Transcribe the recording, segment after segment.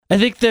I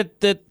think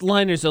that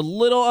line is a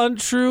little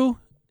untrue.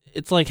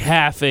 It's like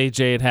half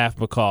AJ and half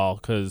McCall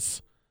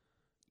because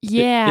it's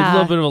a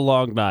little bit of a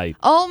long night.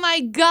 Oh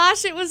my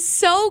gosh, it was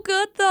so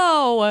good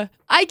though.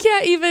 I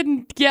can't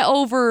even get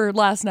over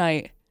last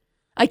night.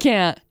 I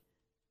can't.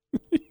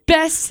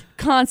 Best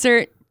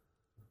concert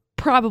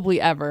probably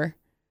ever.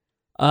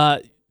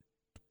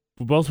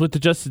 We both went to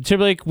Justin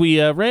Timberlake. We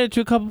ran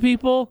into a couple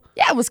people.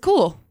 Yeah, it was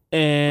cool.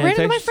 And ran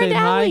into my friend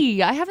Allie.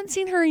 Hi. I haven't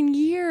seen her in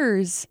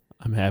years.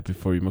 I'm happy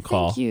for you,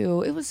 McCall. Thank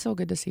you. It was so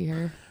good to see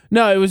her.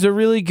 No, it was a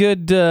really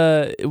good,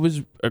 it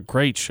was a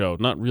great show.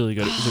 Not really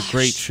good. It was a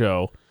great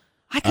show.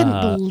 I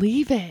couldn't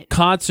believe it.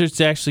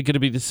 Concert's actually going to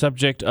be the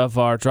subject of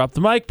our Drop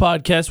the Mic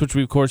podcast, which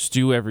we, of course,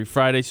 do every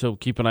Friday. So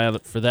keep an eye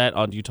out for that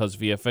on Utah's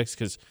VFX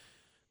because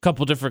a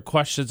couple different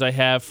questions I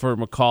have for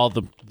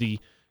McCall, the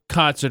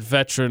concert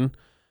veteran.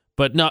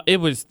 But no, it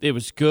was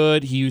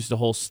good. He used the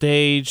whole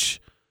stage.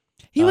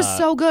 He was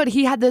so good.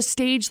 He had the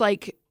stage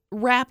like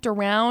wrapped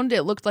around.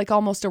 It looked like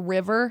almost a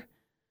river.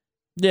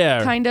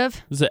 Yeah, kind of.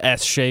 It was an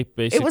S shape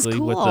basically. It was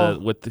cool.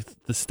 with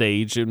the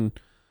stage, and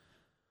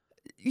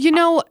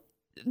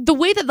the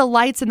way that the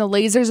lights and the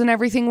lasers and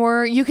everything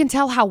were, you can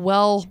tell how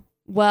well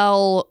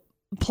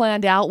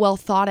planned out, well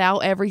thought out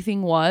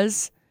everything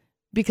was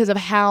because of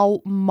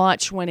how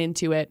much went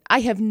into it. I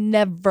have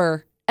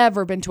never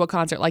ever been to a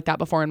concert like that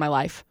before in my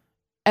life.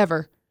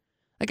 Ever.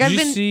 Like I've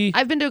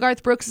been to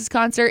Garth Brooks'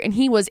 concert and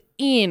he was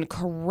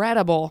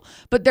incredible,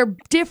 but they're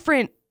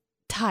different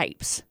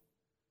types.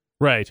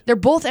 Right. They're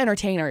both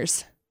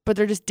entertainers, but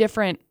they're just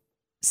different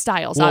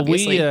styles,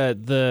 obviously.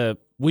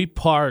 We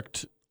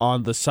parked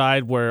on the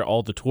side where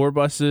all the tour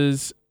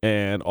buses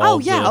and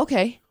all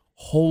okay.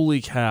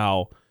 Holy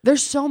cow.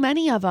 There's so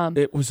many of them.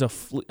 It was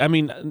don't get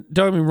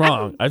me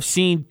wrong. I've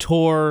seen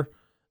tour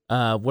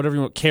whatever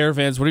you want,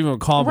 caravans, whatever you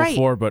want to call them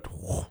before, but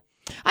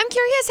I'm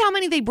curious how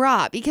many they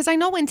brought because I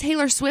know when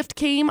Taylor Swift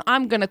came,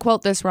 I'm going to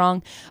quote this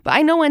wrong, but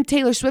I know when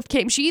Taylor Swift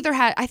came,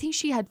 I think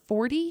she had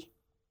 40.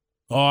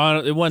 Oh,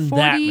 it wasn't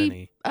that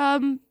many.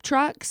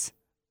 Trucks.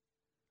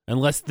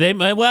 Unless they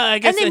might, I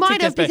guess they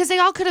might have because they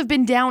all could have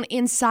been down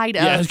inside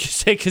of. Yeah, I was gonna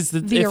say because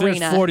if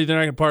there's 40, they're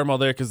not gonna park them all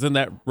there because then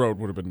that road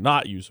would have been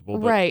not usable.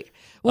 But, right.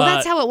 Well,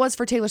 that's how it was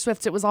for Taylor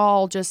Swift. It was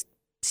all just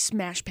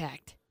smash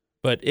packed.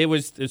 But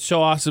it's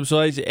so awesome. So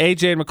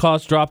AJ and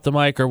McCall's Drop the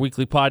Mic, our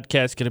weekly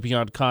podcast, going to be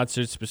on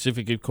concerts,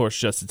 specifically, of course,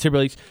 Justin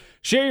Timberlake's.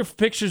 Share your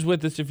pictures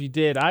with us if you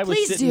did. I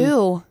was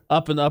sitting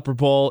up in the upper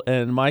bowl,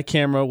 and my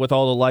camera with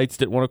all the lights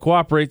didn't want to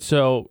cooperate.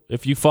 So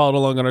if you followed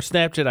along on our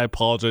Snapchat, I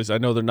apologize. I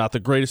know they're not the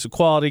greatest of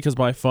quality because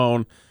my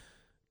phone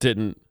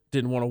didn't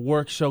want to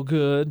work so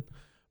good.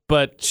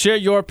 But share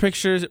your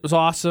pictures. It was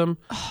awesome.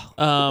 It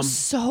was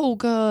so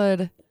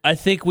good. I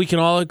think we can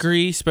all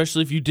agree,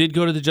 especially if you did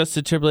go to the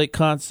Justin Timberlake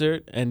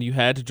concert and you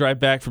had to drive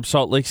back from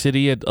Salt Lake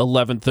City at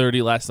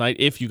 11:30 last night,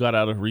 if you got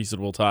out at a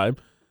reasonable time.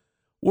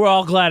 We're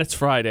all glad it's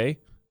Friday.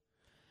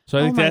 So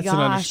I think that's an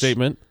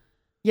understatement.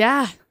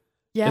 Yeah.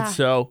 And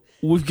so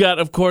we've got,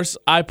 of course,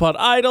 iPod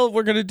Idol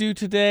we're going to do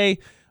today.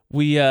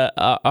 We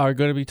are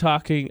going to be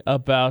talking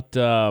about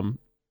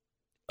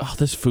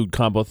this food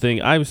combo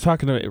thing. I was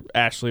talking to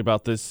Ashley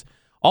about this.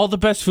 All the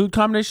best food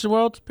combinations in the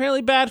world,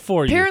 apparently bad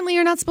for you. Apparently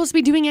you're not supposed to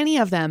be doing any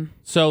of them.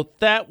 So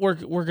that we're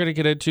going to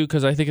get into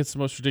because I think it's the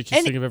most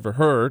ridiculous thing I've ever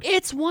heard.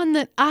 It's one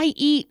that I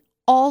eat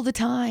all the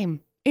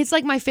time. It's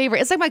like my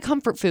favorite. It's like my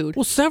comfort food.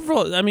 Well,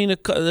 several. I mean,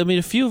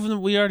 a few of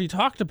them we already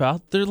talked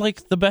about. They're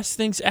like the best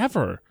things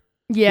ever.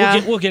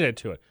 Yeah. We'll get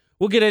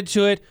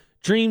into it.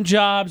 Dream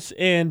jobs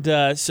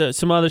and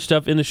some other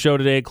stuff in the show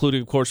today,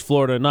 including, of course,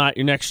 Florida or Not.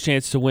 Your next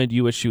chance to win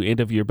USU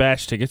end of year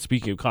bash tickets.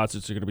 Speaking of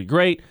concerts, are going to be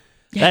great.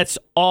 Yeah. That's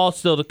all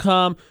still to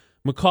come.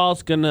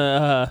 McCall's going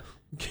to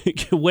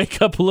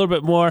wake up a little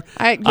bit more.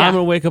 I'm going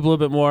to wake up a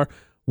little bit more.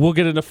 We'll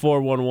get into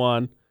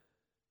 411.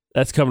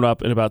 That's coming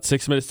up in about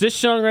 6 minutes. This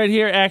song right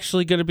here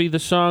actually going to be the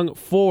song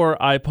for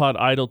iPod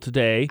Idol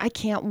today. I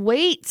can't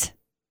wait.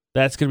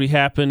 That's going to be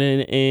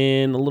happening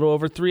in a little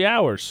over 3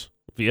 hours.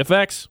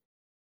 VFX.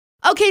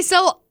 Okay,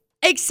 so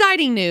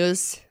exciting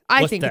news.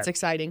 I think it's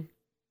exciting.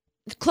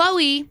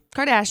 Khloe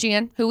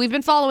Kardashian, who we've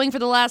been following for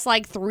the last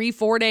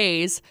 3-4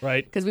 days.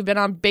 Right. Because we've been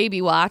on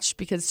baby watch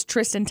because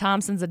Tristan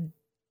Thompson's a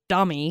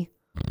dummy.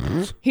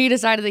 He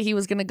decided that he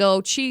was going to go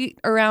cheat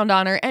around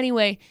on her.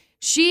 Anyway,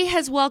 she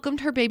has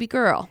welcomed her baby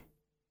girl.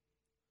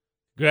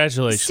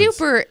 Congratulations.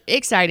 Super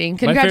exciting.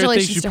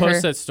 Congratulations to her. You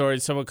posted that story.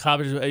 Someone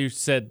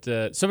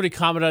commented, somebody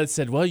commented on it and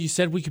said, well, you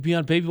said we could be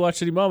on baby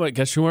watch any moment.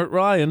 Guess you weren't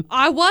Ryan.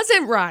 I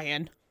wasn't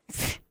Ryan.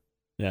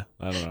 Yeah,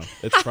 I don't know.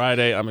 It's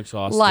Friday. I'm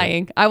exhausted.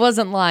 Lying. I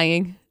wasn't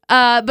lying.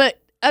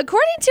 But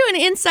according to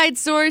an inside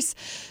source,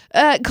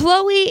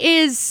 Khloe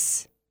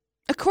is,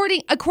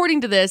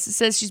 according to this, it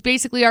says she's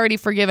basically already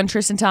forgiven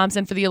Tristan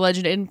Thompson for the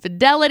alleged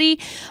infidelity.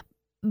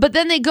 But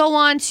then they go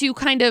on to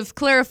kind of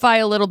clarify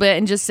a little bit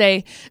and just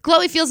say,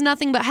 Khloe feels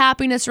nothing but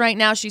happiness right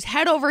now. She's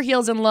head over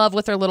heels in love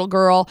with her little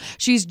girl.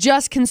 She's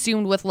just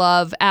consumed with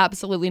love.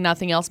 Absolutely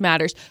nothing else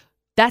matters.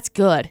 That's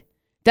good.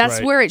 That's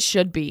right. Where it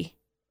should be.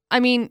 I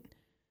mean,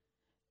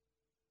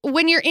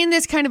 when you're in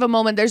this kind of a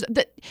moment,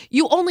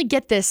 you only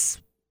get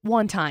this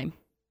one time.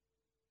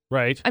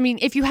 Right. I mean,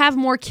 if you have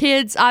more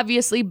kids,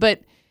 obviously,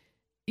 but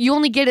you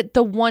only get it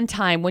the one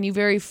time when you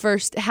very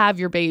first have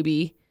your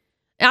baby.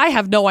 I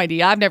have no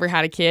idea. I've never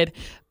had a kid,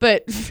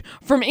 but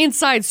from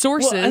inside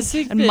sources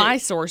and my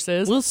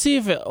sources, we'll see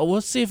if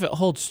it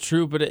holds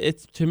true. But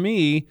it's, to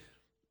me,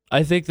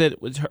 I think that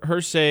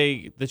her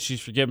saying that she's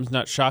forgiven is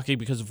not shocking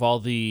because of all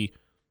the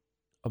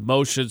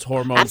emotions,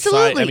 hormones,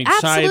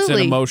 science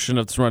and emotion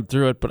that's run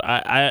through it. But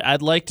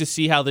I'd like to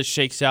see how this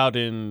shakes out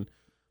in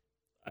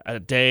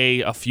a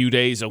day, a few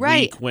days, a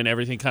week, when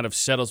everything kind of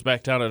settles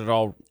back down and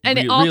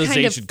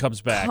realization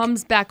comes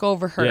back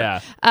over her.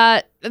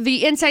 Yeah.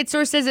 The inside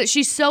source says that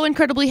she's so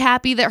incredibly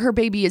happy that her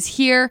baby is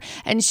here,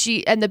 and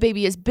the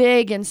baby is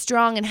big and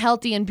strong and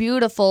healthy and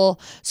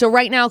beautiful. So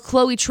right now,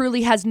 Chloe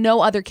truly has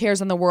no other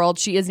cares in the world.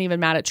 She isn't even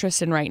mad at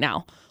Tristan right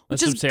now,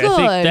 which is good. I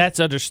think that's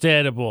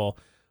understandable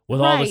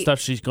with all the stuff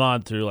she's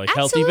gone through. Like,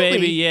 healthy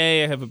baby,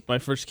 yay! I have my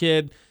first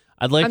kid.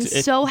 I'm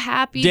so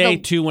happy. Day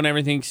 2, when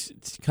everything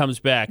comes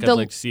back, I'd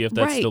like to see if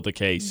that's still the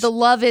case. The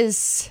love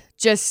is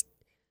just,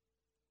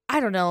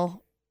 I don't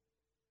know,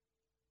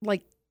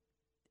 like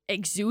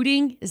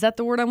exuding. Is that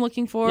the word I'm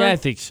looking for? Yeah, I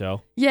think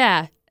so.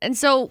 Yeah. And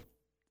so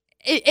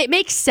it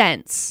makes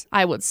sense,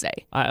 I would say.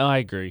 I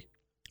agree.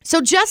 So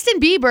Justin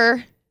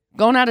Bieber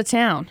going out of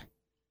town.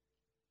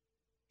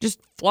 Just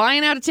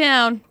flying out of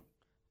town.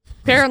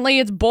 Apparently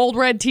it's bold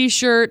red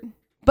t-shirt.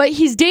 But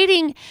he's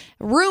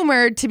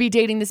rumored to be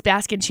dating this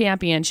basket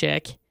champion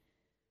chick.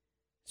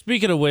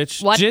 Speaking of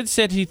which, Jid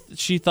said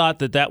she thought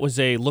that was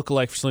a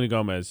lookalike for Selena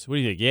Gomez. What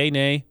do you think? Yay,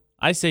 nay?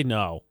 I say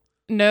no.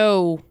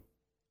 No.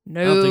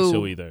 I don't think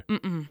so either.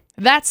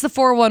 That's the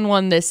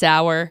 411 this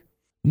hour.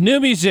 New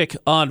music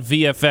on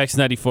VFX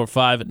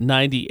 94.5,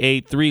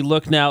 98.3.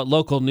 Look now at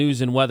local news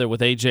and weather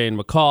with AJ and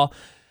McCall.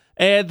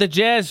 And the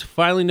Jazz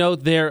finally know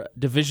their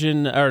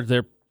division, or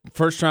their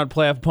first round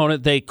playoff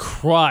opponent. They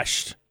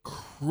crushed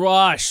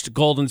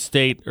Golden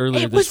State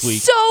earlier this week. It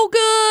was so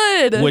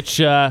good. Which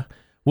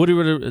would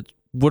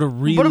have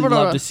really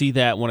loved to see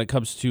that when it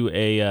comes to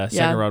a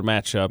second round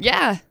matchup.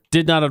 Yeah.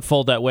 Did not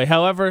unfold that way.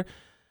 However,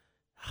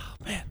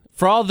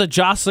 for all the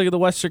jostling of the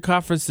Western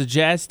Conference, the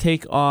Jazz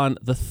take on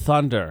the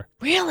Thunder.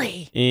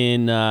 Really?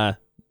 In the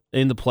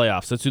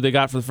playoffs. That's who they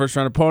got for the first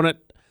round opponent.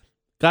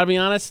 Gotta be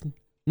honest,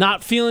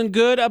 not feeling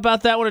good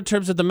about that one in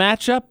terms of the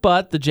matchup,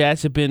 but the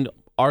Jazz have been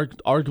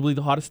arguably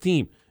the hottest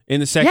team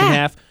in the second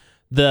half.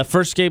 The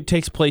first game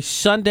takes place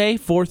Sunday,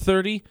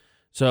 4:30.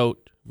 So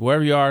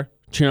wherever you are,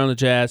 cheer on the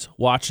Jazz,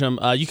 watch them.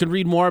 You can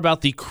read more about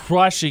the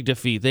crushing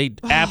defeat. They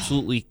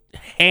absolutely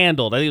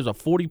handled. I think it was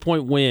a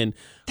 40-point win,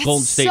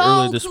 Golden State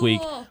earlier this week,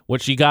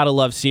 which you got to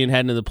love seeing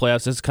heading into the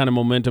playoffs. That's the kind of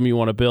momentum you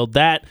want to build.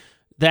 That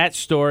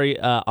story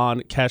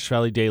on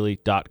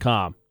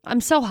CashValleyDaily.com.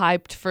 I'm so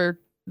hyped for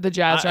the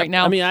Jazz right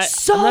now. I mean, I'm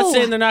not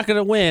saying they're not going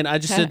to win. I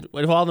just said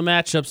with all the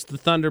matchups, the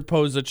Thunder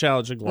pose a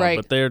challenging one,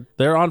 but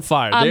they're on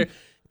fire.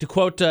 To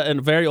quote in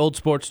a very old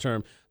sports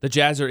term, the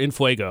Jazz are in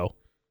fuego.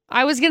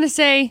 I was going to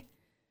say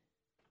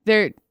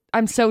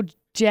I'm so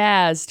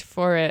jazzed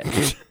for it.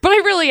 But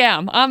I really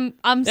am. I'm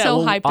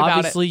so hyped about it.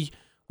 Obviously,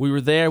 we were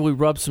there. We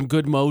rubbed some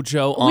good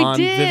mojo on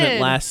Vivint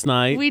last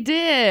night. We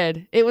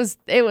did. It was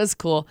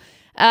cool.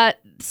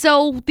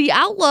 So the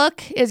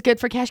outlook is good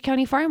for Cache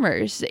County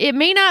farmers. It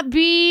may not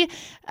be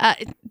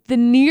the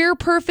near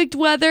perfect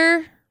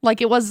weather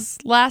like it was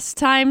last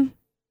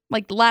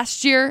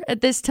year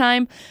at this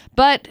time,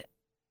 but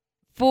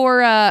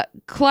for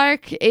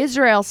Clark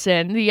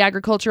Israelson, the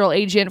agricultural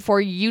agent for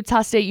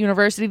Utah State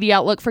University, the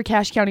outlook for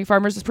Cache County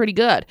farmers is pretty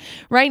good.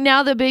 Right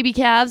now, the baby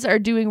calves are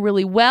doing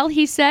really well,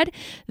 he said.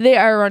 They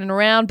are running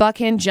around,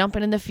 bucking,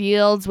 jumping in the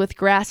fields with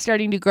grass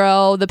starting to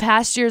grow. The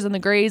pastures and the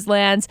grazed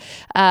lands,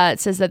 it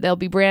says that they'll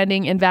be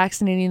branding and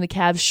vaccinating the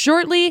calves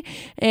shortly,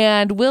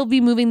 and will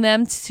be moving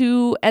them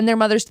and their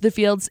mothers to the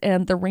fields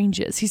and the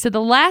ranges. He said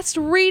the last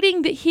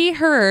reading that he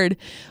heard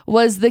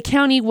was the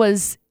county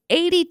was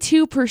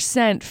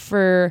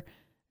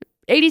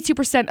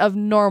 82% of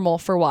normal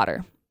for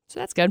water.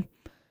 So that's good.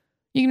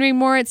 You can read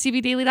more at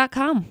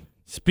cvdaily.com.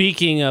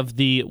 Speaking of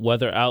the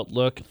weather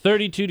outlook,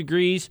 32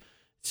 degrees,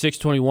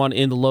 621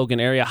 in the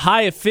Logan area.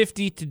 High of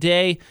 50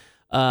 today.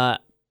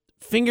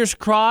 Fingers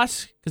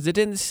crossed, because it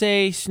didn't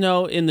say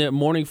snow in the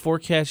morning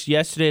forecast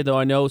yesterday, though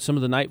I know some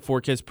of the night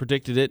forecasts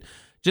predicted it.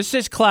 Just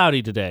says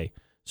cloudy today.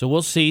 So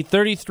we'll see.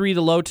 33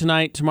 the low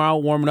tonight. Tomorrow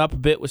warming up a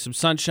bit with some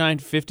sunshine.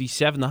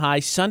 57 the high.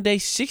 Sunday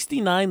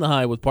 69 the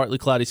high with partly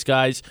cloudy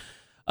skies.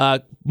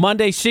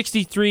 Monday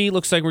 63.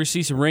 Looks like we're going to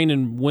see some rain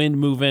and wind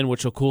move in,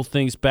 which will cool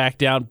things back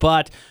down.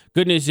 But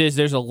good news is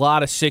there's a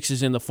lot of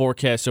sixes in the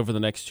forecast over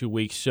the next 2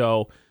 weeks.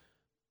 So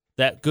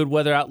that good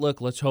weather outlook,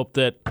 let's hope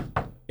that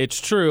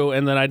it's true.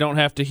 And then I don't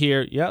have to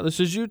hear, this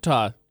is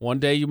Utah. One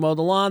day you mow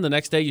the lawn. The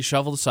next day you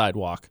shovel the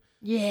sidewalk.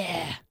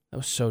 Yeah. That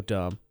was so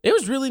dumb. It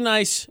was really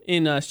nice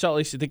in Salt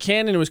Lake City. The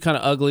canyon was kind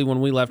of ugly when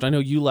we left. I know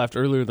you left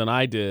earlier than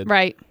I did.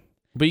 Right.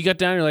 But you got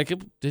down, you're like,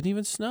 it didn't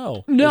even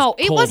snow. No,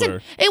 it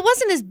wasn't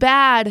as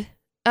bad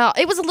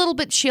It was a little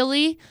bit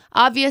chilly,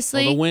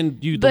 obviously. Well,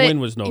 the wind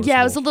was noticeable.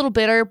 Yeah, it was a little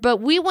bitter, but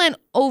I went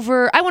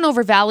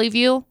over Valley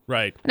View.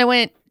 Right. And I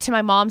went to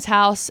my mom's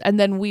house, and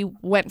then we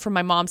went from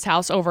my mom's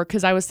house over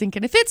because I was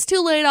thinking, if it's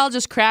too late, I'll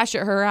just crash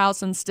at her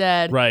house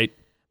instead. Right.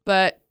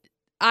 But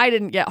I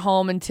didn't get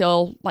home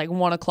until like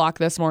 1 o'clock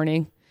this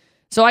morning.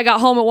 So I got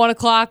home at 1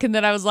 o'clock, and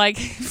then I was like,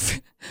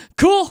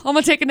 cool, I'm going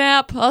to take a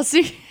nap. I'll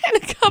see you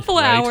in a couple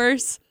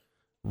hours.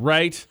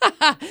 Right.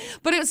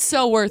 But it was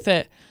so worth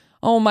it.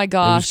 Oh, my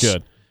gosh. It was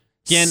good.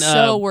 Again,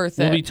 so worth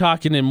it. We'll be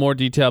talking in more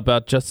detail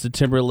about Justin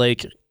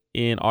Timberlake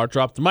in our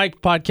Drop the Mic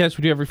podcast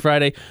we do every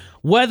Friday.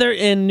 Weather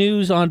and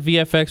news on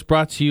VFX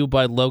brought to you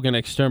by Logan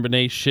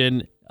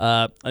Extermination.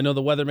 I know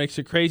the weather makes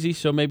it crazy,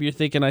 so maybe you're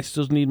thinking I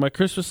still need my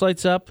Christmas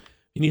lights up.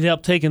 You need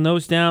help taking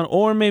those down,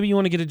 or maybe you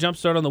want to get a jump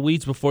start on the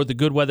weeds before the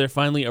good weather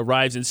finally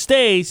arrives and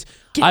stays.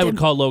 I would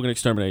call Logan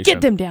Extermination.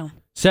 Get them down.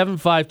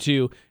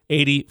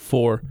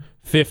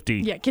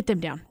 752-8450. Yeah, get them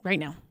down right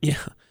now. Yeah.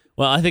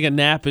 Well, I think a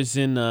nap is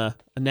in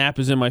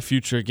my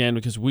future again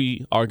because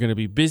we are going to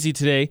be busy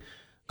today.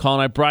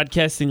 Colin and I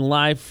broadcasting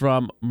live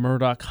from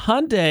Murdoch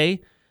Hyundai.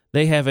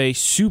 They have a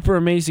super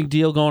amazing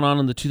deal going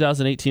on the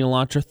 2018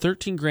 Elantra,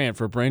 $13,000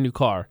 for a brand new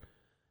car.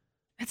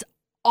 That's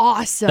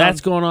awesome.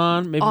 That's going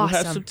on. Maybe awesome.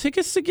 We'll have some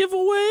tickets to give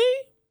away.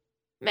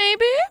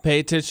 Maybe. Pay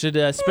attention,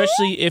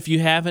 especially if you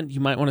haven't. You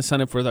might want to sign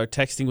up for our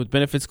Texting with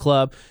Benefits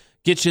Club.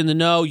 Get you in the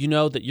know. You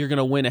know that you're going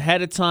to win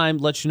ahead of time.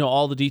 Let you know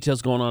all the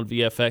details going on at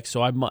VFX.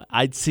 So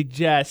I'd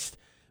suggest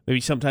maybe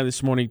sometime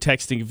this morning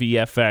texting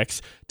VFX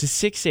to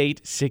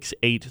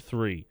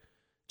 68683.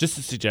 Just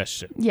a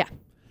suggestion. Yeah.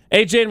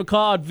 AJ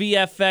McCall at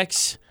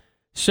VFX.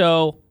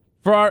 So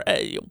for our,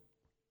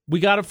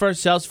 we got it for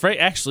ourselves.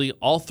 Actually,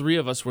 all three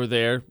of us were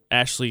there,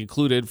 Ashley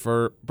included,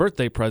 for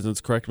birthday presents.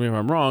 Correct me if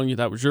I'm wrong.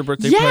 That was your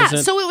birthday present.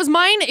 Yeah. So it was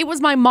mine. It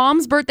was my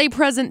mom's birthday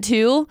present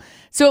too.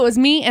 So it was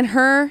me and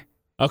her.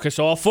 Okay,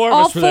 so all four of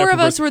us were there. All four of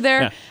us were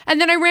there. Yeah.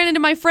 And then I ran into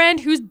my friend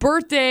whose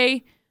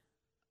birthday,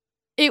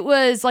 it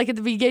was like at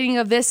the beginning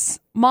of this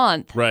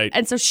month. Right.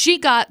 And so she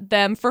got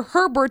them for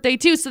her birthday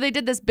too. So they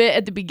did this bit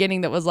at the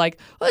beginning that was like,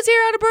 let's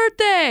hear on a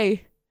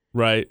birthday.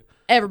 Right.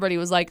 Everybody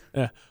was like,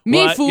 yeah.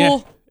 Me, fool. Yeah.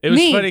 It was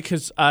Me. funny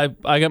because I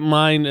got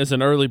mine as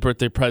an early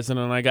birthday present,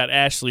 and I got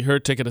Ashley her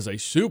ticket as a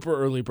super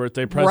early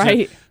birthday present.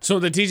 Right. So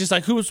the teacher's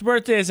like, whose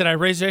birthday is it? I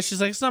raised her.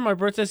 She's like, it's not my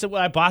birthday. I said,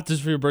 well, I bought this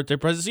for your birthday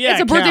present. So, yeah,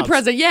 it's a birthday counts.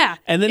 present. Yeah.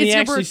 And then it's he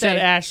your actually birthday. said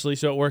Ashley,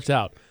 so it worked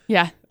out.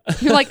 Yeah.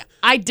 You're like,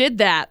 I did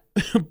that.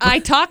 I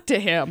talked to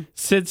him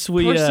Since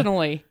we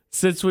personally.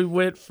 Since we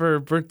went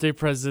for birthday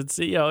presents,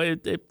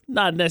 it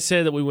not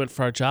necessarily that we went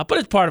for our job, but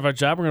it's part of our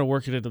job. We're going to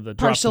work it into the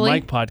Drop the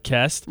Mic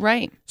podcast.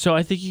 Right. So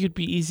I think it could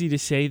be easy to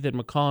say that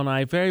McCall and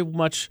I very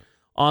much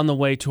on the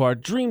way to our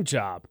dream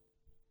job.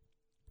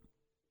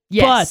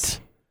 Yes.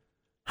 But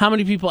how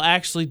many people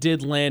actually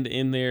did land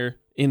in their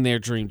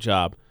dream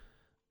job?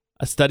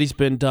 A study's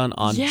been done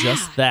on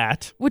just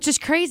that. Which is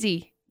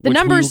crazy. Which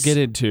we'll get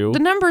into. The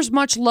number's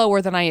much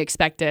lower than I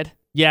expected.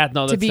 Yeah,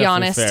 no, that's to be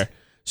definitely honest. fair.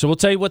 So we'll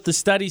tell you what the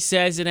study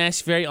says and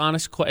ask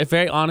a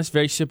very honest,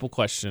 very simple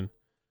question.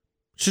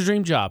 What's your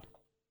dream job?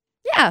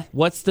 Yeah.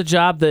 What's the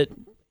job that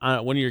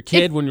when you're a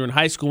kid, when you're in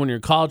high school, when you're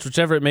in college,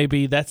 whichever it may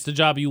be, that's the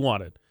job you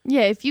wanted?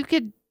 Yeah, if you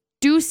could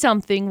do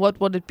something,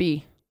 what would it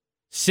be?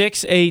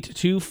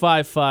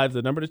 68255,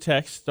 the number to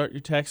text. Start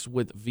your text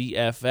with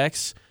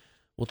VFX.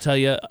 We'll tell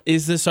you,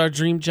 is this our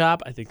dream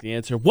job? I think the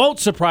answer won't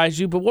surprise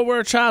you, but what were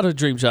our childhood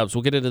dream jobs?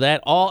 We'll get into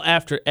that all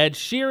after Ed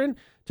Sheeran.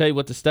 Tell you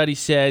what the study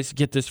says.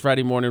 Get this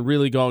Friday morning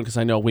really going because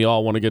I know we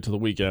all want to get to the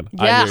weekend.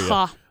 Yeah. I hear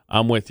you.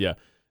 I'm with you.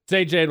 It's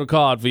AJ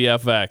McCall at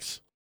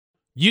VFX.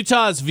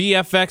 Utah's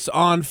VFX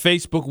on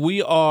Facebook.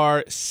 We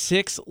are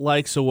 6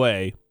 likes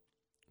away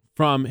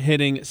from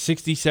hitting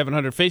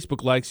 6,700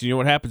 Facebook likes. You know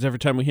what happens every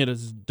time we hit a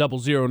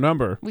 00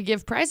 number? We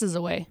give prizes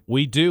away.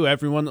 We do.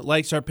 Everyone that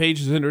likes our page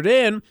is entered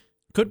in.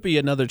 Could be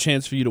another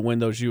chance for you to win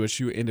those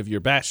USU end of year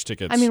bash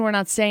tickets. I mean, we're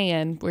not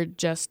saying. We're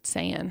just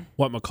saying.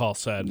 What McCall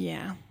said.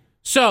 Yeah.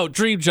 So,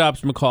 dream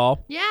jobs,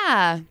 McCall.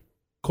 Yeah.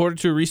 According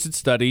to a recent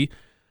study,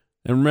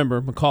 and remember,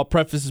 McCall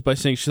prefaces by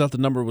saying she thought the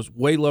number was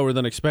way lower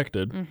than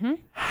expected. Mm-hmm.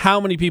 How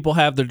many people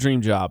have their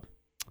dream job?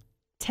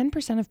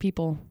 10% of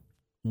people.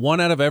 1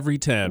 out of every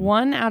 10.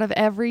 1 out of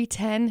every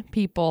 10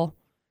 people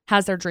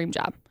has their dream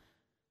job.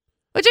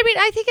 Which, I mean,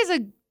 I think is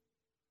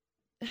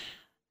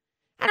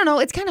I don't know,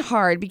 it's kind of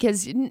hard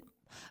because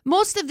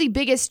most of the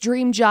biggest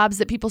dream jobs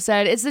that people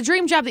said, it's the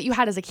dream job that you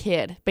had as a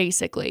kid,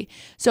 basically.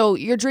 So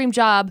your dream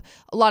job,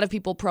 a lot of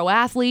people pro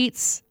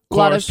athletes, a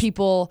lot of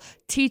people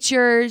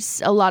teachers,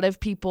 a lot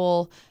of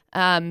people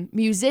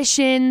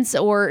musicians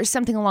or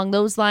something along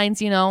those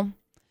lines, you know.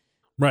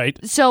 Right.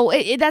 So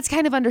that's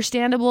kind of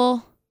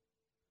understandable.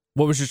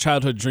 What was your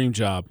childhood dream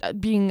job?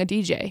 Being a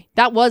DJ.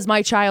 That was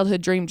my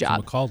childhood dream job.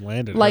 So McCall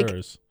landed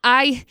hers.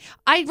 I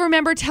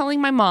remember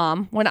telling my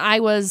mom when I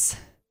was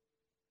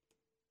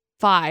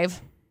 5-ish.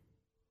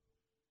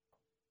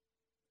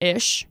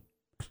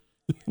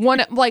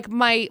 One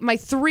my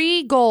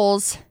 3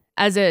 goals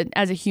as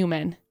a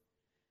human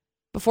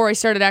before I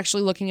started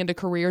actually looking into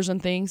careers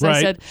and things.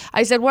 Right.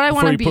 I said what I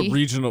want to be. Before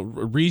you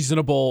put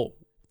reasonable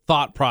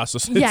thought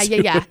process into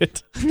Yeah.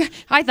 it.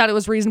 I thought it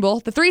was reasonable.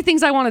 The 3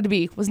 things I wanted to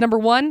be was number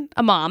 1,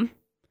 a mom.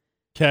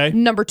 Okay.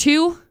 Number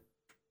 2,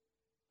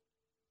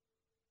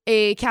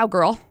 a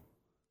cowgirl.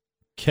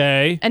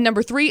 Okay. And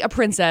number 3, a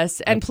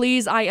princess. And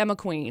please, I am a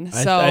queen.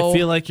 So I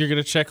feel like you're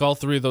going to check all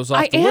 3 of those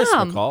off the list,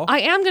 McCall. I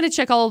am going to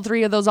check all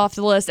 3 of those off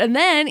the list. And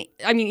then,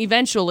 I mean,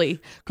 eventually,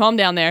 calm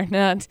down there.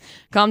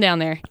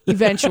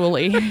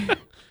 Eventually.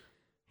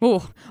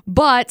 Ooh.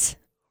 But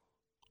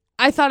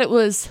I thought it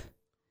was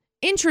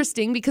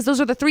interesting because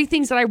those are the 3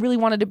 things that I really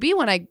wanted to be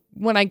when I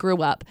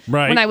grew up.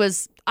 Right. When I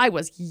was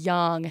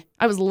young.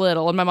 I was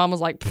little, and my mom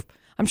was like, pff.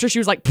 I'm sure she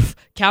was like,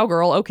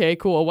 cowgirl. Okay,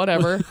 cool,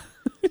 whatever.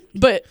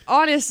 But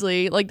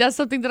honestly, like that's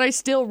something that I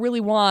still really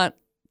want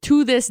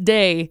to this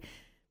day.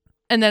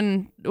 And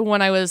then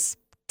when I was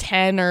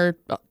 10 or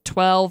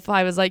 12,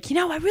 I was like,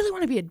 I really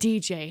want to be a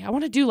DJ. I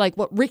want to do like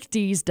what Rick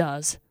Dees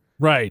does.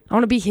 Right. I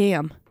want to be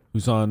him.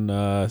 Who's on?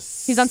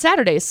 He's on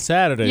Saturdays.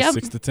 Saturdays,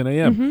 6 to 10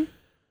 a.m. Mm-hmm.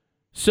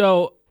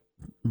 So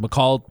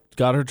McCall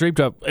got her dreamed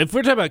up. If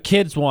we're talking about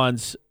kids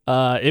ones,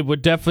 it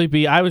would definitely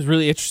be, I was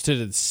really interested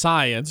in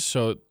science.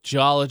 So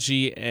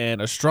geology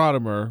and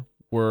astronomer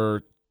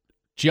were,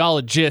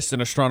 geologist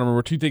and astronomer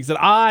were 2 things that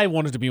I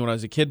wanted to be when I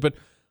was a kid. But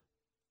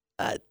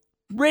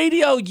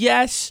radio,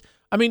 yes.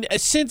 I mean,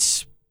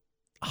 since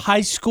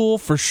high school,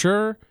 for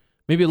sure.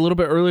 Maybe a little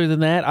bit earlier than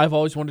that. I've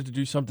always wanted to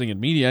do something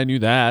in media. I knew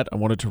that. I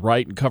wanted to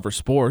write and cover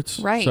sports.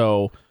 Right.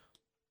 So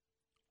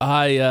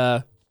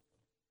I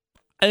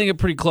think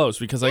it's pretty close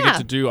because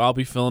I'll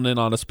be filling in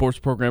on a sports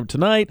program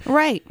tonight.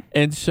 Right.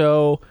 And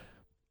so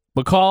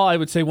McCall, I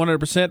would say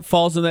 100%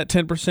 falls in that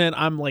 10%.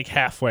 I'm like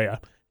halfway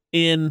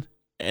in.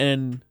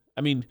 And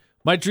I mean,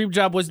 my dream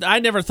job was, I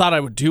never thought I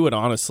would do it,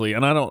 honestly.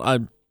 And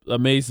I'm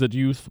amazed that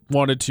you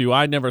wanted to.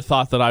 I never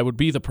thought that I would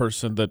be the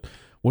person that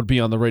would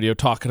be on the radio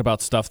talking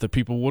about stuff that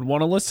people would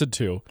want to listen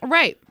to.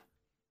 Right.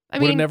 I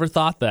would have mean, never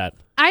thought that.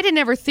 I didn't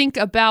ever think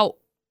about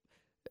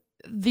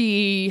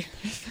the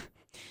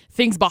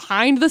things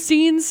behind the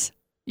scenes.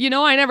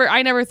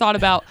 I never thought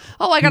about,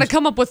 I got to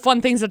come up with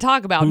fun things to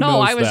talk about. No,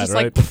 I was just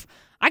right? like,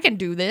 I can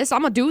do this. I'm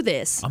going to do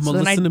this. I'm going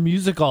to listen to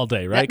music all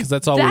day, right? Because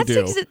that's all we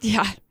do.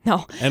 Yeah,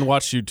 no. And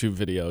watch YouTube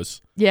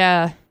videos.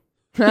 Yeah.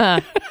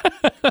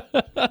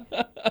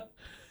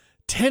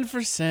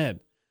 10%.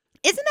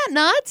 Isn't that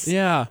nuts?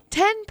 Yeah.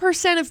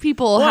 10% of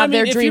people have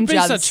their dream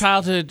jobs. If you're based on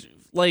childhood,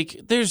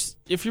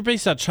 if you're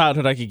based on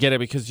childhood, I could get it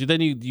because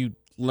then you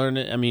learn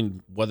it. I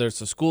mean, whether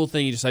it's a school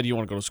thing, you decide you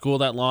want to go to school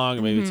that long,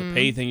 or maybe it's a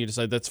pay thing, you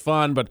decide that's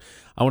fun, but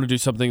I want to do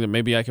something that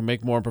maybe I can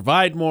make more and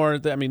provide more.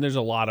 I mean, there's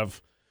a lot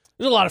of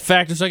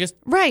factors. I guess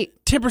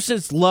 10%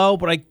 is low,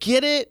 but I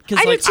get it because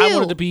I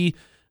wanted to be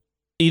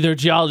either a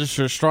geologist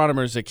or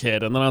astronomer as a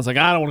kid, and then I was like,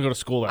 I don't want to go to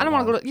school that long. I don't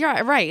want to go to.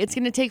 You're right. It's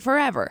going to take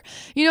forever,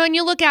 And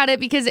you look at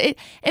it because it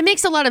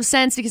makes a lot of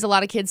sense because a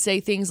lot of kids say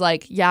things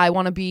like, I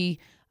want to be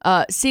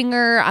a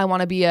singer, I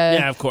want to be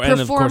a performer, and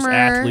of course,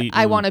 athlete,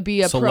 I want to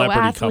be a pro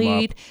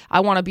athlete,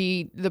 I want to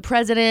be the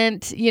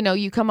president.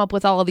 You come up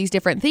with all of these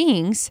different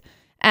things,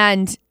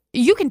 and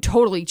you can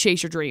totally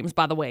chase your dreams.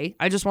 By the way,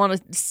 I just want to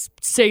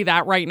say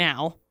that right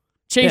now.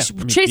 Chase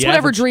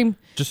whatever dream.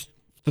 Just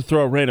to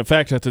throw a random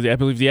fact out there, I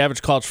believe the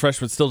average college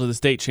freshman still to this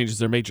date changes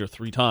their major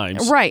 3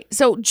 times. Right.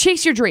 So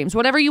chase your dreams.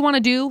 Whatever you want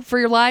to do for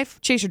your life,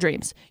 chase your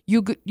dreams.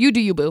 You do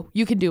you, boo.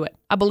 You can do it.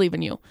 I believe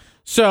in you.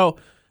 So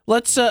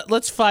let's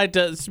find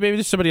maybe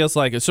there's somebody else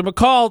like it. So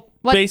McCall,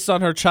 based on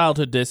her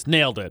childhood disc,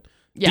 nailed it.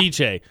 Yeah.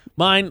 DJ.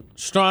 Mine,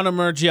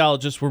 astronomer,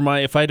 geologist were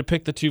if I had to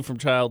pick the 2 from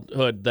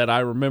childhood that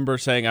I remember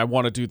saying I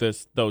want to do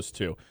those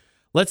 2.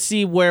 Let's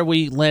see where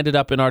we landed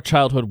up in our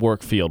childhood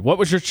work field. What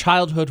was your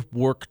childhood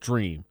work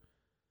dream?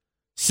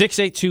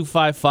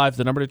 68255,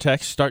 the number to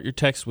text. Start your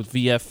text with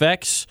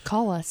VFX.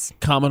 Call us.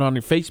 Comment on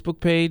your Facebook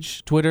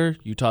page, Twitter,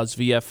 Utah's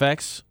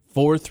VFX.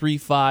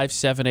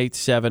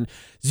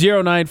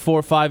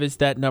 435-787-0945 is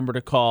that number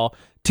to call.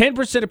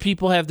 10% of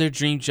people have their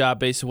dream job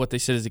based on what they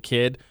said as a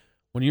kid.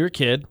 When you were a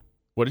kid,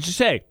 what did you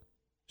say?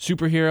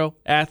 Superhero,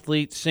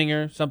 athlete,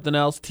 singer, something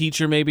else,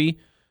 teacher maybe?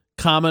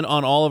 Comment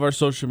on all of our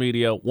social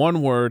media.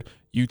 One word,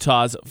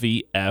 Utah's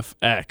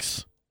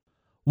VFX.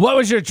 What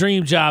was your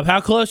dream job? How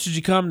close did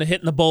you come to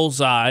hitting the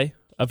bullseye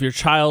of your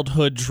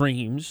childhood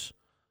dreams?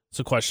 It's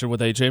a question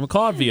with AJ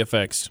McCall at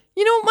VFX.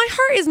 My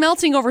heart is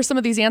melting over some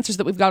of these answers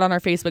that we've got on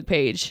our Facebook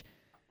page.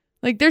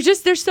 Like, they're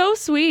so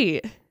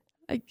sweet.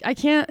 I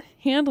can't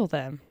handle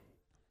them.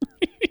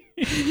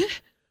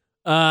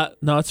 No,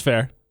 it's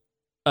fair.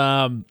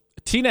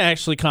 Tina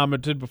actually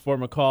commented before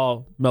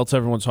McCall melts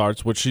everyone's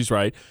hearts, which she's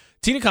right.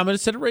 Tina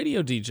commented, said a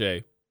radio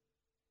DJ.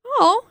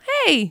 Oh,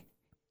 hey.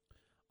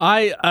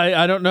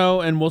 I don't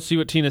know, and we'll see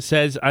what Tina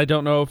says. I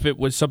don't know if it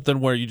was something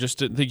where you just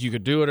didn't think you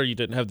could do it or you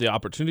didn't have the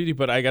opportunity,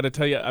 but I got to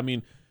tell you, I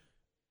mean,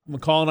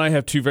 McCall and I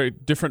have 2 very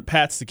different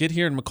paths to get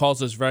here, and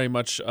McCall's is very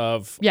much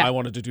of, I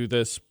wanted to do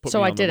this, put me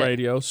on the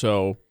radio,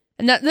 so.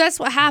 And that's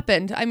what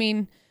happened. I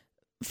mean,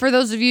 for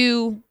those of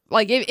you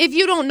like if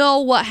you don't know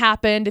what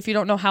happened, if you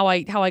don't know how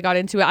I got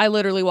into it, I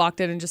literally walked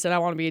in and just said I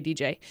want to be a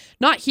DJ.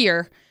 Not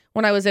here.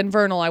 When I was in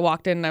Vernal, I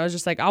walked in and I was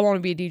just like, I want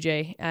to be a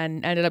DJ,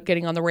 and ended up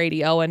getting on the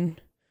radio and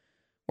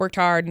worked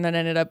hard, and then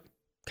ended up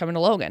coming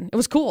to Logan. It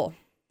was cool.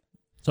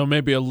 So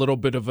maybe a little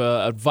bit of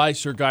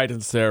advice or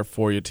guidance there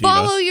for you, Tina.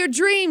 Follow your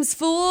dreams,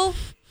 fool.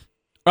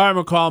 All right,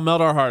 McCall,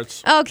 melt our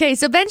hearts. Okay,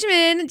 so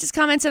Benjamin just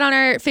commented on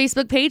our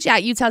Facebook page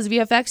at Utah's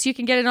VFX. You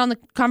can get it on the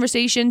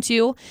conversation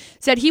too.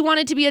 Said he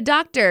wanted to be a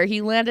doctor.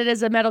 He landed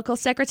as a medical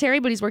secretary,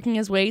 but he's working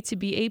his way to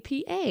be a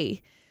PA.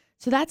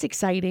 So that's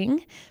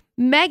exciting.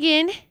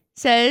 Megan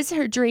says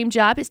her dream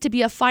job is to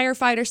be a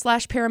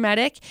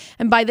firefighter/paramedic.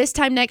 And by this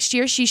time next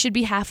year, she should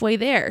be halfway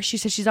there. She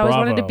says she's always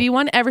wanted to be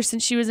one ever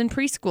since she was in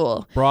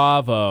preschool.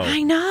 Bravo.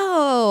 I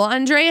know.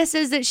 Andrea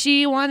says that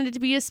she wanted to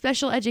be a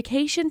special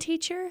education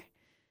teacher.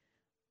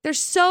 They're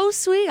so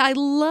sweet. I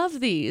love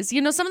these.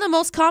 You know, some of the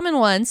most common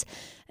ones,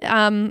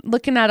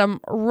 looking at them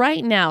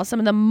right now, some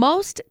of the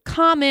most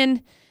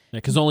common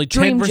because only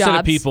 10%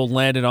 of people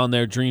landed on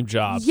their dream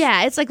jobs.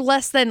 Yeah, it's like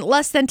less than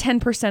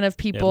 10% of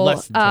people. Yeah,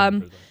 less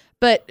than 10%.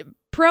 But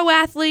pro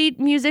athlete,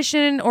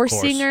 musician or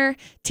singer,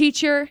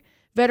 teacher,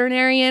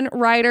 veterinarian,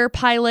 writer,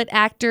 pilot,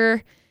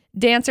 actor,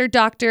 dancer,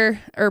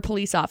 doctor, or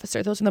police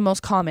officer. Those are the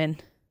most common,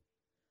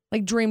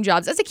 like, dream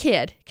jobs as a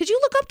kid. Because you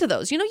look up to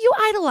those. You know, you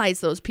idolize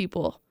those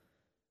people.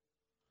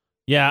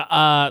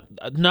 Yeah,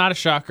 not a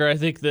shocker. I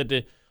think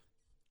that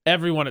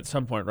everyone at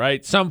some point,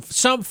 right? Some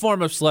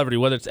form of celebrity,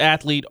 whether it's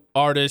athlete,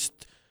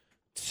 artist,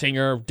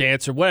 singer,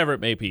 dancer, whatever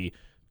it may be,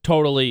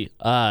 totally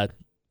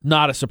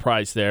not a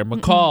surprise there.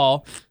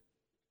 McCall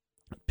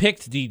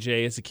picked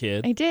DJ as a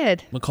kid. I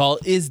did. McCall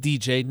is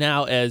DJ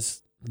now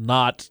as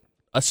not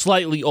a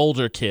slightly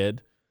older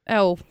kid.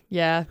 Oh,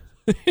 yeah.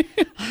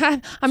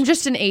 I'm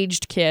just an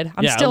aged kid.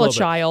 I'm still a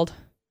child.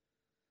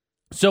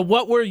 So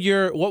what was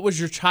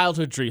your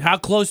childhood dream? How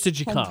close did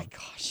you come? Oh my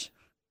gosh.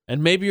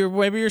 And maybe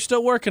you're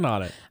still working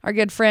on it. Our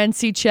good friend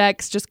C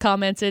Checks just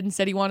commented and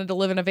said he wanted to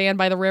live in a van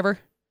by the river.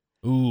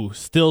 Ooh,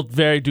 still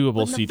very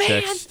doable, C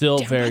Checks. Still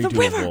very doable.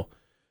 River.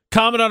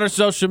 Comment on our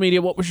social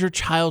media. What was your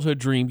childhood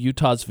dream?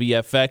 Utah's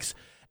VFX.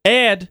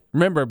 And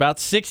remember, about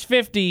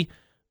 6:50,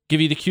 give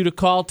you the cue to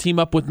call. Team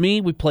up with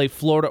me. We play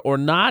Florida or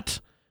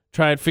Not.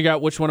 Try and figure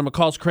out which one of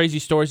McCall's crazy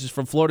stories is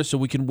from Florida so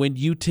we can win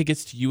you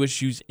tickets to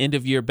USU's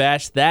end-of-year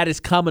bash. That is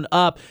coming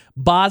up.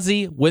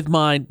 Bozzy with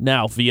mine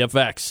now,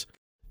 VFX.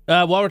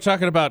 While we're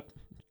talking about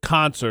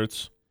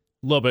concerts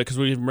a little bit, because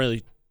we haven't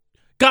really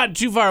gotten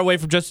too far away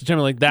from Justin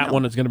Timberlake, that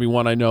one is going to be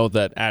one I know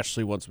that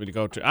Ashley wants me to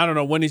go to. I don't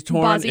know when he's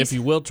touring, if he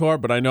will tour,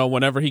 but I know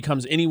whenever he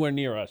comes anywhere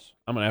near us,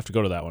 I'm going to have to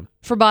go to that one.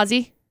 For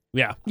Bozzy?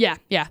 Yeah. Yeah.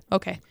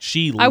 Okay.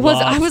 She I was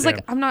him.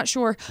 like, I'm not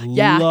sure.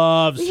 Yeah.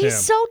 Loves him. He's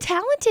so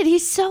talented.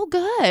 He's so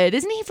good.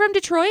 Isn't he from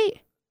Detroit?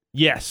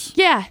 Yes.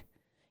 Yeah.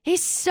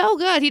 He's so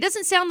good. He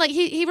doesn't sound like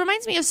he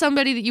reminds me of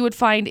somebody that you would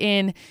find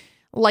in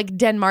like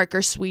Denmark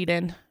or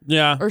Sweden.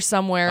 Yeah. Or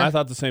somewhere. I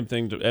thought the same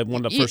thing at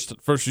one of the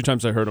first few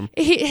times I heard him.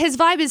 His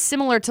vibe is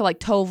similar to like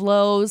Tove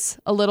Lo's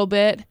a little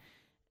bit.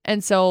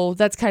 And so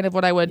that's kind of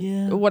what I would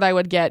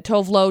get.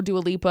 Tove Lo, Dua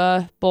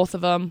Lipa, both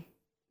of them.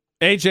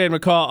 AJ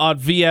McCall on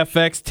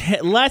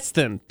VFX. Less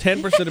than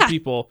 10% of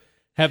people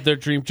have their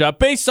dream job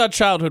based on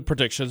childhood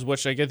predictions,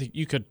 which I guess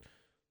you could,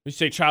 when you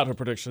say childhood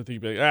predictions, I think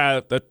you'd be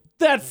like,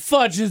 that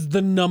fudges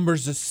the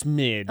numbers a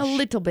smidge. A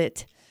little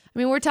bit. I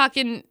mean, we're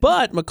talking.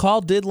 But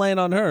McCall did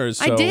land on hers.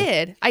 So. I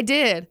did.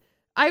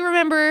 I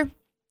remember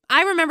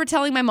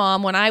telling my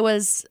mom when I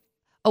was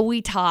a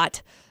wee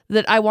tot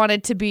that I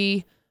wanted to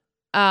be,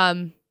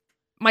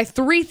 my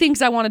 3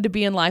 things I wanted to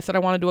be in life that I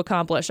wanted to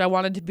accomplish. I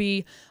wanted to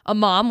be a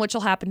mom, which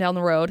will happen down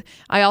the road.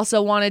 I also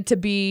wanted to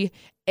be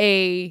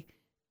a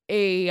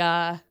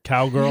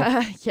cowgirl.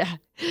 Yeah,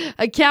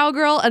 a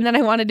cowgirl, and then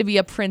I wanted to be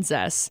a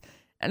princess.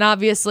 And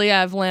obviously,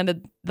 I've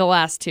landed the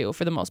last 2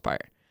 for the most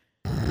part.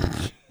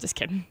 Just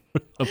kidding.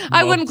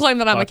 I wouldn't claim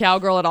that I'm a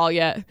cowgirl at all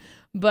yet.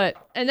 But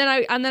and then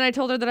I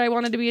told her that I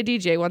wanted to be a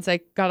DJ once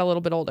I got a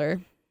little bit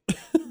older.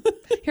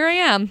 Here I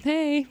am.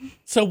 Hey.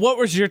 So what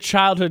was your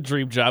childhood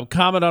dream job?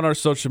 Comment on our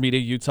social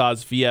media,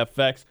 Utah's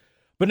VFX.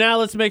 But now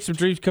let's make some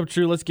dreams come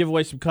true. Let's give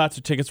away some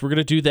concert tickets. We're going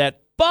to do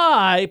that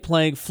by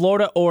playing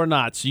Florida or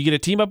Not. So you get to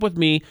team up with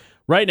me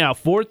right now,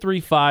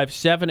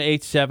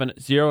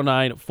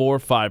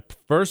 435-787-0945.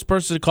 First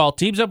person to call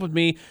teams up with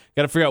me.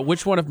 Got to figure out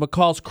which one of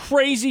McCall's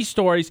crazy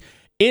stories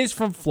is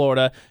from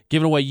Florida,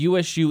 giving away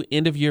USU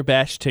end-of-year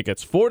bash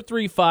tickets.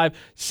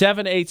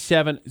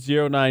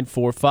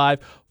 435-787-0945.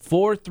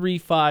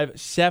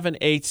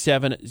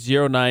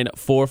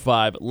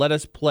 435-787-0945. Let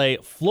us play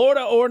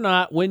Florida or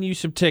Not. Win you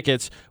some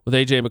tickets with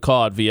AJ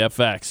McCall at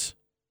VFX.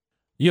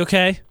 You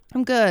okay?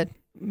 I'm good.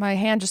 My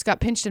hand just got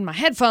pinched in my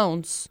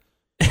headphones.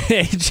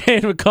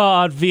 AJ McCall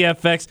on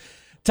VFX.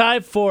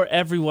 Time for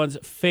everyone's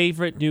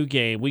favorite new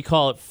game. We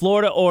call it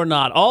Florida or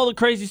Not. All the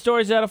crazy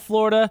stories out of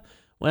Florida.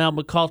 Well,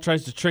 McCall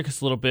tries to trick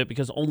us a little bit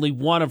because only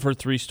one of her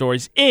 3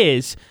 stories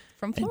is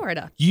from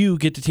Florida. You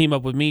get to team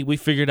up with me. We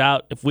figured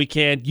out if we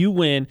can, you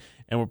win,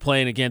 And we're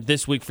playing again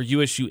this week for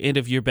USU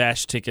end-of-year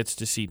bash tickets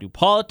to see New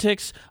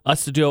Politics,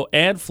 Us to Duo,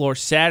 and Floor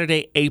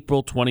Saturday,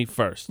 April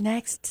 21st.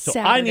 Next So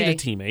Saturday. I need a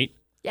teammate.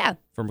 Yeah.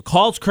 For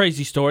McCall's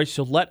crazy story,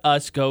 so let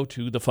us go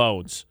to the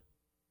phones.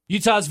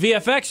 Utah's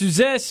VFX, who's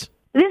this?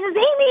 This is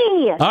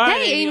Amy. All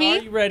right, Hey, Amy.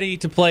 Are you ready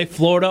to play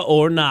Florida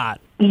or not?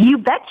 You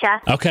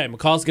betcha. Okay,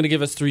 McCall's going to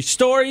give us 3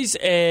 stories,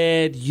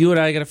 and you and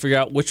I got to figure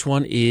out which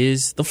one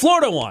is the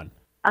Florida one.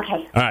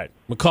 Okay. All right,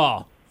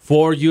 McCall,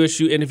 for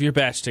USU end-of-year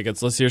bash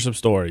tickets, let's hear some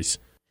stories.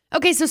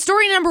 Okay, so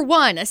story number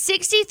 1. A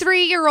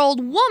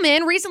 63-year-old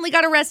woman recently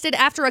got arrested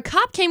after a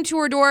cop came to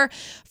her door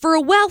for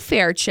a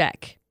welfare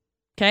check.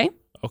 Okay?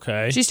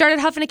 Okay. She started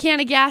huffing a can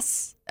of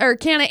gas or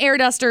can of air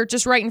duster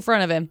just right in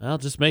front of him. Well,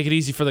 just make it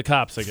easy for the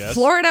cops, I guess.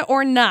 Florida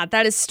or not?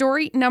 That is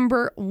story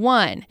number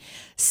 1.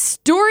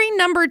 Story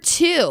number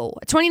 2.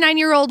 A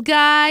 29-year-old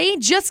guy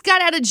just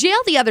got out of jail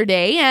the other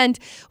day and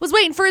was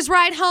waiting for his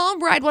ride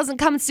home. Ride wasn't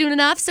coming soon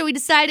enough, so he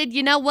decided,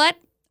 you know what?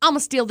 I'm going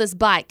to steal this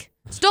bike.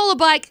 Stole a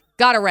bike,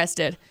 got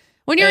arrested.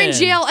 When you're in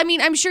jail, I mean,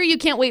 I'm sure you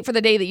can't wait for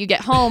the day that you get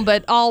home,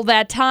 but all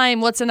that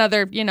time, what's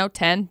another,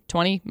 10,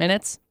 20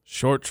 minutes?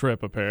 Short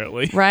trip,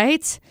 apparently.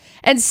 Right?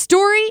 And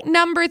story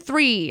number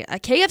 3. A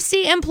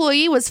KFC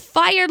employee was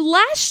fired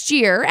last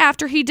year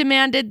after he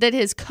demanded that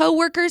his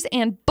coworkers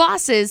and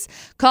bosses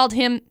called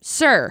him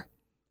sir.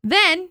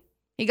 Then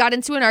he got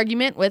into an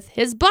argument with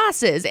his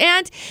bosses,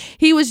 and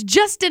he was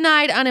just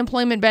denied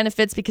unemployment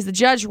benefits because the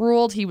judge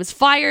ruled he was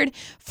fired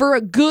for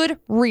a good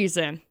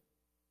reason.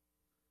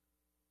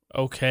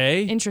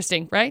 Okay.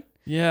 Interesting, right?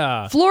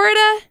 Yeah.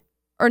 Florida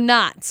or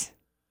not?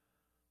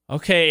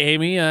 Okay,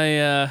 Amy,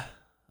 I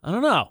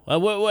don't know.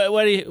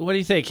 What do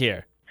you think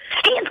here?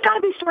 Hey, it's got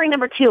to be story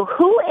number 2.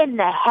 Who in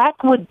the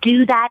heck would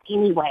do that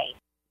anyway?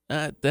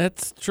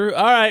 That's true.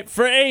 All right,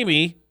 for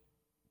Amy,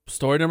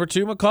 story number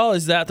 2, McCall,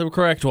 is that the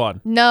correct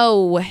one?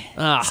 No.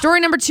 Story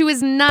number 2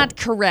 is not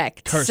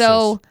correct. Curses.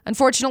 So,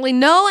 unfortunately,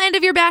 no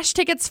end-of-year bash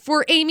tickets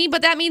for Amy,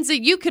 but that means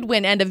that you could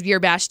win end-of-year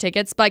bash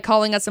tickets by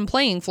calling us and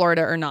playing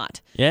Florida or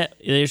not. Yeah.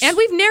 And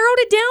we've narrowed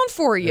it down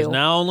for you. There's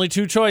now only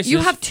 2 choices. You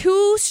have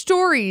 2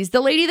 stories.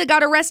 The lady that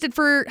got arrested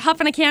for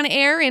huffing a can of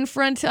air in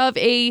front of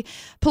a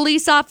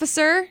police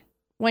officer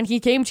when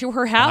he came to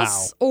her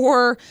house. Wow.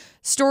 Or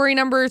story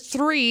number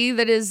 3,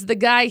 that is the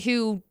guy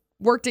who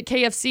worked at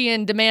KFC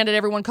and demanded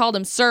everyone called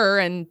him sir,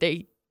 and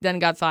they then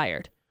got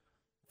fired.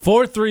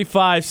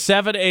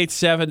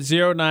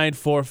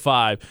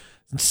 435-787-0945.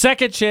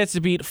 Second chance to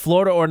beat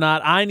Florida or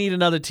not. I need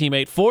another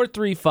teammate.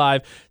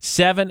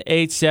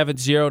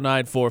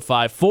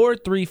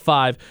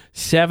 435-787-0945.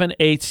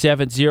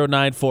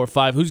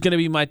 435-787-0945. Who's going to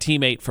be my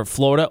teammate for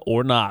Florida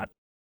or not?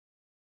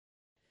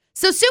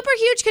 So super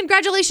huge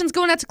congratulations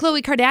going out to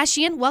Khloe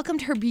Kardashian.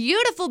 Welcomed her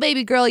beautiful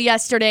baby girl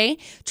yesterday.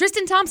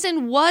 Tristan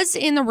Thompson was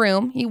in the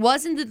room. He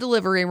was in the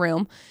delivery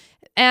room.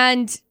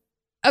 And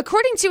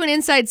according to an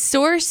inside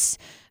source,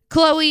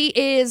 Khloe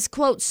is,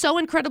 quote, so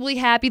incredibly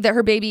happy that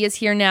her baby is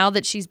here now,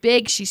 that she's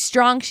big, she's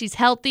strong, she's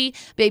healthy,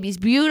 baby's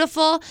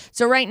beautiful.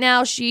 So right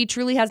now, she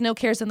truly has no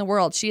cares in the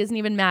world. She isn't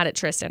even mad at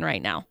Tristan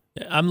right now.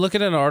 I'm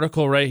looking at an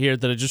article right here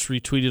that I just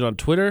retweeted on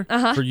Twitter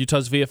for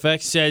Utah's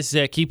VFX. Says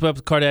that Keep Up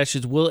with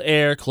Kardashians will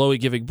air Khloe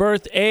giving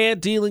birth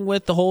and dealing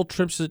with the whole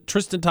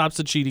Tristan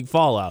Thompson cheating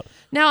fallout.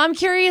 Now, I'm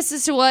curious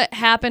as to what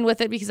happened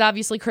with it because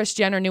obviously Kris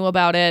Jenner knew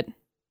about it.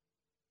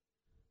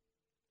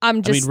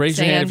 Raise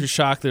your hand if you're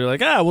shocked. They're like,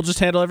 we'll just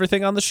handle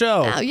everything on the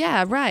show. Oh,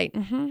 yeah, right.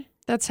 Mm-hmm.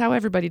 That's how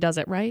everybody does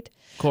it, right?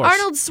 Of course.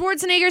 Arnold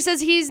Schwarzenegger says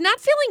he's not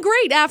feeling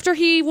great after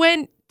he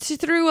went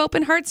through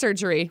open heart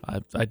surgery.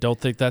 I don't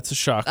think that's a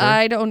shocker.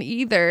 I don't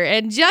either.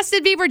 And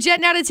Justin Bieber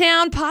jetting out of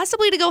town,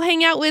 possibly to go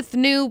hang out with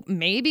new,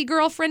 maybe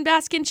girlfriend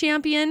Baskin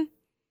champion.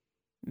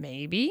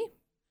 Maybe.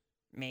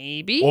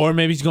 Or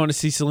maybe he's going to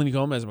see Selena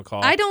Gomez,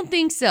 McCall. I don't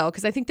think so,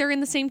 because I think they're in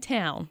the same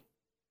town.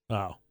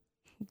 Oh.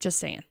 Just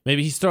saying.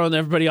 Maybe he's throwing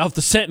everybody off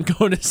the set and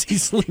going to see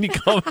Selena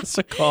Gomez,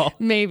 McCall.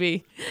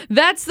 Maybe.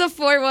 That's the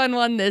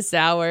 411 this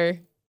hour.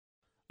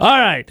 All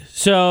right.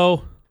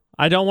 So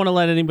I don't want to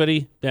let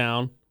anybody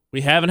down. We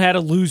haven't had a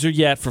loser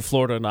yet for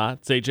Florida or not.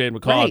 It's AJ and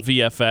McCall at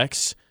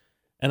VFX.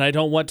 And I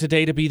don't want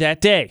today to be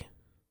that day.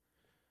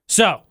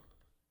 So,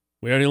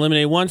 we already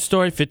eliminated one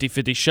story,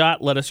 50-50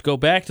 shot. Let us go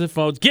back to the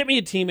phones. Get me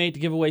a teammate to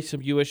give away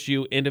some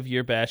USU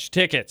end-of-year bash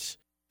tickets.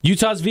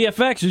 Utah's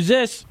VFX, who's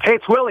this? Hey,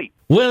 it's Willie.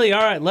 Willie,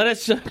 all right. Let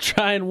us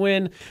try and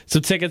win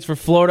some tickets for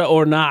Florida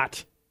or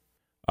not.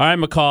 All right,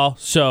 McCall.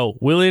 So,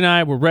 Willie and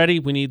I, we're ready.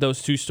 We need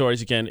those 2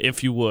 stories again,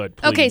 if you would,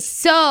 please. Okay,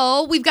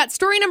 so we've got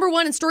story number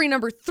 1 and story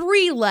number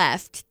 3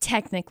 left,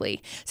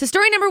 technically. So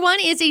story number 1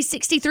 is a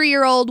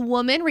 63-year-old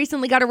woman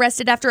recently got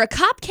arrested after a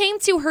cop came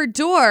to her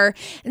door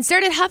and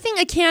started huffing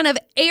a can of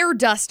air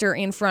duster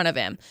in front of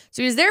him.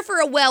 So he was there for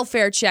a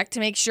welfare check to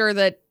make sure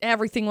that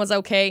everything was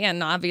okay,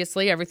 and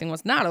obviously everything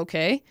was not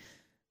okay,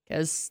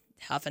 because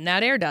huffing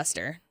that air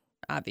duster,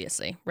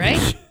 obviously,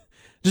 right?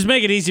 Just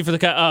make it easy for the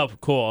guy. Oh,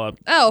 cool.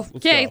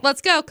 Okay,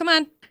 let's go. Come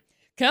on.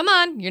 Come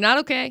on, you're not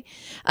okay.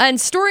 And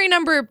story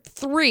number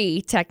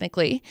 3,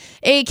 technically.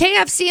 A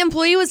KFC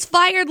employee was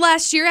fired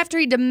last year after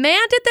he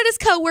demanded that his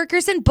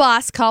coworkers and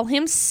boss call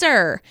him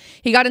sir.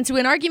 He got into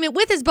an argument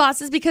with his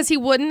bosses because he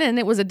wouldn't, and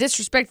it was a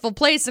disrespectful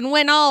place, and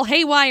went all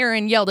haywire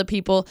and yelled at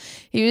people.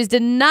 He was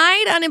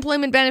denied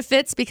unemployment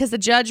benefits because the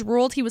judge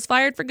ruled he was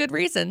fired for good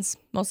reasons,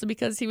 mostly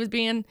because he was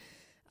being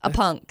a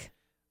punk.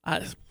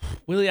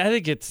 Willie, I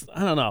think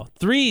I don't know.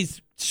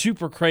 3's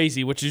super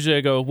crazy, which is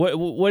I go,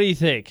 what do you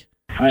think?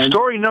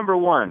 Story number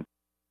 1.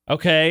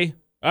 Okay.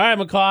 All right,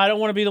 McCall, I don't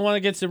want to be the one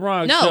that gets it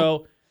wrong. No.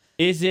 So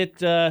is it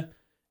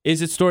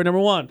story number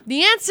 1?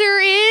 The answer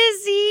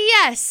is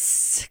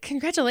yes.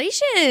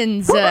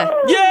 Congratulations.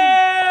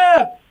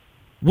 Yeah!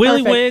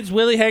 Willie Perfect. wins.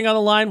 Willie, hang on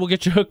the line. We'll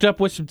get you hooked up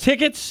with some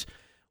tickets.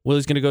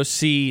 Willie's going to go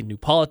see New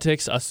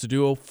Politics, Us to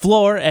Duo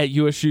Floor at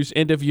USU's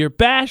End of Year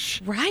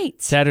Bash. Right.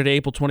 Saturday,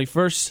 April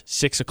 21st,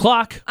 6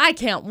 o'clock. I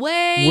can't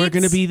wait. We're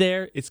going to be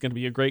there. It's going to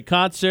be a great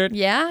concert.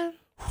 Yeah.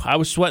 I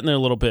was sweating there a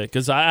little bit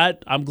because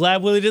I'm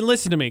glad Willie didn't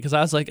listen to me because I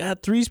was like,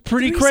 3's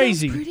pretty 3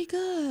 crazy. sounds pretty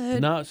good.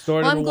 No,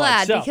 story Well, number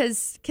I'm glad 1.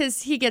 So,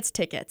 because he gets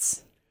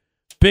tickets.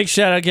 big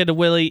shout out again to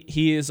Willie.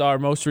 He is our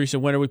most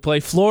recent winner. We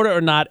play Florida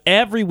or Not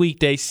every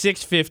weekday,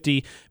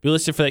 6:50. Be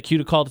listening for that cue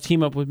to call to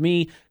team up with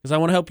me because I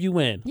want to help you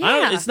win.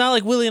 Yeah. It's not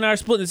like Willie and I are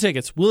splitting the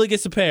tickets. Willie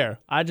gets a pair.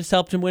 I just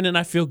helped him win and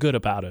I feel good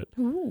about it.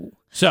 Ooh.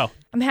 So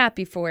I'm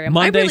happy for him.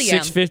 Monday, I really am.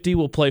 6:50,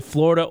 we'll play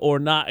Florida or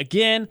Not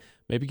again.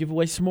 Maybe give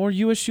away some more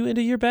USU End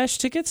of Year Bash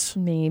tickets.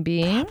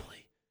 Maybe.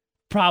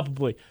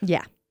 Probably.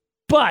 Yeah.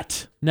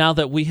 But now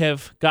that we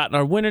have gotten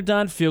our winner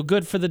done, feel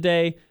good for the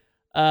day.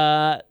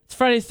 It's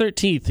Friday the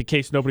 13th, in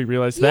case nobody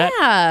realized that.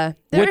 Yeah.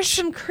 There are Which-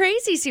 some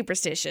crazy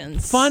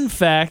superstitions. Fun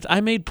fact,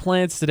 I made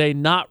plans today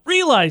not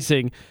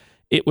realizing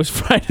it was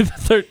Friday the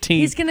 13th.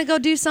 He's going to go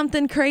do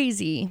something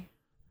crazy.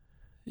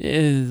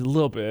 A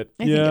little bit.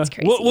 I think it's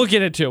crazy. We'll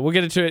get into it. We'll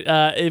get into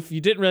it. If you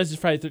didn't realize it's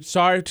Friday the 13th,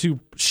 sorry to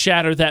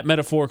shatter that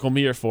metaphorical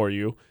mirror for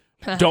you.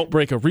 Don't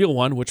break a real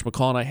one, which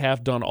McCall and I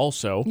have done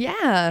also. Yeah.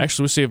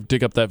 Actually, we'll see if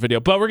dig up that video.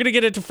 But we're going to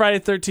get into Friday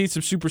the 13th,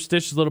 some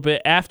superstitions a little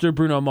bit after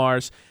Bruno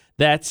Mars.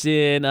 That's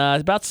in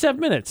about 7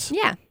 minutes.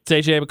 Yeah. It's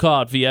AJ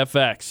McCall at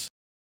VFX.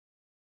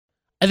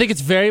 I think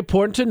it's very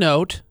important to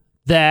note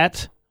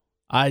that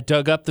I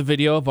dug up the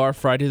video of our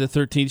Friday the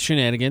 13th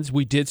shenanigans.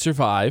 We did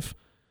survive.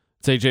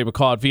 It's AJ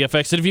McCall at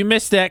VFX. And if you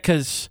missed that,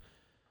 because,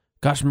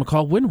 gosh,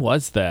 McCall, when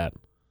was that?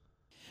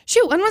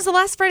 Shoot, when was the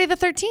last Friday the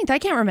 13th? I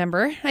can't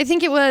remember. I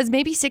think it was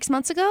maybe 6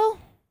 months ago.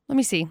 Let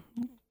me see.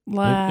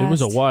 It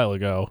was a while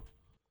ago.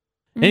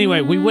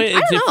 Anyway, we went.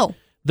 I don't know.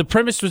 The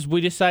premise was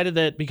we decided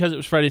that because it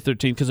was Friday the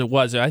 13th, because it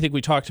was, I think we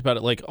talked about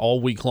it like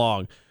all week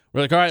long.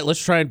 We're like, all right, let's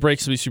try and break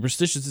some of these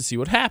superstitions and see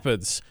what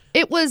happens.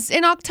 It was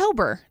in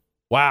October.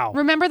 Wow.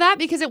 Remember that?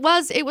 Because it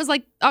was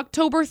like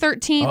October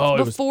 13th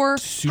before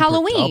super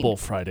Halloween. Double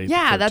Friday the 13th.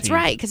 Yeah, that's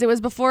right, because it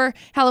was before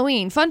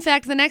Halloween. Fun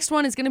fact, the next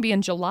one is going to be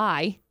in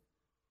July.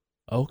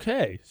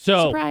 Okay.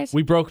 So Surprise.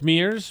 we broke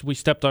mirrors. We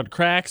stepped on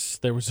cracks.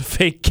 There was a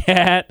fake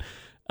cat.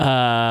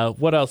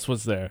 What else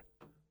was there?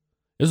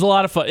 It was a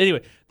lot of fun.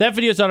 Anyway, that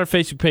video is on our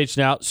Facebook page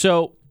now.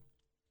 So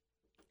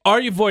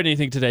are you avoiding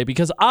anything today?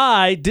 Because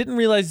I didn't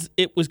realize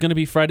it was going to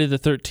be Friday the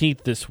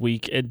 13th this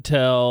week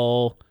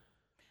until...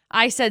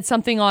 I said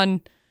something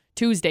on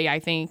Tuesday, I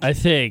think.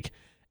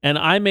 And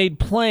I made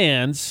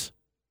plans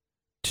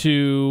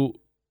to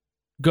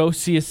go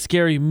see a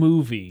scary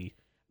movie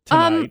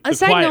tonight. A The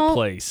side Quiet note,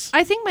 Place.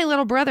 I think my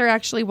little brother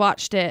actually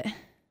watched it.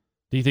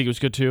 Do you think it was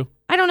good too?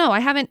 I don't know. I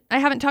haven't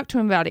talked to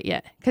him about it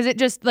yet because it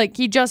just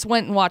he just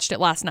went and watched it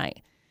last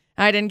night.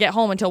 I didn't get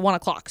home until 1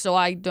 o'clock, so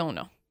I don't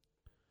know.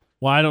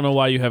 Well, I don't know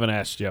why you haven't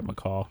asked yet,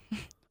 McCall.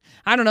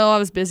 I don't know. I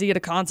was busy at a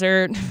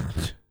concert.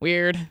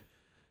 Weird.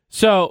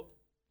 So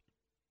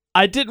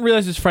I didn't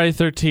realize it's Friday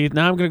the 13th.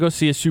 Now I'm going to go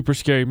see a super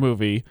scary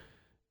movie.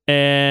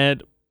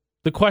 And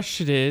the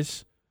question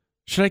is,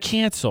 should I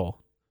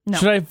cancel? No.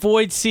 Should I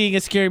avoid seeing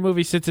a scary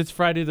movie since it's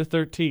Friday the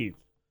 13th?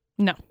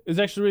 No. It's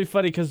actually really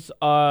funny because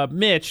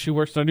Mitch, who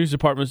works in our news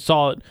department,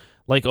 saw it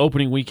like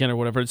opening weekend or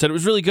whatever and said it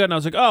was really good. And I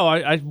was like, oh,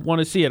 I want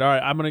to see it. All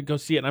right, I'm going to go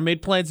see it. And I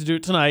made plans to do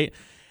it tonight.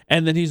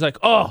 And then he's like,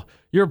 oh,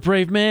 you're a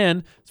brave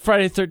man. It's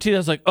Friday the 13th. I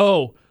was like,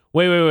 oh,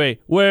 wait.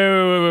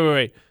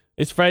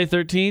 It's Friday the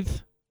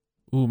 13th?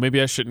 Ooh,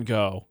 maybe I shouldn't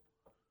go.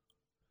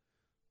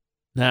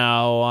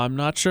 Now, I'm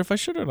not sure if I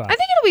should or not. I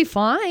think it'll be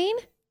fine.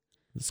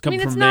 It's coming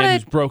it's from a not man a-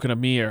 who's broken a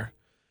mirror.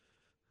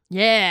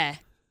 Yeah.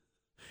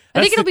 I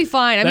think it'll be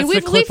fine. I That's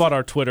mean, the clip on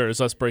our Twitter is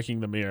us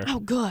breaking the mirror.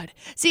 Oh, good.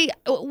 See,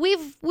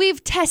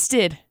 we've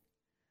tested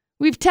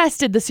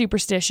the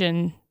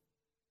superstition.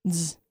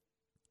 The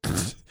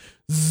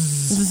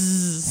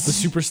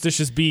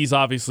superstitious bees,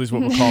 obviously, is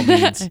what McCall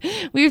means.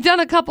 We've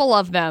done a couple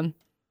of them.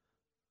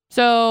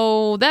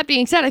 So that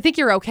being said, I think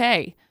you're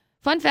okay.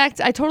 Fun fact,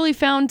 I totally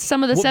found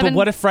some of the seven. But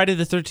what if Friday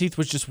the 13th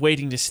was just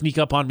waiting to sneak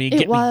up on me and It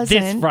get me this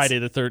wasn't. Friday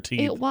the 13th?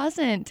 It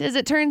wasn't. As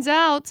it turns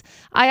out,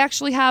 I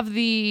actually have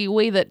the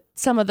way that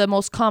some of the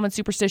most common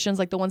superstitions,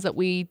 like the ones that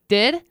we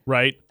did,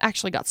 Right.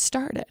 actually got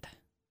started.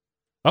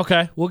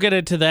 Okay, we'll get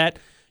into that.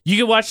 You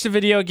can watch the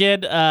video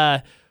again.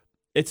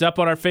 It's up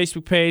on our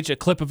Facebook page. A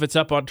clip of it's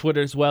up on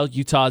Twitter as well,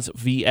 Utah's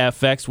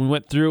VFX. We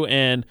went through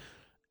and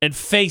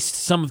faced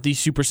some of these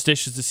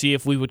superstitions to see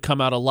if we would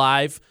come out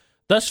alive.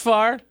 Thus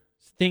far,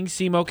 things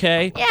seem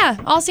okay. Yeah,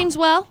 all seems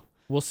well.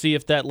 We'll see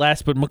if that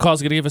lasts, but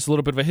McCall's going to give us a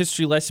little bit of a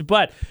history lesson.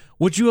 But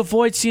would you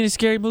avoid seeing a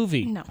scary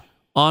movie? No.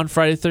 On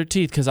Friday the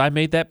 13th, because I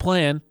made that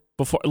plan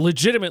before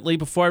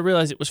I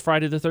realized it was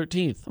Friday the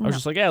 13th. I was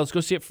just like, yeah, let's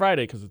go see it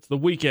Friday because it's the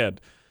weekend.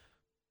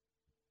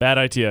 Bad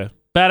idea.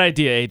 Bad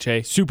idea,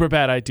 AJ. Super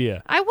bad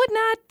idea. I would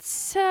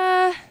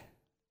not.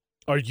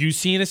 Are you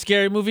seeing a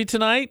scary movie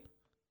tonight?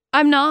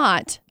 I'm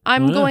not.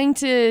 I'm going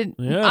to.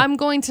 Yeah. I'm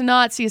going to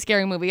not see a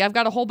scary movie. I've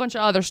got a whole bunch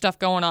of other stuff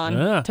going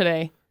on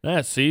today.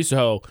 Yeah, see,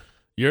 so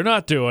you're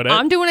not doing it.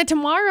 I'm doing it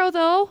tomorrow,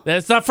 though.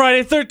 That's not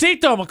Friday the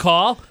 13th, though,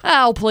 McCall.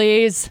 Oh,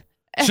 please.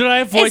 Should I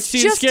avoid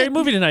seeing a scary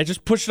movie tonight?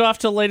 Just push it off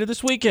till later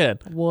this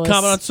weekend. Wuss.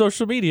 Comment on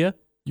social media,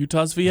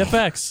 Utah's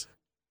VFX.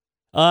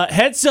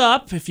 Heads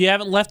up, if you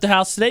haven't left the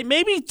house today,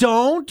 maybe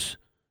don't.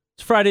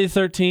 It's Friday the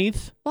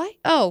 13th. What?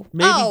 Oh.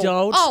 Maybe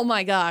don't. Oh,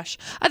 my gosh.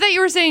 I thought you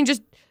were saying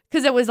just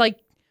because it was like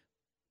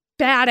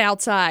bad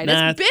outside.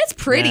 Nah, it's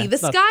pretty. the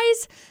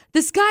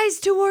skies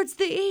towards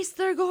the east,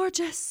 they're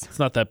gorgeous. It's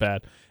not that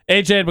bad.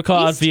 AJ and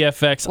McCall on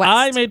VFX. West.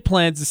 I made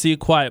plans to see A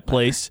Quiet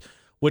Place,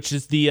 which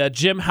is the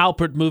Jim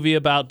Halpert movie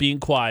about being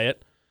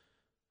quiet.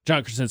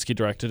 John Krasinski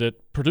directed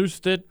it,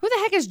 produced it. Who the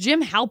heck is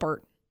Jim Halpert?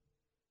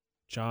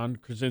 John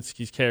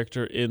Krasinski's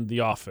character in The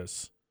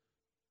Office.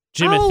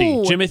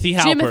 Jimothy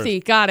Halpert.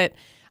 Jimothy, got it.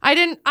 I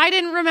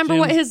didn't remember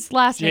what his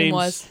last name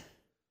was.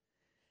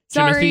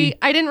 Sorry, Jimothy.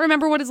 I didn't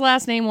remember what his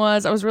last name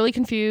was. I was really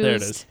confused. There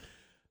it is.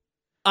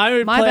 I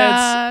made My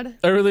plans bad.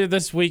 earlier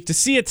this week to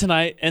see it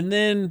tonight, and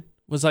then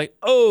was like,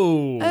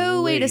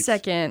 oh, wait a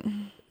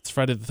second. It's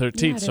Friday the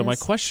 13th, Yeah, it so my is.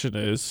 question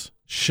is,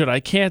 should I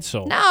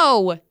cancel?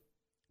 No.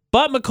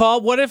 But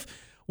McCall, what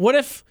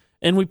if,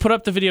 and we put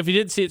up the video if you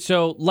didn't see it,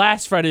 so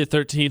last Friday the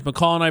 13th,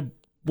 McCall and I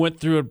went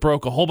through and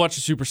broke a whole bunch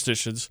of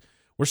superstitions.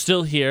 We're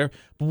still here.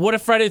 But what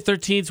if Friday the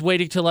 13th's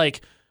waiting to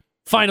like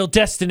Final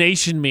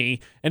Destination me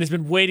and has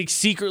been waiting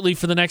secretly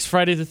for the next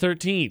Friday the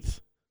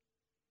 13th?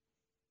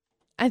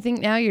 I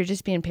think now you're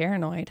just being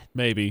paranoid.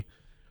 Maybe.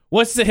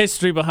 What's the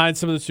history behind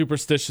some of the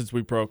superstitions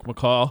we broke,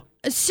 McCall?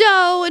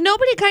 So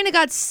nobody kind of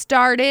got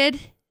started.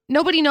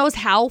 Nobody knows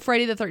how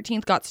Friday the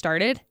 13th got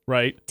started,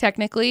 Right.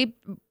 technically.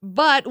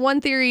 But one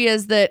theory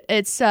is that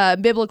it's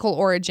biblical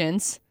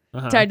origins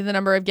tied to the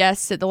number of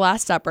guests at the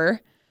Last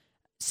Supper.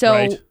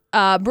 So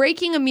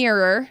breaking a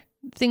mirror,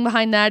 the thing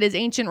behind that is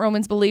ancient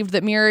Romans believed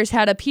that mirrors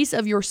had a piece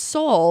of your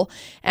soul,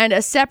 and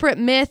a separate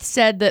myth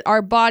said that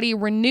our body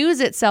renews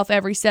itself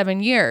every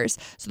 7 years.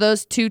 So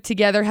those two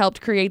together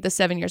helped create the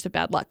 7 years of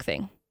bad luck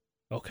thing.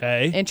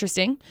 Okay.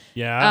 Interesting.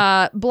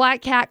 Yeah.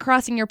 Black cat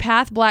crossing your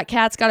path. Black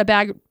cats got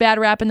a bad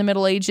rap in the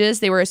Middle Ages.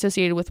 They were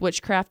associated with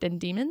witchcraft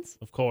and demons.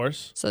 Of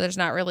course. So there's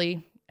not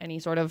really any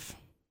sort of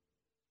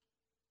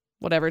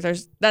whatever.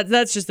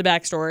 That's just the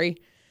backstory.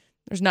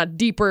 There's not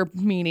deeper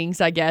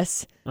meanings, I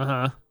guess.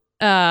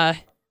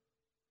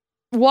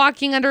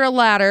 Walking under a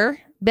ladder.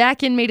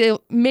 Back in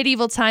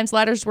medieval times,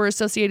 ladders were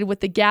associated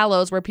with the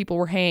gallows where people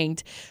were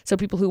hanged. So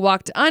people who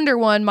walked under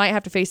one might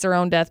have to face their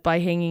own death by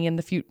hanging in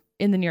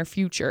the near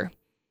future.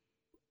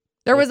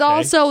 There was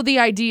also the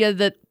idea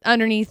that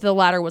underneath the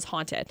ladder was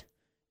haunted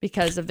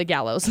because of the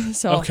gallows.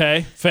 So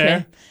okay,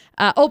 fair.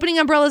 Okay. Opening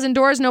umbrellas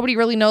indoors, nobody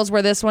really knows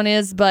where this one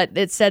is, but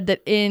it said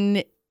that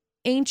in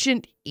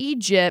ancient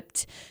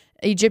Egypt,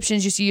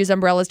 Egyptians used to use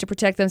umbrellas to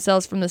protect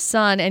themselves from the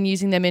sun, and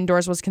using them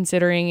indoors was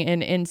considering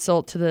an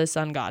insult to the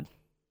sun god.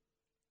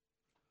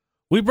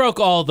 We broke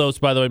all of those,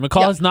 by the way.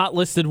 McCall has not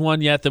listed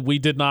one yet that we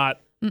did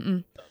not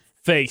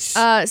face.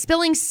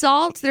 Spilling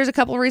salt. There's a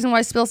couple of reasons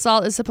why spill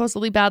salt is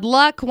supposedly bad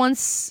luck. One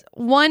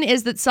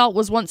is that salt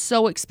was once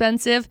so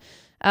expensive,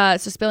 so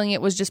spilling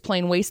it was just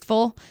plain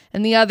wasteful.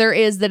 And the other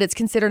is that it's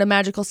considered a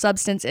magical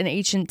substance in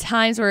ancient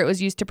times where it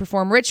was used to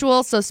perform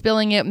rituals, so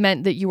spilling it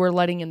meant that you were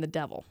letting in the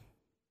devil.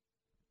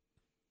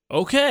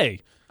 Okay.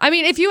 I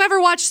mean, if you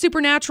ever watch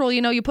Supernatural,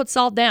 you put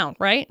salt down,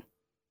 right?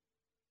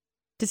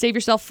 To save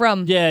yourself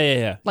from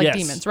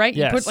demons, right?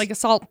 Yes. You put like a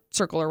salt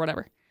circle or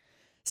whatever.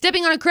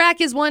 Stepping on a crack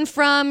is one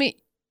from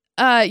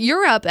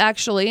Europe,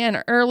 actually,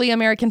 and early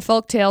American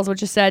folk tales,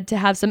 which is said to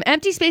have some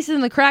empty spaces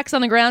in the cracks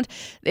on the ground.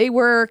 They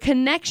were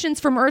connections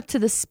from Earth to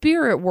the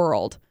spirit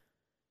world.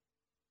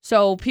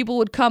 So people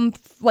would come,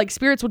 like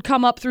spirits would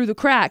come up through the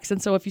cracks.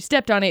 And so if you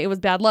stepped on it, it was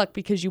bad luck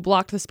because you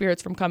blocked the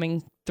spirits from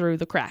coming through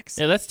the cracks.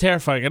 Yeah, that's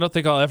terrifying. I don't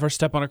think I'll ever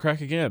step on a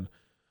crack again.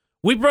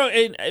 We broke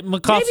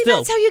McCall. Maybe still,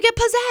 that's how you get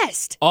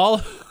possessed.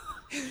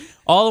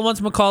 all the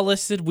ones McCall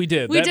listed, we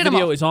did. That did them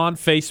video all. is on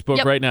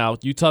Facebook right now.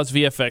 Utah's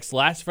VFX.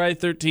 Last Friday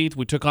 13th,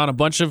 we took on a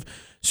bunch of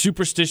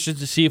superstitions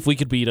to see if we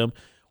could beat them.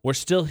 We're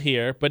still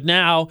here, but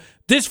now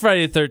this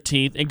Friday the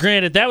 13th, and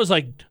granted, that was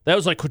like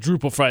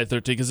quadruple Friday the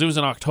 13th because it was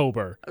in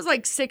October. It was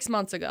like 6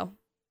 months ago.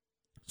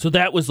 So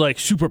that was like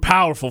super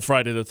powerful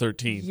Friday the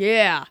 13th.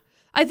 Yeah.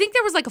 I think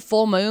there was like a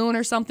full moon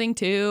or something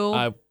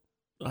too.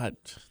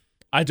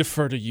 I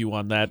defer to you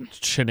on that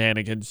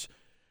shenanigans.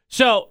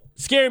 So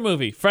Scary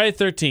movie, Friday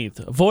the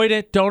 13th. Avoid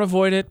it, don't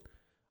avoid it.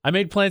 I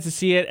made plans to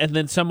see it, and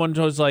then someone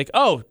was like,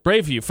 oh,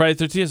 brave you, Friday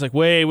the 13th. I was like,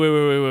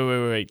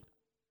 wait.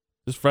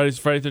 This Friday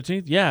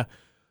 13th? Yeah.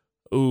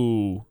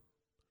 Ooh.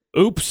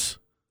 Oops.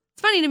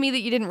 It's funny to me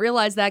that you didn't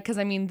realize that because,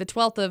 I mean, the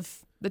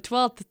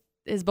 12th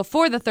is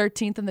before the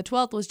 13th, and the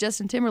 12th was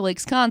Justin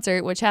Timberlake's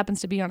concert, which happens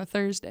to be on a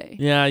Thursday.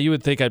 Yeah, you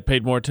would think I'd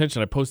paid more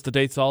attention. I post the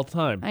dates all the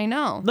time. I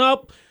know.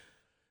 Nope.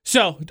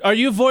 So, are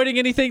you avoiding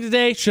anything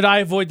today? Should I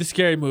avoid the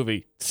scary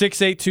movie?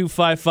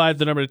 68255,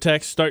 the number to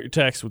text. Start your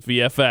text with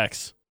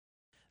VFX.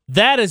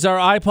 That is our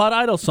iPod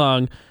Idol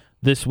song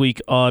this week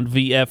on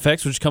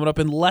VFX, which is coming up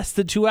in less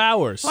than 2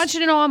 hours. I want you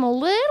to know I'm a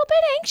little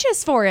bit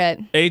anxious for it.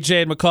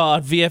 AJ and McCall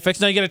on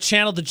VFX. Now you got to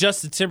channel the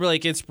Justin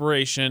Timberlake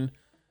inspiration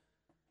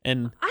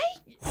and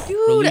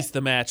release the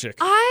magic.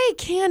 I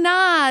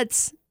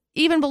cannot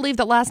even believe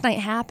that last night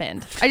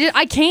happened.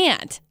 I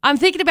can't. I'm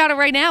thinking about it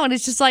right now, and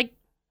it's just like,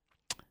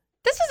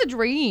 this was a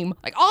dream.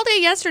 Like, all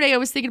day yesterday, I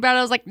was thinking about it.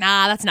 I was like,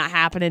 nah, that's not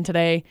happening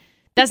today.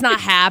 That's not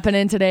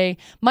happening today.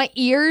 My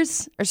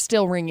ears are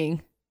still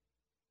ringing.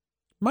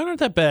 Mine aren't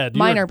that bad.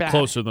 Mine are bad.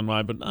 Closer than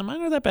mine, but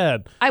mine aren't that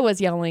bad. I was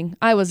yelling.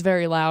 I was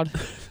very loud.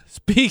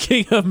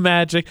 Speaking of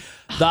magic,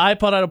 the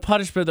iPod Idol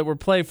punishment that we're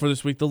playing for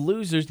this week, the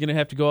loser's going to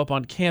have to go up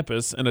on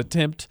campus and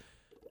attempt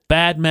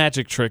bad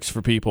magic tricks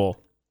for people.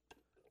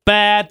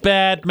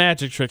 Bad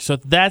magic tricks. So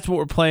that's what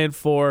we're playing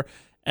for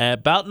at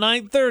about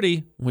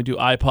 9:30 when we do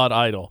iPod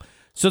Idol.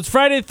 So it's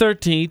Friday the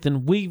 13th,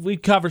 and we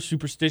cover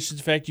superstitions.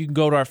 In fact, you can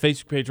go to our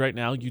Facebook page right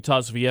now,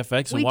 Utah's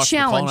VFX, and We watch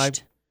challenged. McCall and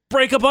I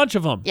break a bunch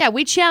of them. Yeah,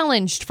 we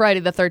challenged Friday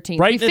the 13th.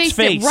 Right we in its faced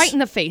face. it right in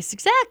the face.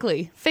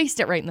 Exactly.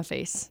 Faced it right in the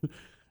face.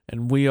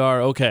 And we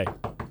are okay.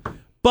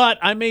 But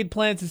I made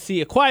plans to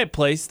see A Quiet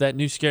Place, that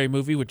new scary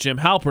movie with Jim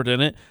Halpert in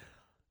it.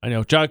 I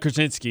know, John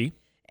Krasinski.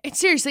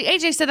 Seriously,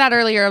 AJ said that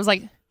earlier. I was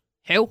like,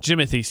 who?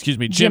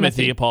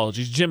 Jimothy,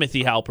 apologies.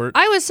 Jimothy Halpert.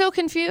 I was so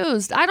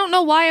confused. I don't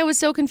know why I was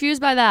so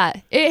confused by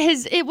that.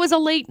 It was a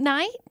late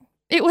night.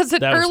 It was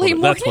an early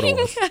morning. That's what it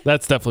was.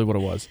 That's definitely what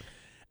it was.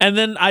 And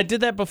then I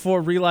did that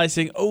before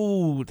realizing,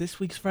 this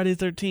week's Friday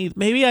the 13th.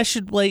 Maybe I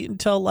should wait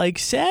until like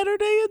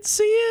Saturday and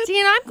see it. See,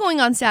 and I'm going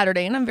on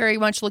Saturday, and I'm very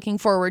much looking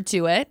forward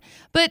to it.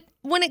 But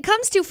when it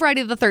comes to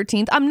Friday the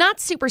 13th, I'm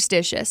not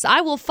superstitious. I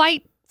will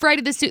fight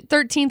Friday the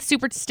 13th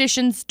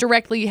superstitions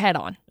directly head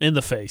on. In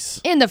the face.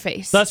 In the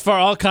face. Thus far,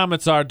 all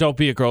comments are, don't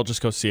be a girl,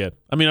 just go see it.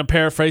 I mean, I'm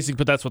paraphrasing,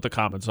 but that's what the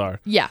comments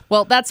are. Yeah,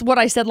 well, that's what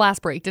I said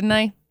last break, didn't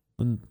I?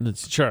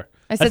 Sure.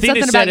 I said think something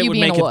they said about it you would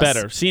being make a it wuss.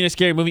 better. Seeing a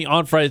scary movie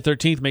on Friday the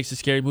 13th makes a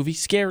scary movie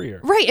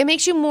scarier. Right, it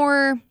makes you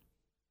more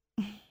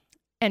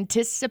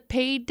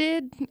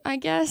anticipated, I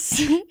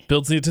guess.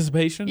 Builds the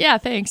anticipation? Yeah,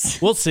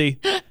 thanks. We'll see.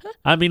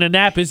 I mean, a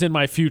nap is in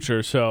my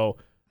future, so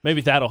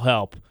maybe that'll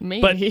help.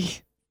 Maybe. But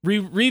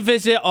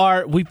revisit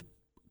we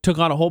took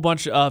on a whole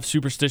bunch of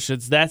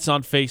superstitions. That's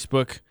on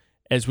Facebook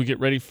as we get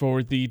ready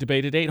for the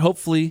debated date.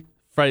 Hopefully,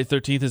 Friday the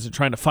 13th isn't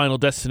trying to final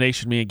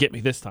destination me and get me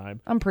this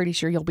time. I'm pretty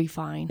sure you'll be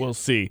fine. We'll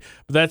see.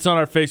 But that's on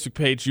our Facebook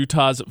page,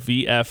 Utah's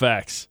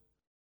VFX.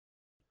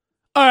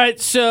 All right,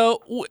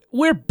 so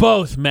we're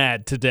both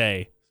mad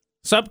today.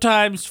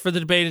 Sometimes for the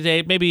debated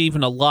date, maybe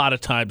even a lot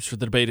of times for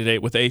the debated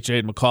date with AJ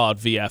and McCall at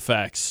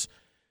VFX.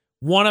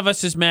 One of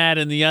us is mad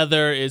and the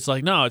other is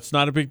like, no, it's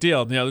not a big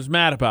deal. And the other's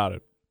mad about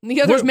it.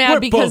 The other's mad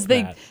because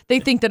both mad. they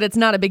think that it's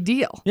not a big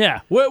deal.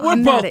 Yeah, we're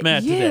both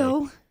mad today.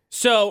 You.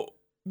 So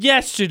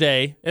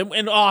yesterday,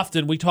 and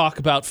often we talk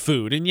about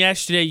food, and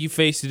yesterday you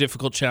faced a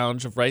difficult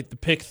challenge of, the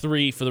pick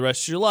 3 for the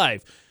rest of your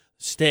life.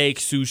 Steak,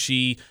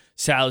 sushi,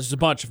 salads, there's a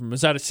bunch of them.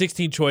 It's out of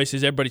 16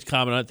 choices. Everybody's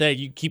commenting on that.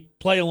 You keep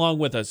playing along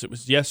with us. It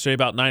was yesterday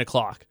about 9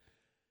 o'clock.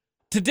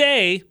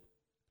 Today,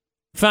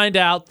 find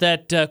out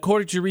that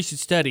according to a recent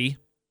study,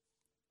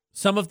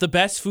 some of the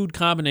best food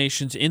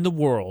combinations in the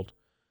world,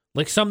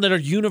 like some that are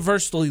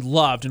universally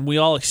loved and we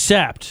all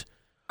accept,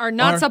 are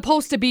not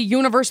supposed to be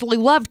universally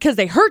loved because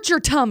they hurt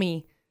your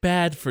tummy.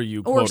 Bad for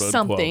you, Or quote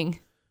something.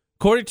 unquote.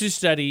 According to a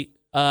study,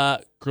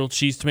 grilled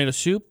cheese tomato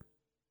soup,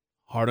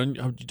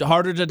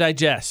 harder to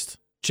digest.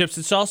 Chips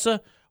and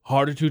salsa,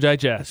 harder to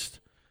digest.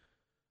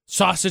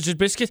 Sausage and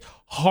biscuits,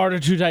 harder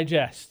to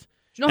digest.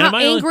 Do you know how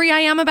angry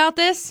I am about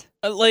this?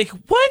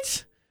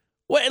 What?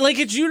 Like,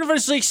 it's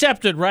universally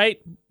accepted,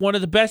 right? One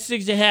of the best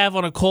things to have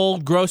on a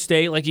cold, gross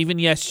day, like even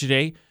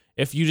yesterday.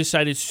 If you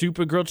decided soup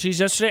and grilled cheese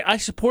yesterday, I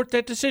support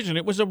that decision.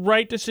 It was a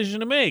right decision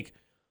to make.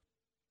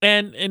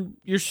 And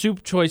your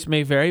soup choice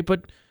may vary,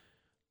 but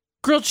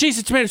grilled cheese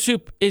and tomato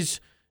soup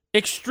is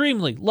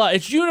extremely loved.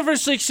 It's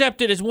universally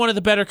accepted as one of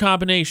the better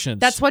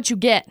combinations. That's what you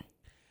get.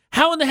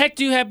 How in the heck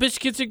do you have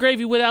biscuits and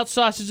gravy without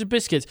sausage and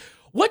biscuits?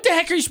 What the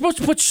heck are you supposed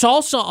to put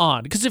salsa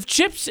on? Because if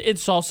chips and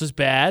salsa is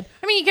bad...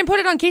 I mean, you can put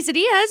it on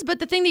quesadillas, but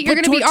the thing that you're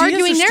going to be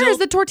arguing there is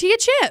the tortilla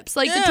chips.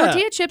 Like, the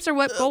tortilla chips are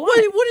what go on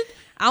it.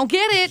 I don't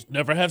get it.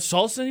 Never have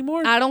salsa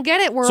anymore? I don't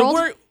get it, world.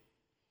 So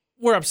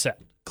we're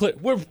upset.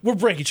 We're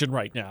breaking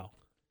right now.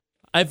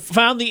 I've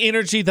found the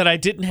energy that I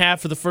didn't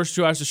have for the first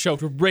 2 hours of the show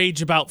to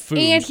rage about food.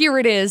 And here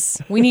it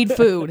is. We need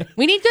food.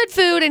 We need good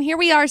food, and here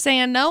we are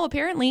saying, no,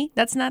 apparently,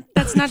 that's not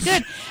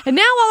good. And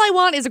now all I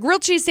want is a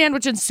grilled cheese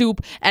sandwich and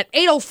soup at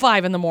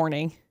 8:05 in the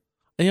morning.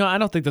 I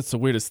don't think that's the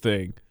weirdest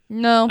thing.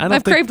 No,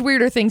 I've craved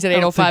weirder things at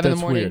 8:05 in the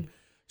morning. Weird.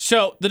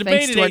 So the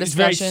debate today is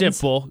very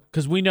simple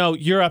because we know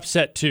you're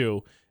upset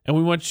too, and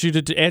we want you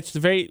to answer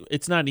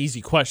it's not an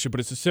easy question, but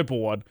it's a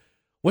simple one.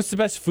 What's the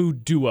best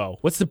food duo?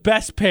 What's the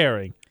best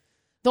pairing?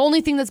 The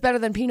only thing that's better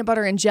than peanut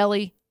butter and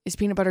jelly is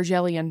peanut butter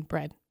jelly and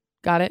bread.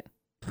 Got it?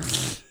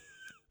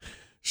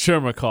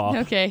 Sure,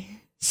 McCall. Okay.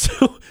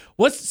 So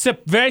what's a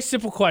very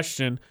simple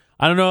question?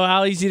 I don't know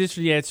how easy it is for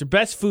the answer.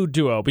 Best food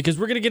duo, because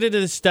we're going to get into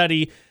the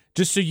study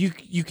just so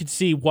you can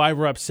see why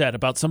we're upset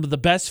about some of the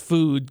best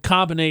food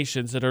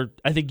combinations that are,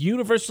 I think,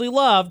 universally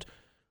loved.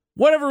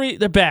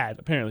 They're bad,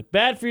 apparently.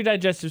 Bad for your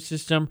digestive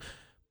system.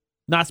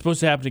 Not supposed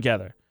to happen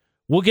together.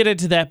 We'll get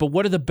into that, but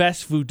what are the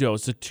best food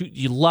duos? The two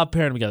you love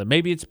pairing them together.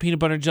 Maybe it's a peanut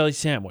butter and jelly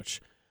sandwich.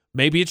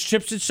 Maybe it's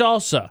chips and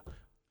salsa.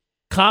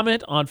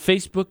 Comment on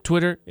Facebook,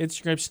 Twitter,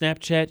 Instagram,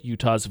 Snapchat,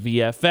 Utah's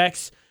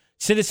VFX.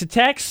 Send us a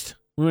text.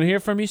 We want to hear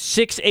from you.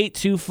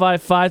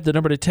 68255, the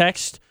number to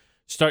text.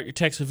 Start your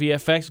text with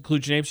VFX.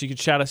 Include your name so you can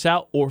shout us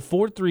out. Or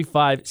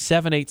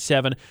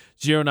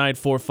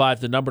 435-787-0945,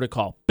 the number to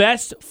call.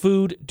 Best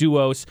food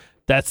duos.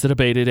 That's the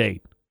debate at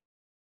 8.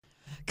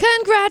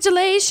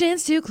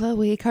 Congratulations to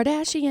Khloe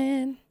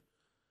Kardashian.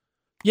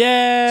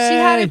 Yay! She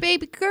had her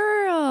baby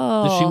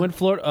girl. Did she win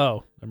Florida?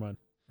 Oh, never mind.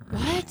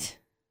 What?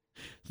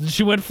 Did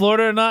she win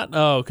Florida or not?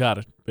 Oh, got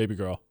it. Baby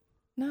girl.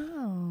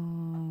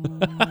 No.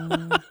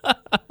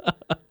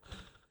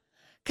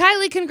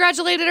 Kylie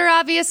congratulated her,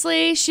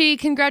 obviously. She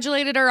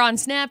congratulated her on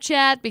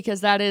Snapchat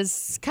because that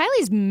is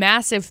Kylie's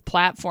massive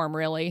platform,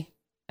 really.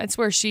 That's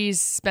where she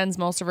spends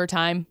most of her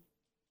time.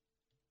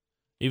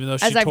 Even though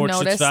she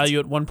torched its value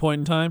at one point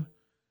in time?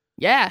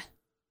 Yeah.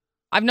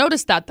 I've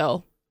noticed that,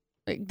 though.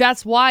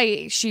 That's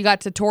why she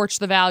got to torch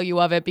the value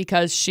of it,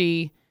 because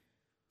she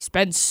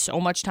spends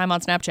so much time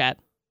on Snapchat.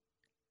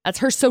 That's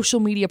her social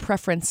media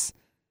preference.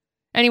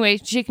 Anyway,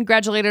 she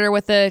congratulated her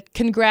with a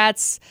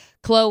congrats,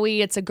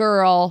 Khloe, it's a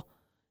girl.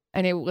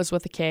 And it was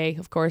with a K,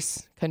 of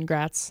course.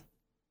 Congrats.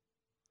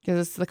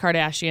 Because it's the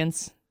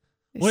Kardashians.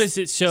 What is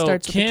it? So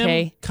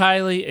Kim,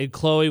 Kylie, and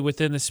Khloe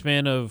within the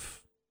span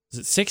of, is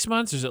it 6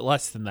 months or is it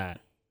less than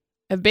that?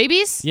 Of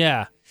babies?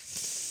 Yeah.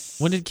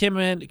 When did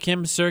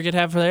Kim Surrogate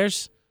have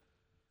theirs?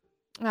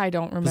 I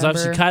don't remember. Because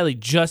obviously Kylie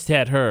just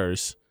had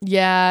hers.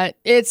 Yeah,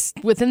 it's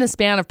within the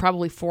span of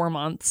probably 4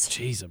 months.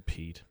 Jeez, and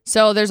Pete.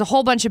 So there's a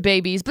whole bunch of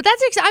babies, but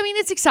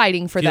it's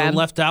exciting for them.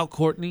 Left out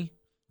Courtney?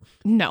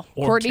 No,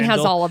 or Courtney Kendall.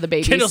 Has all of the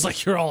babies. Kendall's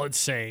like, you're all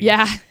insane.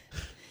 Yeah.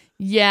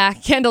 Yeah,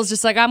 Kendall's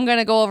just like, I'm going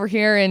to go over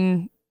here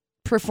and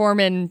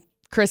perform in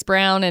Chris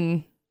Brown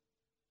and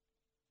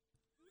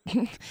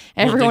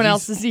everyone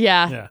else's,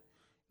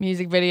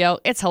 music video.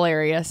 It's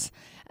hilarious.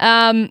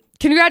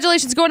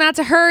 Congratulations going out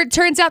to her.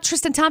 Turns out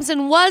Tristan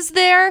Thompson was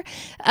there.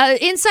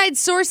 Inside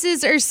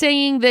sources are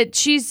saying that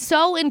she's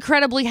so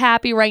incredibly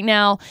happy right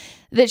now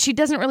that she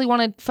doesn't really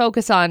want to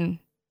focus on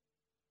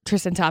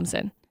Tristan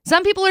Thompson.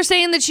 Some people are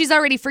saying that she's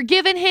already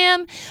forgiven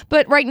him,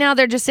 but right now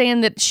they're just saying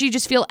that she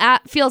just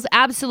feels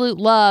absolute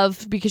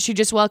love because she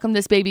just welcomed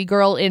this baby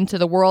girl into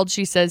the world.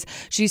 She says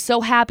she's so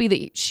happy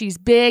that she's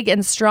big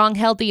and strong,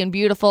 healthy and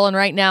beautiful, and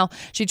right now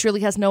she truly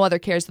has no other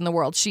cares in the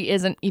world. She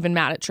isn't even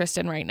mad at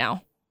Tristan right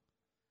now.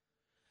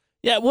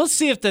 Yeah, we'll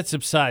see if that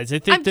subsides.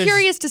 I'm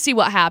curious to see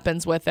what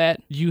happens with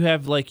it. You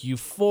have like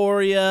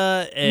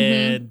euphoria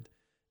and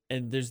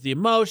there's the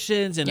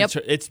emotions, and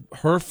it's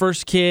her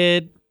first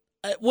kid.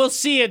 We'll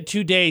see in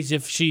 2 days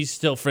if she's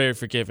still very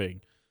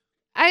forgiving.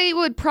 I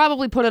would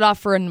probably put it off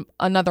for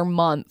another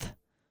month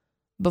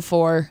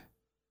before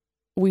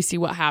we see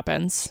what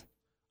happens.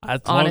 As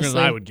long as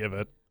I would give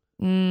it.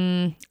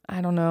 I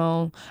don't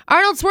know.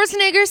 Arnold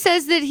Schwarzenegger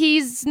says that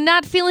he's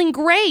not feeling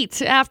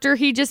great after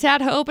he just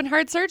had open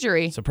heart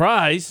surgery.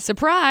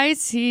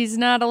 Surprise. He's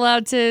not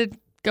allowed to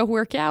go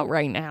work out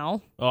right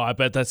now. Oh, I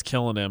bet that's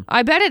killing him.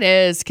 I bet it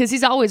is, because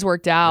he's always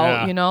worked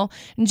out, you know.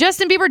 And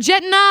Justin Bieber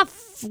jetting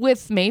off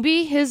with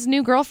maybe his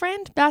new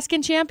girlfriend,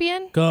 Baskin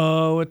Champion.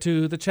 Go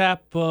to the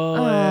chapel.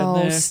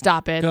 Oh,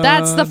 stop it.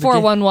 That's the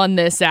 411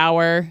 this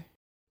hour.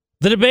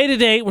 The debate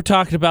today, we're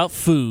talking about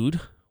food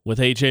with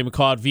AJ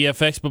McCall at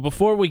VFX. But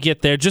before we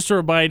get there, just a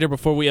reminder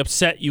before we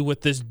upset you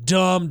with this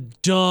dumb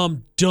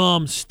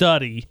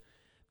study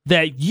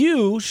that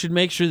you should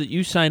make sure that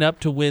you sign up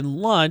to win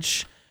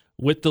lunch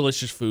with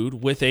delicious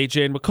food with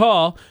AJ and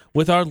McCall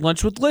with our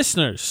Lunch with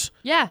Listeners.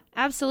 Yeah,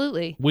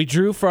 absolutely. We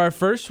drew for our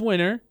first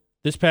winner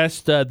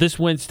this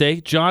Wednesday.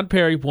 John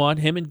Perry won.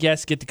 Him and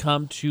guests get to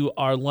come to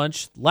our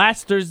lunch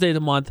last Thursday of the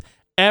month,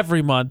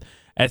 every month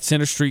at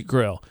Center Street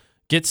Grill.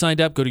 Get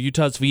signed up. Go to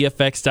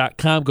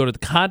utahsvfx.com. Go to the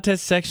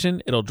contest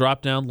section. It'll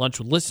drop down Lunch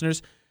with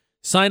Listeners.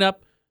 Sign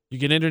up. You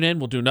get entered in.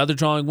 We'll do another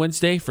drawing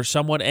Wednesday for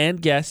someone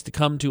and guests to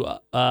come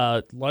to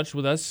lunch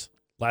with us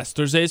last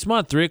Thursday this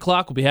month. 3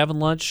 o'clock, we'll be having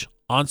lunch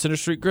on Center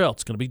Street Grill.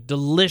 It's going to be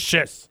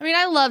delicious. I mean,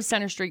 I love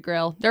Center Street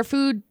Grill. Their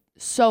food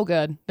So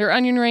good. Their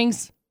onion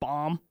rings,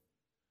 bomb.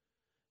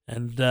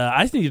 And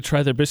I need to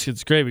try their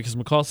biscuits gravy because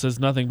McCall says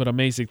nothing but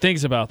amazing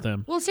things about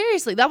them. Well,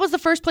 seriously, that was the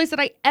first place that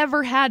I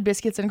ever had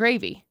biscuits and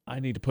gravy. I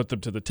need to put them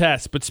to the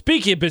test. But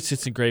speaking of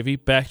biscuits and gravy,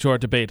 back to our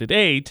debate at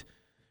 8,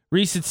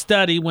 recent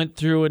study went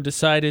through and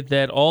decided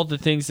that all the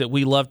things that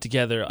we love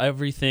together,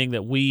 everything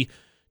that we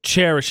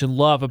cherish and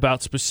love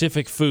about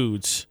specific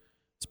foods,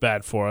 it's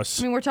bad for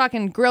us. I mean, we're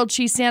talking grilled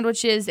cheese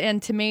sandwiches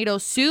and tomato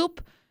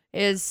soup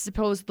is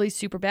supposedly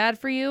super bad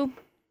for you.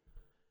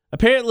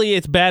 Apparently,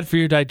 it's bad for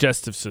your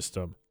digestive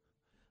system.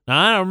 Now,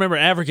 I don't remember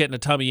ever getting a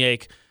tummy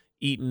ache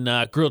eating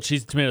grilled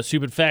cheese and tomato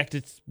soup. In fact,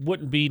 it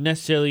wouldn't be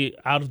necessarily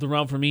out of the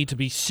realm for me to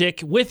be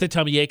sick with a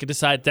tummy ache and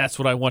decide that's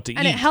what I want to eat.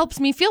 And it helps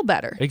me feel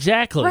better.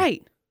 Exactly.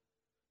 Right.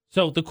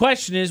 So the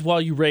question is,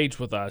 while you rage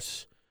with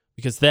us,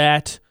 because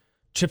that,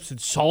 chips and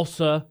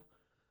salsa,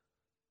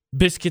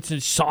 biscuits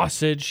and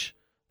sausage,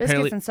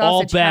 Biscuits and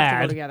all sausage have to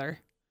bad. go together.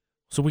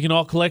 So we can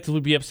all collectively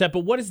be upset.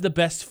 But what is the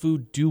best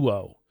food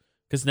duo?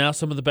 Because now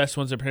some of the best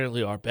ones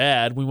apparently are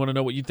bad. We want to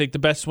know what you think the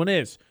best one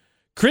is.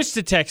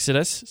 Krista texted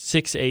us,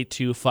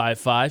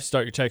 68255.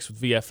 Start your text with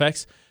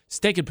VFX.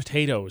 Steak and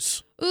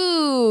potatoes.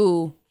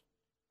 Ooh.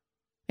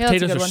 Yeah, that's a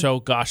Potatoes good are one. so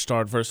gosh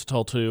darn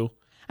versatile, too.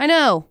 I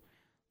know.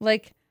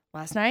 Like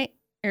last night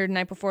or the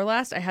night before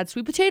last, I had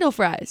sweet potato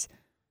fries.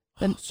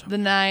 Last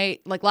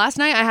night,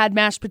 I had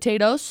mashed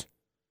potatoes.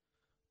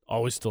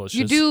 Always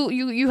delicious.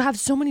 You have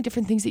so many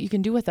different things that you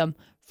can do with them.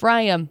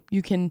 Fry them.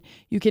 You can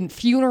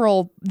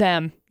funeral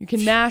them. You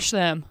can mash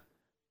them.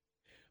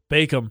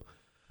 Bake them.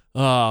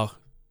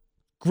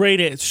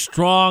 Great,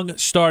 strong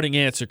starting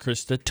answer,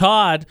 Krista.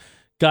 Todd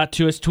got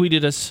to us,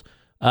 tweeted us,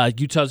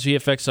 Utah's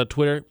VFX on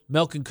Twitter.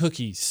 Milk and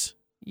cookies.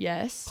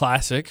 Yes.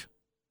 Classic.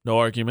 No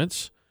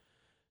arguments.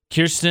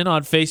 Kirsten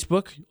on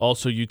Facebook,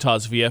 also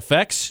Utah's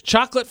VFX.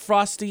 Chocolate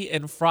frosty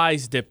and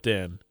fries dipped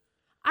in.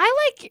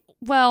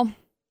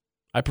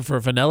 I prefer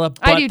vanilla,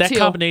 but that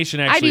combination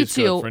actually is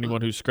good for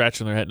anyone who's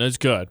scratching their head. No, it's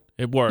good.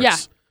 It works. Yeah.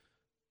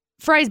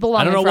 Fries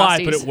belong in Frosties. I don't know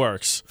why, but it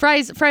works.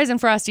 Fries and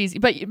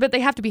Frosties, but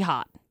they have to be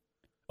hot.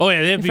 Oh,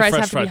 yeah, they have to be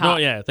fresh fries. Be hot. No,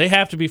 yeah, they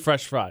have to be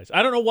fresh fries.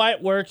 I don't know why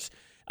it works.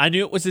 I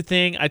knew it was a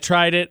thing. I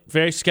tried it.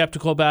 Very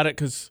skeptical about it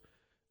because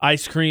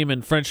ice cream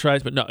and French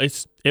fries, but no,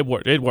 it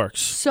worked. It works.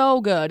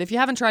 So good. If you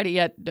haven't tried it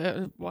yet,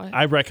 what?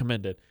 I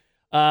recommend it.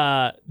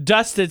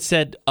 Dustin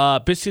said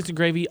biscuits and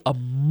gravy, a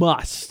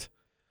must.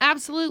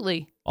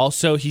 Absolutely.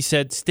 Also, he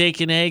said steak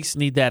and eggs,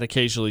 need that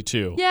occasionally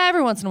too. Yeah,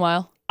 every once in a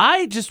while.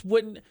 I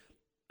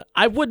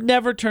would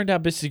never turn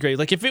down biscuits and gravy.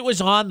 Like if it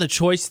was on the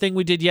choice thing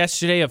we did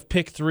yesterday of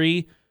pick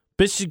 3,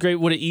 biscuits and gravy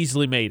would have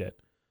easily made it.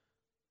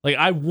 Like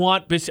I'm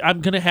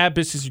going to have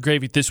biscuits and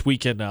gravy this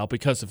weekend now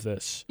because of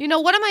this. You know,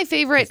 one of my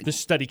favorite... This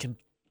study can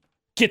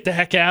get the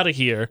heck out of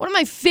here. One of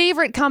my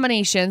favorite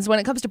combinations when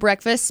it comes to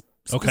breakfast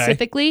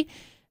specifically,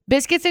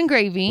 biscuits and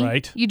gravy.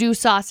 Right. You do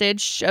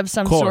sausage of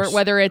some sort,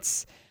 whether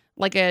it's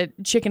like a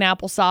chicken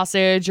apple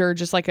sausage or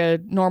just like a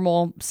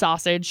normal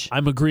sausage.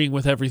 I'm agreeing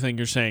with everything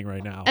you're saying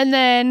right now. And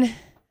then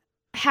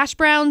hash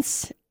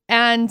browns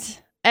and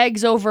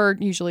eggs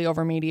usually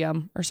over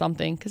medium or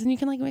something, because then you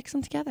can like mix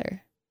them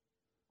together.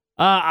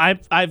 I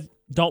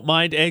don't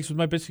mind eggs with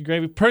my biscuit and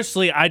gravy.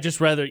 Personally, I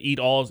just rather eat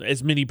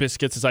as many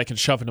biscuits as I can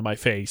shove into my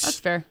face. That's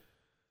fair.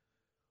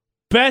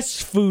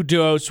 Best food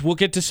duos. We'll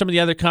get to some of the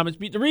other comments.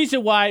 The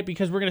reason why,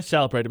 because we're going to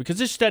celebrate it, because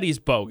this study is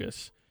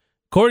bogus.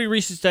 According to a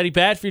recent study,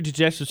 bad for your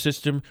digestive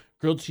system,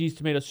 grilled cheese,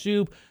 tomato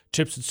soup,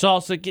 chips and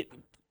salsa. Get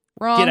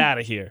out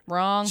of here.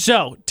 Wrong.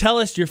 So, tell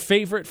us your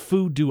favorite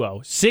food duo.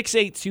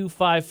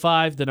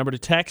 68255, the number to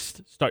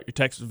text. Start your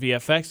text with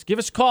VFX. Give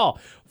us a call.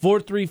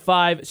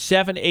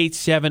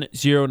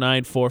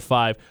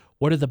 435-787-0945.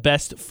 What are the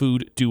best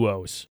food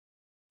duos?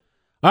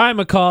 All right,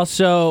 McCall.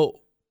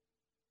 So,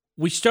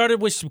 we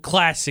started with some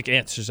classic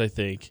answers, I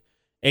think.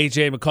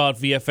 AJ McCall at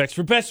VFX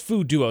for best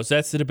food duos.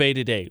 That's the debate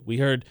today. We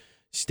heard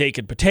steak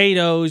and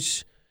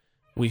potatoes.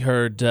 We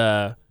heard,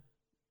 milk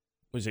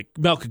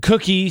and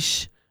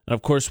cookies. And,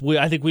 of course,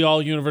 I think we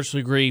all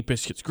universally agree,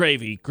 biscuits,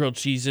 gravy, grilled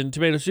cheese, and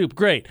tomato soup.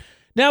 Great.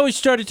 Now we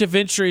started to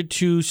venture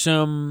into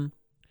some,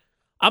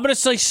 I'm going to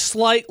say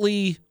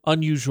slightly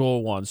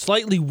unusual ones,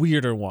 slightly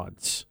weirder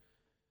ones.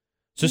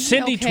 So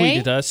Cindy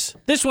tweeted us.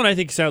 This one I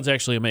think sounds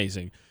actually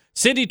amazing.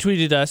 Cindy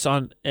tweeted us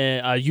on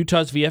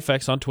Utah's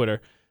VFX on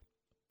Twitter.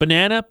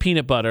 Banana,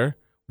 peanut butter,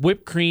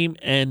 whipped cream,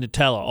 and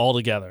Nutella all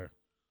together.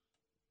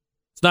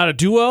 It's not a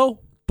duo,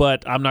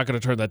 but I'm not going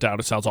to turn that down.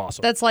 It sounds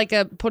awesome. That's like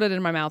put it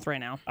in my mouth right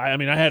now. I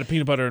mean, I had a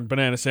peanut butter and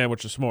banana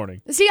sandwich this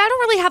morning. See, I don't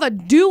really have a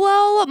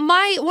duo.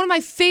 One of my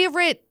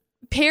favorite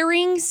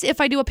pairings, if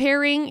I do a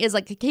pairing, is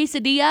like a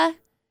quesadilla,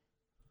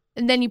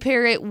 and then you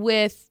pair it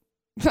with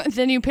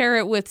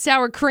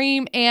sour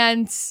cream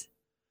and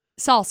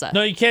salsa.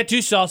 No, you can't do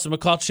salsa,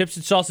 McCall. Chips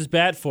and salsa is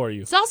bad for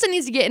you. Salsa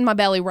needs to get in my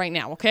belly right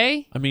now,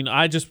 okay? I mean,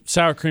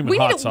 sour cream and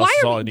hot sauce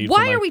is all I need for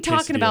my Why are we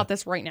talking about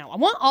this right now? I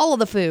want all of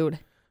the food.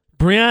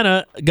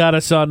 Brianna got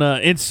us on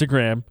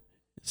Instagram.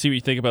 See what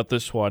you think about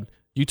this one.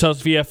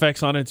 Utah's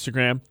VFX on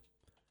Instagram.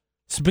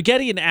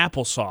 Spaghetti and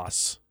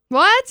applesauce.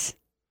 What?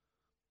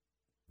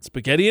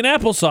 Spaghetti and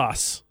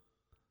applesauce.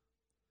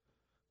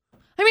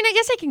 I mean, I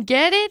guess I can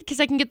get it because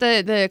I can get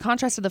the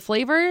contrast of the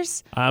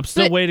flavors. I'm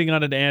still waiting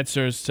on an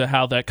answer as to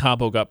how that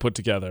combo got put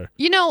together.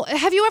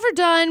 Have you ever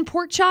done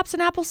pork chops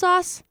and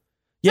applesauce?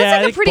 Yeah,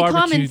 That's like a pretty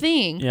common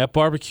thing. Yeah,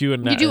 barbecue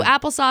and you do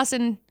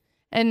applesauce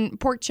and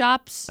pork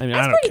chops. I mean,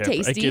 that's I don't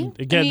pretty care.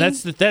 tasty. Again,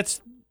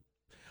 that's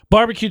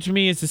barbecue to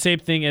me is the same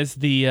thing as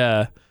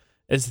the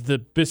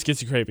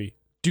biscuits and gravy.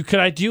 Could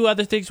I do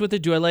other things with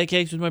it? Do I like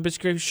eggs with my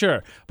biscuit gravy?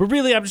 Sure. But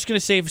really, I'm just going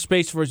to save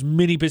space for as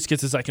many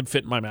biscuits as I can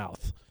fit in my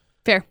mouth.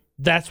 Fair.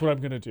 That's what I'm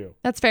going to do.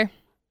 That's fair.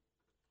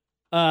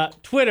 So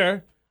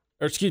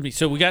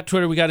we got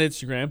Twitter, we got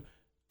Instagram.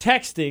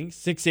 Texting,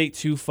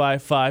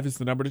 68255 is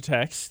the number to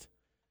text.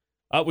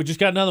 We just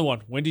got another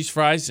one. Wendy's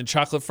fries and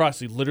chocolate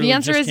frosty. Literally, the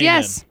answer just is came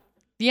yes. in.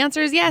 The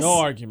answer is yes. No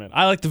argument.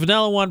 I like the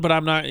vanilla one, but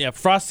I'm not. Yeah,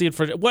 frosty and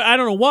frosty. I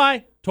don't know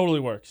why. Totally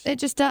works. It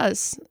just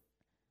does.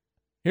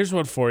 Here's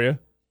one for you.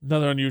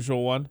 Another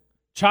unusual one.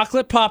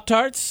 Chocolate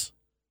Pop-Tarts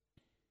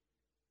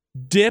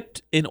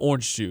dipped in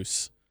orange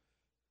juice.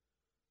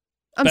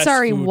 I'm Best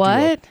sorry, food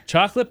what? duo.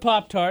 Chocolate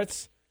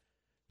Pop-Tarts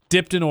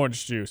dipped in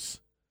orange juice.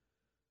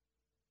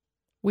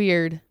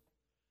 Weird.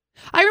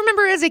 I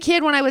remember as a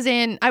kid when I was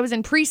in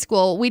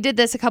preschool, we did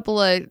this a couple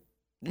of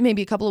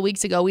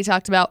weeks ago. We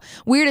talked about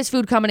weirdest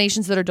food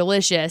combinations that are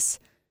delicious.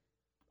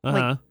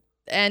 Uh-huh.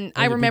 And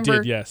I remember, we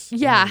did, yes.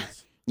 Yeah.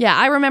 Yeah,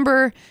 I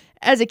remember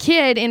as a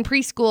kid in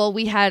preschool,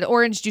 we had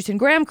orange juice and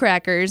graham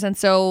crackers, and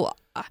so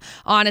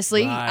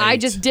honestly, I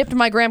just dipped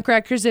my graham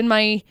crackers in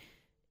my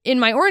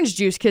orange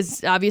juice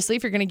because obviously,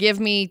 if you're going to give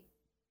me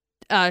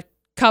a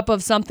cup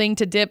of something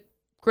to dip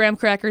graham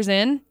crackers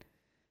in,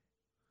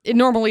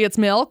 normally it's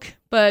milk,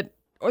 but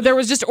there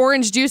was just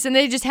orange juice, and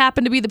they just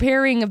happened to be the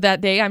pairing of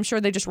that day. I'm sure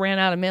they just ran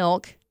out of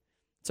milk,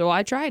 so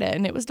I tried it,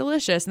 and it was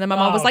delicious. And then my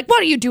mom was like, "What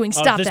are you doing?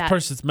 Stop this that!" This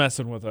person's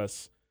messing with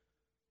us.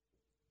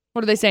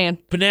 What are they saying?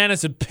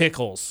 Bananas and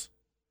pickles.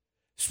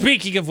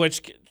 Speaking of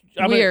which,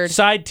 Weird.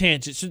 Side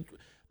tangent. So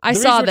I the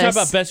saw reason we're this.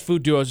 talking about best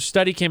food duos, a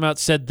study came out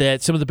said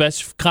that some of the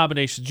best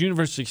combinations,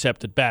 universally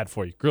accepted, bad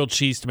for you. Grilled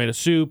cheese, tomato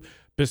soup,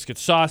 biscuit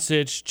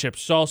sausage, chip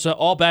salsa,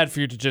 all bad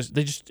for your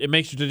it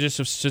makes your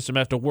digestive system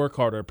have to work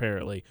harder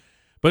apparently.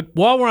 But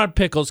while we're on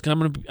pickles, 'cause I'm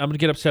gonna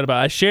get upset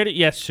about it. I shared it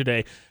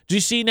yesterday. Do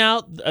you see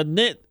now? I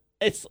don't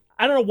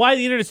know why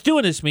the internet's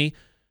doing this to me.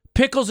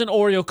 Pickles and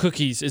Oreo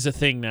cookies is a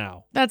thing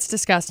now. That's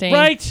disgusting.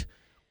 Right?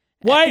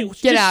 Why?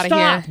 Get out of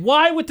here.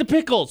 Why with the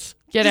pickles?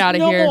 Get out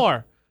of here. here. No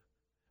more.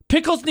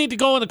 Pickles need to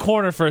go in the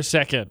corner for a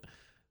second.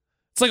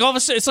 It's like all of a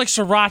sudden, it's like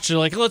sriracha.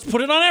 Like, let's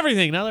put it on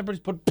everything. Now everybody's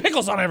putting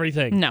pickles on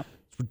everything. No.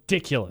 It's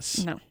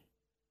ridiculous. No.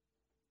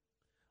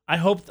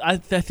 I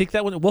think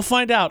that one, we'll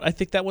find out. I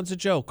think that one's a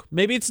joke.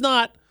 Maybe it's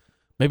not.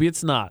 Maybe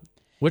it's not.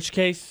 Which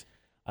case,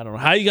 I don't know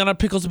how you got on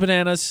pickles and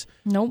bananas.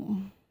 Nope.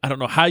 I don't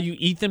know how you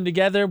eat them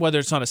together, whether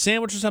it's on a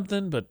sandwich or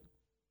something, but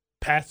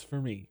pass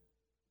for me.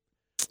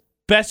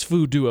 Best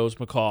food duos,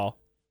 McCall.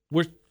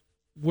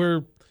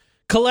 We're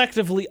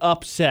collectively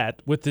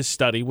upset with this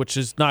study, which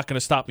is not going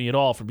to stop me at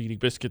all from eating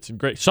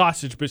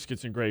sausage,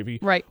 biscuits, and gravy.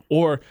 Right.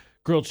 Or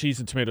grilled cheese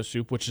and tomato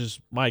soup, which is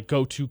my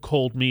go-to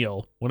cold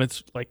meal. When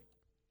it's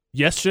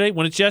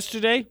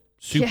yesterday,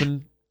 soup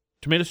and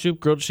tomato soup,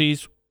 grilled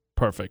cheese,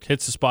 perfect.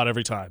 Hits the spot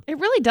every time. It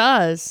really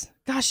does.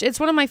 Gosh, it's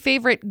one of my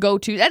favorite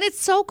go-tos. And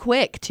it's so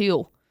quick,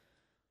 too.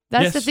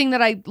 That's the thing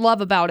that I love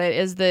about it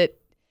is that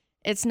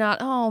it's not,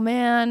 oh,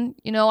 man,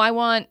 I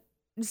want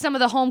some of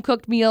the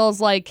home-cooked meals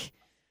like,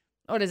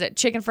 what is it,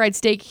 chicken fried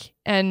steak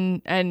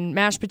and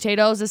mashed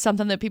potatoes is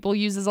something that people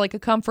use as like a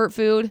comfort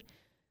food.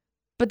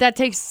 But that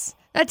takes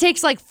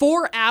like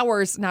 4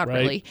 hours. Not right?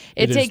 really.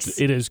 It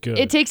is good.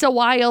 It takes a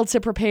while to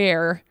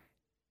prepare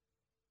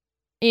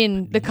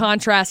in the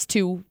contrast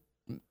to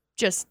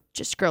just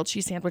grilled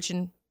cheese sandwich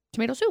and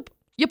tomato soup.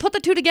 You put the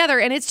two together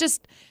and it's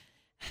just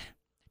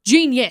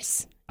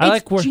genius. I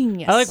like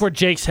where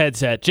Jake's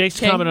head's at. Jake's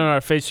commenting on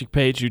our Facebook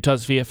page,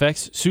 Utah's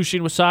VFX. Sushi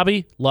and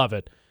wasabi, love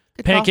it.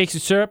 Good Pancakes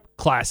and syrup,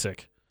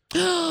 classic.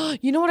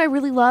 You know what I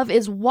really love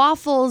is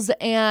waffles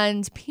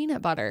and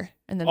peanut butter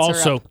and then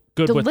also syrup.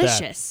 good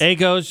Delicious. with that.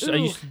 Eggos, I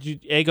used to do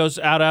Eggos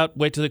out,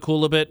 wait till they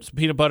cool a bit. Some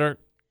peanut butter,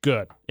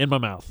 good. In my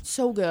mouth.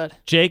 So good.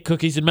 Jake,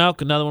 cookies and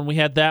milk, another one. We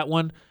had that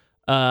one.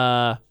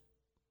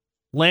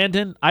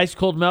 Landon, ice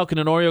cold milk and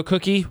an Oreo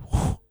cookie.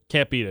 Whew,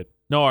 can't beat it.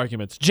 No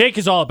arguments. Jake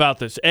is all about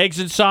this. Eggs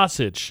and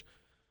sausage.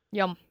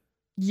 Yum.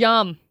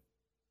 Yum.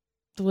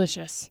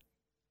 Delicious.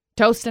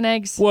 Toast and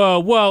eggs.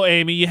 Whoa,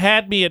 Amy. You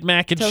had me at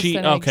mac and Toast cheese.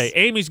 and Okay, eggs.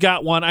 Amy's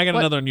got one. I got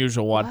What? another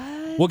unusual one.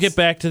 What? We'll get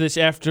back to this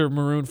after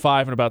Maroon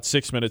 5 in about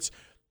 6 minutes.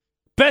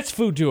 Best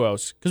food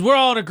duos, because we're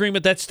all in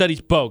agreement that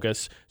study's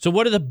bogus. So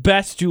what are the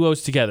best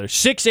duos together?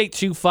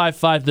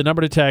 68255, the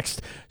number to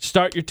text.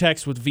 Start your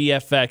text with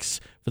VFX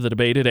for the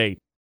debate at 8.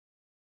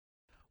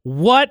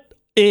 What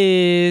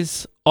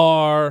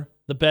are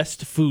the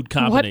best food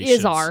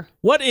combinations?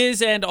 What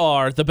is and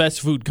are the best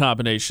food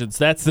combinations?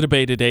 That's the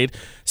debate at 8.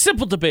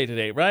 Simple debate at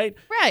 8, right?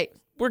 Right.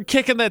 We're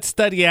kicking that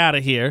study out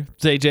of here.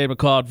 It's AJ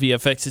McCall at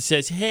VFX. It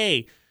says,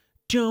 hey,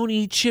 don't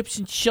eat chips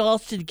and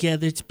salsa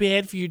together. It's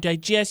bad for your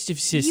digestive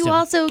system. You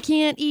also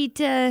can't eat.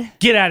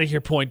 Get out of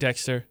here,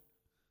 Poindexter.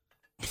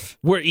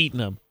 We're eating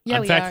them. Yeah,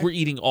 In fact, we're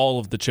eating all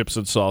of the chips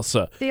and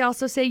salsa. They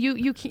also say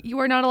you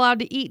are not allowed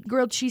to eat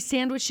grilled cheese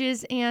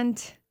sandwiches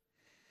and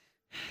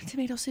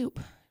tomato soup.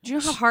 Do you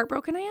know how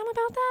heartbroken I am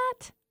about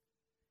that?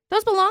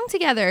 Those belong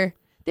together.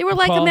 They were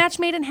like a match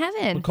made in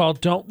heaven. McCall,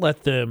 don't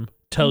let them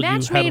tell you how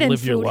to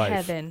live your life.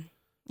 Heaven.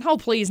 Oh,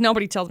 please.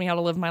 Nobody tells me how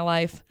to live my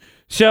life.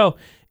 So,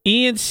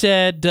 Ian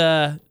said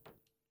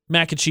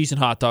mac and cheese and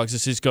hot dogs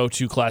is his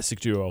go-to classic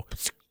duo.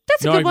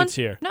 That's no a good one.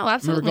 Here. No,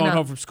 absolutely We're going not.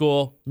 home from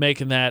school,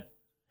 making that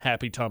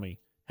happy tummy.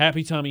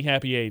 Happy tummy,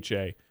 happy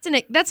AJ.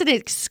 That's an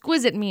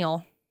exquisite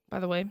meal, by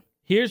the way.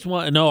 Here's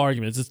one. No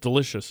arguments. It's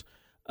delicious.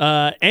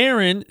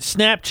 Aaron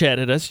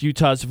Snapchatted us,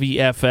 Utah's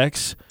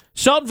VFX.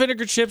 Salt and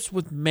vinegar chips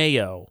with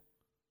mayo.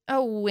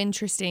 Oh,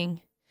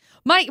 interesting.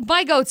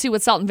 My go-to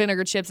with salt and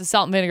vinegar chips is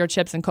salt and vinegar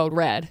chips and Code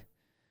Red.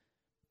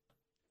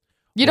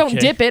 You don't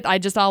dip it. I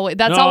just always.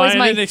 That's always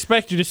my. I didn't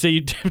expect you to say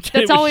you dipped it.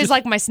 That's always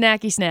like my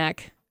snacky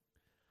snack.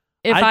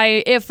 If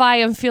I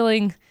am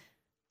feeling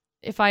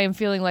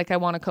like I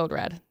want a Code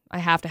Red, I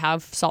have to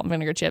have salt and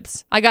vinegar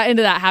chips. I got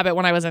into that habit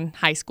when I was in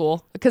high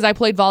school because I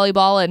played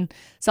volleyball and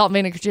salt and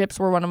vinegar chips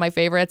were one of my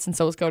favorites, and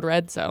so was Code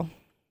Red. So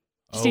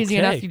just easy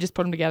enough. You just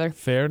put them together.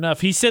 Fair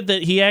enough. He said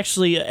that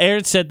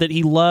Aaron said that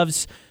he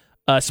loves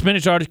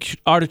spinach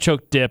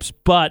artichoke dips,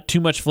 but too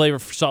much flavor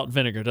for salt and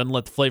vinegar. Doesn't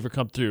let the flavor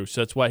come through,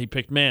 so that's why he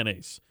picked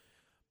mayonnaise.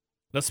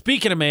 Now,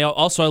 speaking of mayo,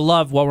 also I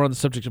love, while we're on the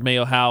subject of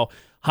mayo, how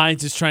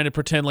Heinz is trying to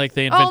pretend like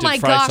they invented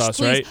fry sauce,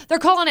 please. right? They're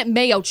calling it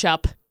mayo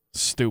chup.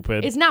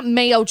 Stupid. It's not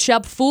mayo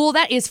chup, fool.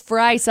 That is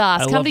fry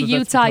sauce. Come to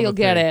Utah, you'll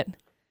get it.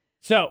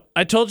 So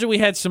I told you we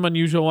had some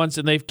unusual ones,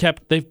 and they've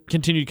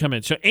continued to come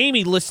in. So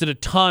Amy listed a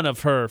ton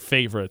of her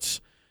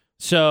favorites.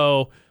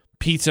 So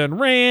pizza and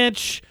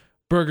ranch,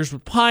 burgers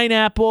with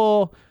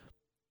pineapple.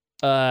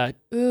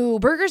 Ooh,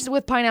 burgers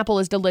with pineapple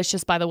is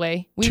delicious. By the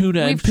way,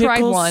 tuna and we've tried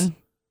pickles. one.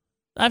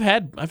 I've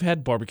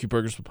had barbecue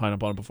burgers with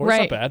pineapple on it before.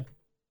 Right. It's not bad.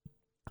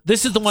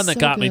 This is the one that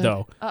got me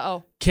though.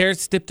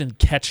 Carrots dipped in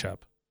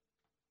ketchup.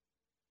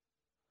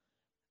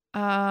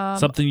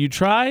 Something you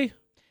try?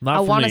 Not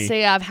for me. I want to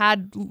say I've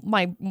had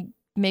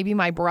maybe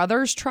my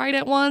brothers tried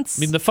it once.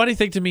 I mean, the funny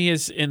thing to me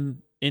is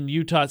in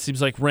Utah, it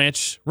seems like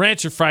ranch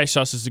or fry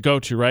sauce is the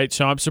go-to, right?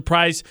 So I'm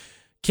surprised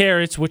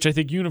carrots, which I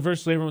think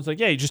universally everyone's like,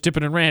 yeah, you just dip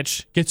it in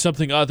ranch, get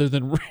something other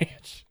than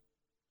ranch.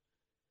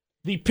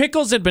 The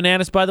pickles and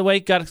bananas, by the way,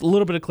 got a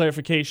little bit of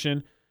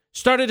clarification.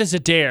 Started as a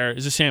dare,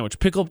 as a sandwich.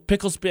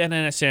 Pickles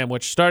banana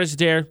sandwich. Started as a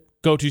dare,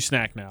 go-to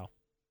snack now.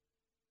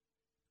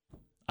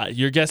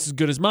 Your guess is as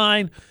good as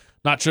mine.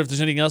 Not sure if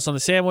there's anything else on the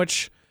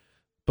sandwich,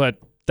 but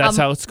that's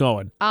how it's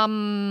going.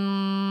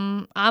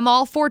 I'm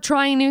all for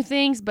trying new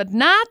things, but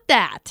not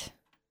that.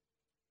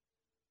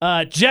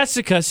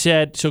 Jessica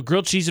said, so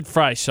grilled cheese and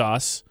fry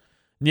sauce.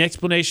 And the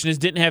explanation is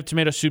didn't have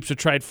tomato soup, so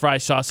tried fry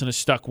sauce and is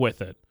stuck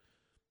with it.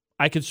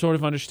 I could sort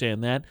of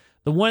understand that.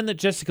 The one that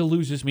Jessica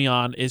loses me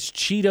on is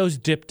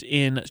Cheetos dipped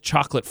in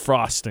chocolate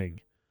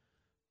frosting.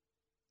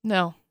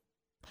 No.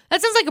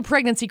 That sounds like a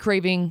pregnancy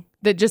craving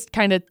that just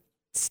kind of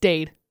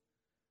stayed.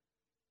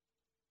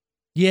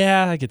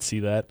 Yeah, I could see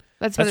that.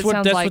 That's what it sounds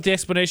like. That's what the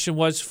explanation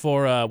was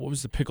for, what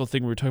was the pickle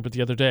thing we were talking about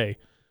the other day?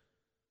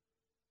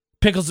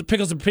 Pickles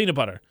and peanut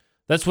butter.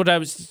 That's what I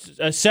was,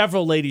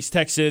 several ladies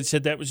texted and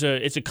said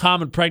it's a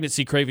common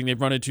pregnancy craving they've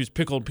run into is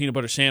pickle and peanut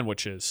butter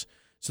sandwiches.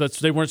 So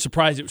they weren't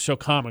surprised it was so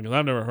common because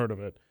I've never heard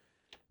of it.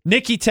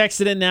 Nikki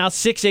texted in now,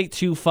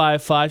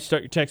 68255.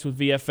 Start your text with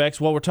VFX.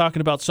 While we're talking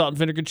about salt and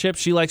vinegar chips,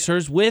 she likes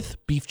hers with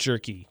beef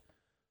jerky.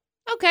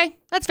 Okay,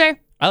 that's fair.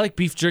 I like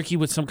beef jerky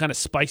with some kind of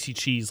spicy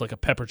cheese, like a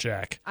pepper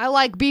jack. I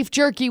like beef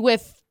jerky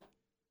with...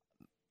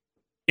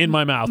 in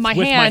my mouth. My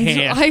with hand. My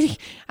hand.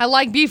 I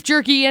like beef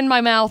jerky in my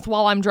mouth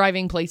while I'm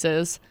driving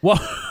places. Well,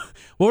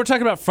 we're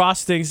talking about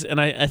frostings, and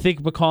I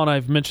think McCall and I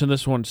have mentioned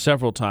this one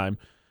several times.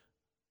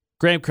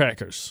 Graham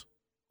crackers.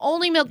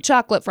 Only milk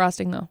chocolate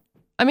frosting, though.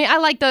 I mean, I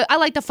like the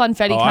funfetti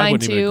kind, I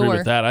wouldn't too. even agree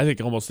with that. I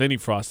think almost any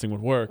frosting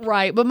would work.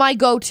 Right, but my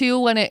go-to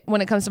when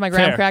it comes to my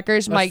graham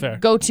crackers, my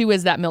go-to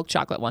is that milk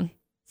chocolate one.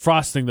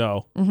 Frosting,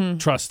 though,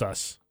 trust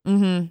us.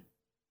 Mm-hmm.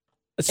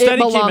 A study it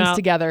belongs came out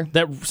together.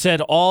 That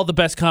said all the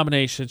best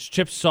combinations,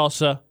 chips,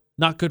 salsa,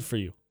 not good for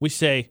you. We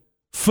say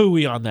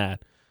phooey on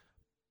that.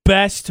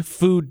 Best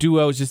food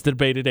duos is the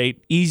debate today.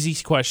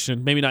 Easy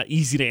question, maybe not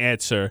easy to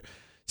answer.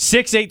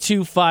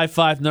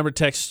 68255, number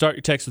text, start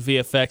your text with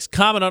VFX.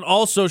 Comment on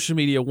all social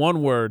media,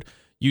 one word,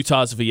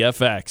 Utah's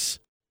VFX.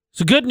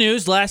 So good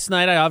news, last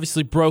night I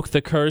obviously broke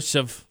the curse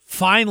of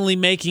finally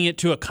making it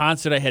to a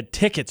concert I had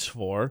tickets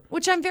for.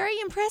 Which I'm very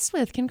impressed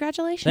with.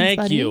 Congratulations, Thank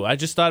buddy. you. I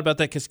just thought about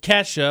that because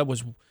Kesha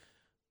was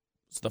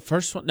the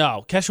first one.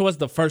 No, Kesha was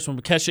the first one,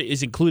 but Kesha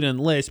is included in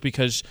the list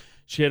because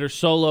she had her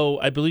solo,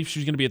 I believe she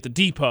was going to be at the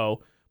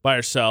Depot by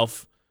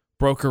herself.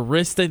 Broke her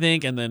wrist, I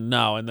think, and then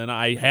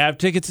I have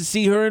tickets to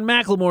see her and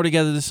Macklemore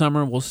together this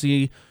summer. We'll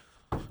see.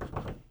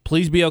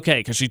 Please be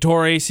okay, because she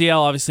tore her ACL,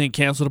 obviously, and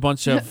canceled a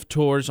bunch of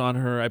tours on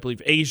her, I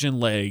believe, Asian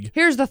leg.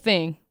 Here's the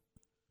thing.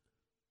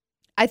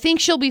 I think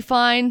she'll be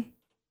fine.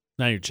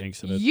 Now you're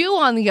jinxing it. You,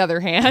 on the other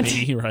hand,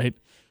 Me, right?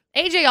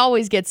 AJ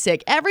always gets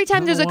sick. Every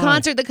time there's a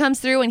concert that comes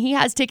through and he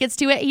has tickets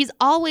to it, he's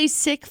always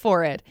sick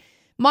for it.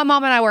 My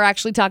mom and I were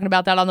actually talking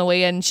about that on the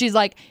way in. She's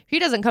like, if he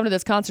doesn't come to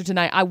this concert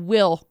tonight, I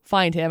will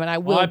find him and I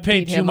will I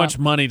paid beat too him much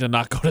up. money to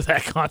not go to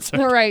that concert.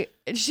 All right.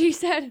 She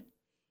said,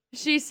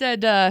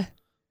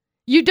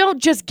 you don't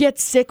just get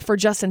sick for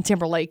Justin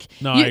Timberlake.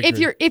 No, I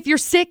agree. If you're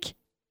sick,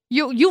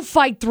 you'll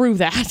fight through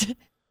that.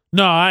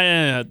 No,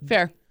 I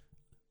Fair.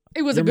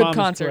 It was your a good mom is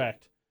concert.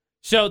 correct.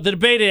 So the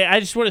debate, I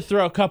just want to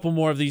throw a couple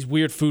more of these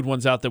weird food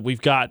ones out that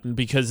we've gotten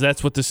because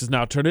that's what this has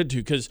now turned into.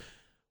 Because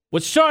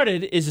what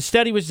started is a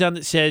study was done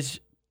that says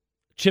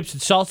chips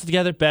and salsa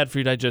together, bad for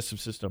your digestive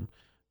system.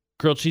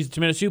 Grilled cheese and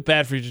tomato soup,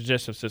 bad for your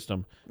digestive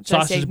system.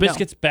 Sausages and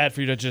biscuits, bad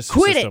for your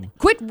digestive system.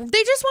 Quit.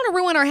 They just want to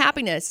ruin our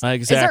happiness. Exactly.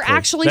 Is there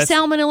actually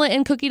salmonella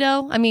in cookie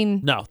dough? I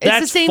mean, no, it's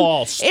that's the same,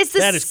 false. It's the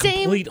that is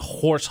same, complete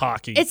horse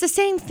hockey. It's the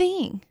same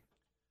thing.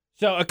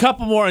 So a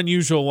couple more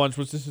unusual ones,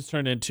 which this has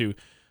turned into.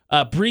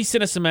 Bree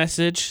sent us a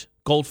message,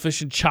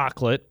 goldfish and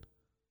chocolate.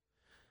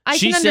 I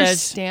can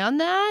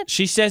understand that.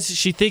 She says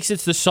she thinks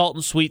it's the salt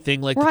and sweet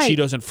thing, like right. the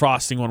Cheetos and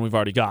frosting one we've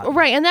already got.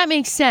 Right, and that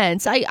makes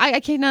sense. I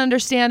can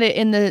understand it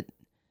in the,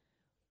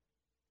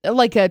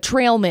 like a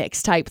trail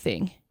mix type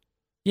thing.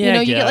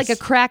 Yeah, you get like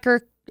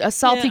a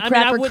salty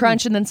cracker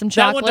crunch and then some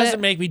chocolate. That one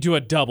doesn't make me do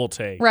a double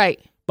take. Right.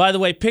 By the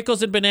way,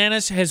 Pickles and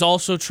Bananas has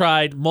also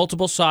tried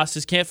multiple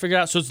sauces. Can't figure it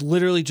out. So it's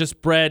literally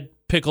just bread,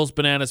 pickles,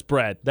 bananas,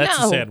 bread. That's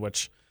the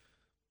sandwich.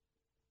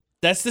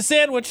 That's the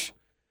sandwich.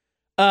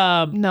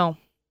 No.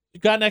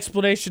 Got an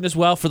explanation as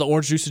well for the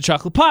orange juice and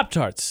chocolate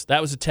Pop-Tarts.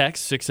 That was a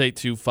text,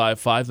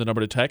 68255, the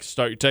number to text.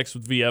 Start your text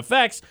with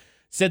VFX.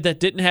 Said that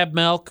didn't have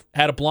milk,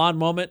 had a blonde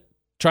moment,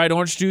 tried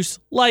orange juice,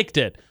 liked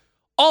it.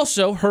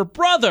 Also, her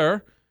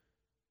brother,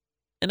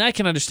 and I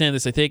can understand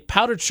this, I think,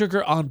 powdered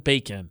sugar on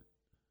bacon.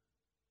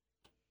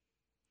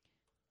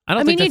 I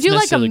don't think that's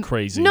necessarily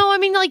crazy. No, I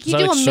mean, like you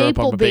do a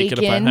maple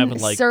bacon if I'm having,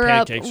 like,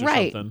 syrup, pancakes or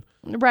right?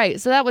 something.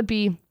 Right. So that would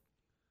be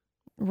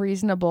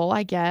reasonable,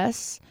 I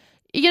guess.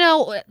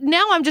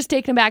 Now I'm just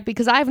taken aback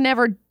because I've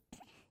never,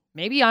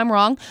 maybe I'm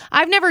wrong,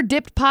 I've never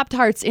dipped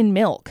Pop-Tarts in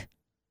milk.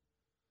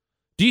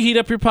 Do you heat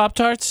up your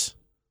Pop-Tarts?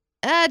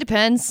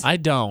 Depends. I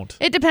don't.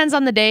 It depends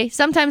on the day.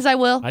 Sometimes I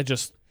will. I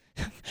just...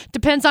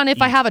 Depends on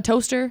if I have a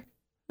toaster.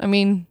 I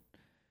mean,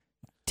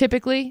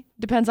 typically,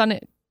 depends on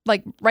it.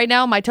 Like, right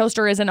now, my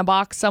toaster is in a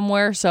box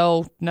somewhere,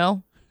 so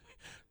no.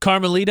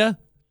 Carmelita,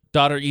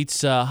 daughter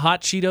eats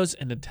hot Cheetos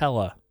and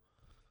Nutella.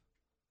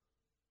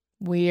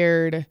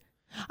 Weird.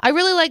 I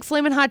really like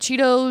Flamin' Hot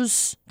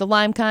Cheetos, the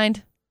lime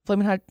kind.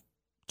 Flamin' Hot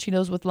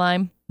Cheetos with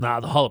lime. Nah,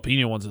 the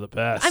jalapeno ones are the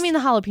best. I mean, the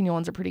jalapeno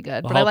ones are pretty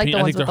good, but I like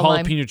the ones with the lime.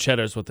 I think they're jalapeno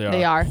cheddar is what they are.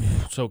 They are.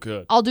 So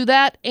good. I'll do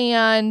that,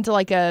 and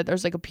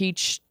there's a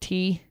peach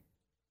tea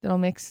that I'll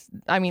mix.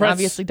 I mean,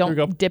 obviously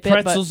don't dip it.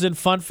 Pretzels in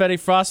funfetti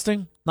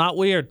frosting? Not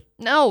weird.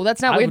 No,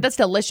 that's not weird. That's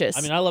delicious.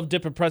 I mean, I love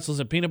dipping pretzels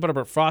in peanut butter,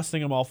 but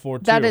frosting I'm all for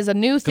too. That is a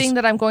new thing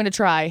that I'm going to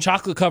try.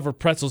 Chocolate-covered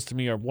pretzels to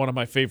me are one of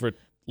my favorite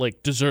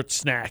dessert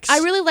snacks. I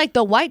really like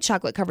the white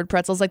chocolate-covered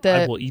pretzels, I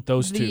will eat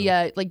those too.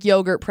 Like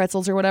yogurt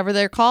pretzels or whatever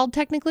they're called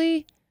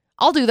technically.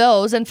 I'll do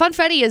those. And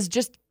funfetti is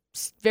just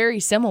very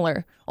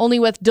similar, only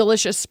with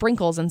delicious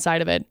sprinkles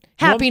inside of it.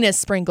 Happiness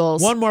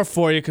sprinkles. One more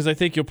for you, because I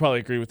think you'll probably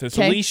agree with this.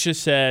 Okay. Alicia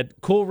said,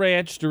 Cool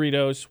Ranch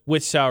Doritos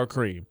with sour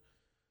cream.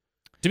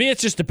 To me,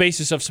 it's just the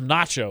basis of some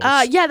nachos.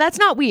 Yeah, that's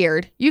not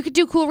weird. You could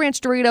do Cool Ranch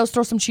Doritos,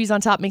 throw some cheese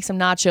on top, make some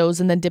nachos,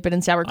 and then dip it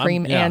in sour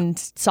cream and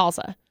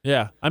salsa.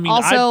 Yeah. I mean,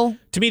 also,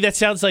 to me, that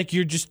sounds like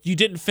you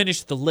didn't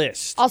finish the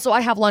list. Also,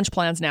 I have lunch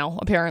plans now,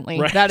 apparently.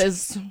 Right.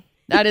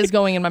 That is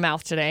going in my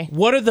mouth today.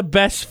 What are the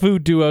best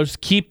food duos?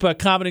 Keep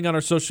commenting on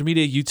our social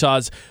media,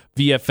 Utah's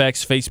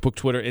VFX, Facebook,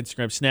 Twitter,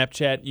 Instagram,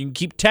 Snapchat. You can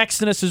keep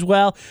texting us as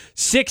well.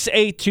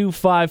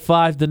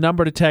 68255, the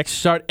number to text.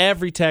 Start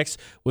every text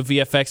with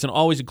VFX and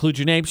always include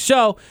your name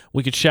so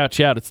we can shout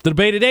you out. It's the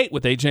Debate at 8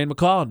 with AJ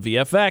McCall on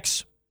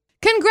VFX.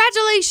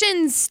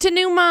 Congratulations to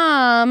new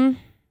mom,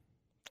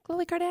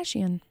 Khloe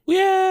Kardashian.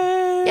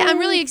 Yay! Yeah, I'm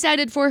really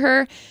excited for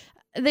her.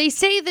 They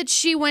say that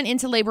she went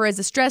into labor as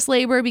a stress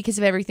labor because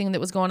of everything that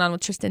was going on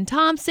with Tristan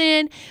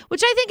Thompson,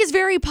 which I think is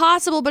very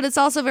possible, but it's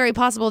also very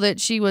possible that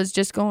she was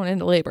just going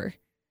into labor.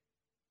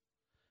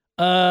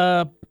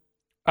 I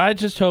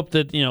just hope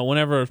that,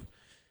 whenever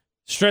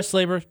stress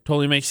labor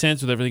totally makes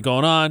sense with everything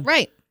going on.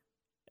 Right.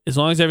 As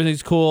long as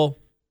everything's cool,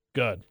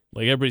 good.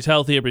 Like everybody's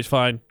healthy, everybody's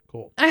fine,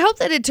 cool. I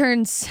hope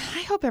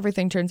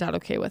everything turns out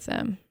okay with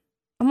them.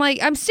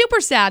 I'm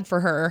super sad for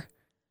her.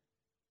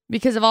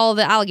 Because of all of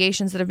the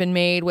allegations that have been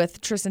made with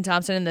Tristan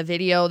Thompson and the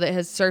video that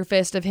has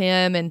surfaced of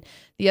him and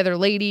the other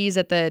ladies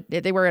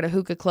they were at a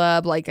hookah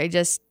club.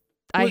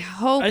 I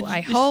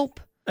hope.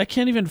 I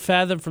can't even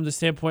fathom from the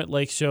standpoint,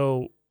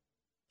 so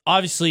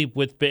obviously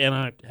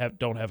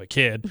don't have a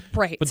kid.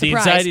 Right. But surprise. the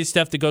anxiety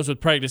stuff that goes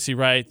with pregnancy,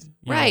 right?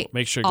 Right.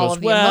 Make sure it all goes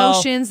of the well.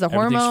 Emotions, the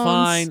hormones. Everything's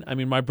fine. I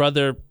mean, my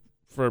brother,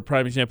 for a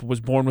prime example, was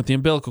born with the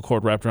umbilical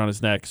cord wrapped around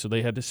his neck, so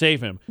they had to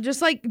save him.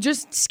 Just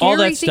scary all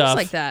that things stuff.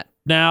 like that.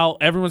 Now,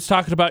 everyone's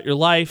talking about your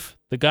life.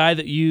 the guy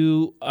that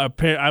you,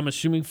 I'm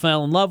assuming,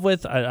 fell in love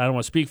with. I don't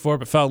want to speak for it,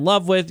 but fell in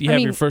love with. You have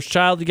your first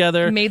child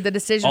together. Made the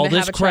decision all to this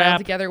have a crap, child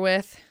together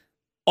with.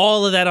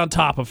 All of that on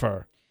top of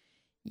her.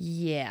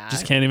 Yeah.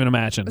 Just can't even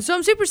imagine. So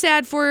I'm super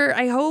sad for her.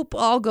 I hope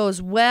all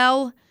goes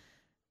well.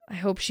 I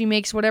hope she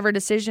makes whatever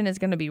decision is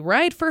going to be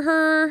right for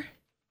her.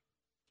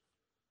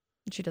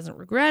 She doesn't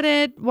regret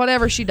it.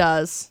 Whatever she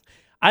does.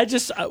 I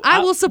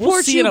will support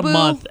we'll see you, in a boo.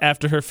 month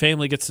after her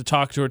family gets to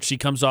talk to her. She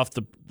comes off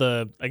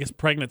the I guess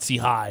pregnancy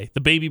high,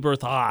 the baby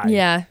birth high.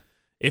 Yeah.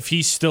 If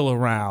he's still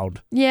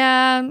around.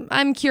 Yeah,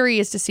 I'm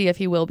curious to see if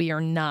he will be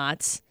or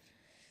not.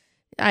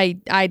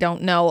 I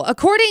don't know.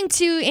 According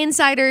to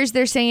insiders,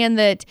 they're saying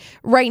that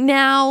right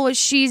now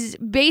she's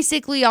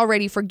basically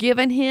already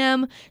forgiven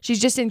him. She's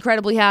just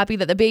incredibly happy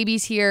that the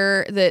baby's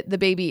here, that the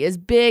baby is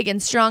big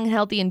and strong,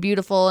 healthy and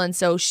beautiful, and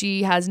so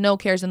she has no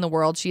cares in the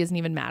world. She isn't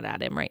even mad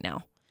at him right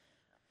now.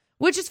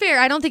 Which is fair.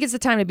 I don't think it's the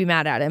time to be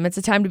mad at him. It's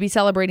a time to be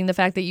celebrating the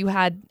fact that you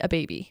had a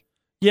baby.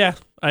 Yeah,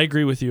 I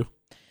agree with you.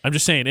 I'm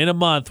just saying, in a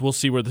month, we'll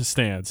see where this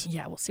stands.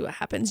 Yeah, we'll see what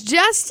happens.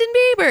 Justin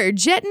Bieber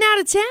jetting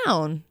out of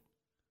town.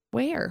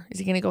 Where? Is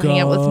he going to go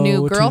hang out with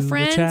new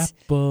girlfriends?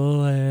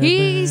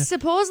 He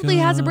supposedly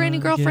has a brand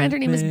new girlfriend. Her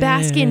name is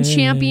Baskin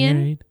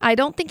Champion. I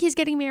don't think he's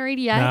getting married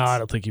yet. No, I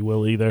don't think he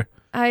will either.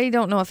 I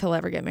don't know if he'll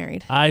ever get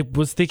married. I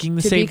was thinking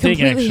the same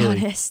thing, actually. To be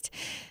completely honest.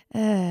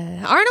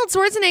 Arnold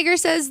Schwarzenegger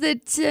says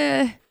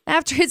that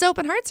after his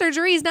open heart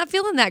surgery, he's not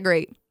feeling that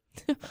great.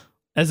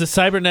 As a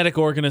cybernetic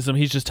organism,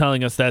 he's just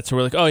telling us that, so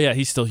we're like, oh yeah,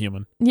 he's still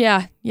human.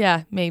 Yeah,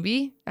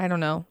 maybe. I don't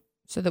know.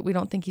 So that we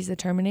don't think he's a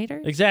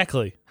Terminator?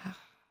 Exactly.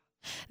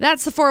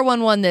 That's the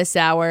 411 this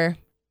hour.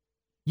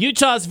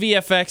 Utah's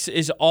VFX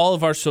is all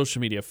of our social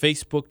media.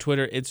 Facebook,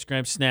 Twitter,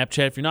 Instagram,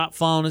 Snapchat. If you're not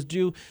following us,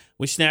 do.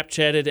 We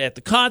Snapchatted at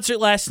the concert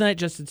last night.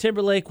 Justin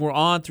Timberlake. We're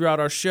on throughout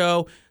our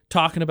show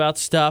talking about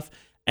stuff.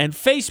 And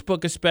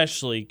Facebook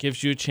especially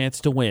gives you a chance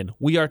to win.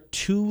 We are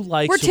 2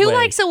 likes away. We're 2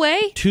 likes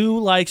away? 2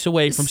 likes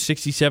away from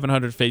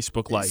 6,700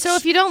 Facebook likes. So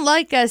if you don't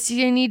like us,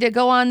 you need to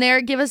go on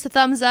there, give us a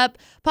thumbs up.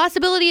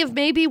 Possibility of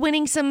maybe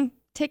winning some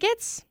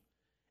tickets?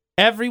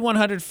 Every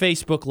 100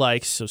 Facebook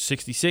likes, so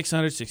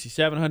 6,600,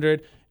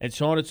 6,700, and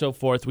so on and so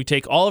forth. We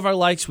take all of our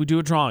likes, we do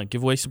a drawing,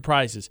 give away some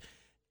prizes.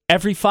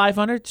 Every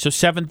 500, so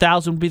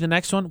 7,000 would be the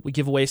next one, we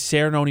give away a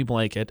ceremony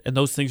blanket, and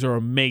those things are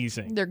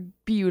amazing. They're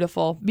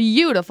beautiful,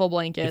 beautiful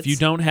blankets. If you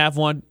don't have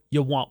one,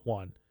 you want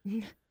one.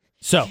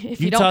 So, if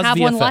you Utah's don't have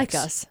VFX, one like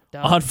us,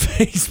 on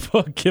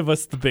Facebook, give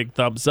us the big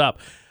thumbs up.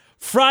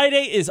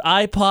 Friday is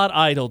iPod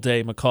Idol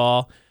Day,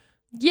 McCall.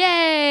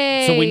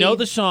 Yay! So we know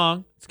the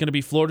song. It's going to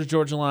be Florida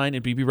Georgia Line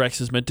and BB Rex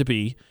is meant to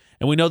be.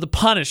 And we know the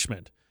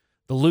punishment.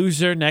 The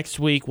loser next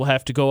week will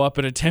have to go up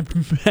and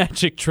attempt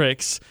magic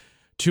tricks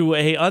to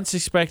a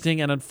unsuspecting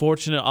and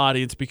unfortunate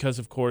audience because,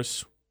 of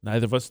course,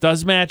 neither of us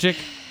does magic.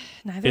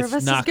 Neither of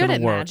us is good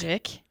at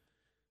magic.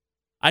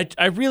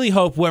 I really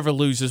hope whoever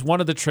loses,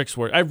 one of the tricks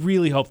works. I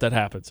really hope that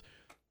happens.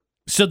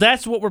 So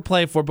that's what we're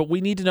playing for, but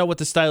we need to know what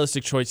the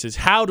stylistic choice is.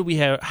 How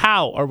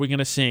are we going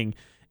to sing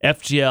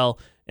FGL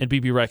and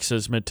BB Rex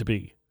is meant to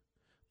be?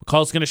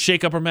 McCall's going to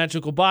shake up our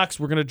magical box.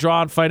 We're going to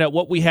draw and find out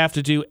what we have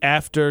to do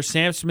after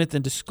Sam Smith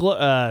and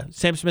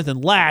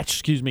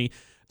Latch,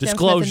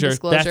 disclosure.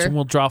 That's when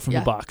we'll draw from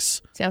the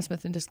box. Sam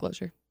Smith and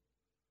Disclosure.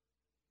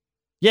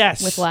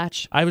 Yes. With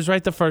Latch. I was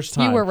right the first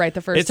time. You were right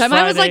the first time.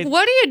 Friday, I was like,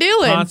 what are you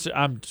doing?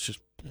 I'm just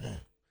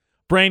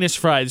brain is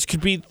fried.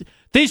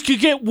 These could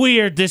get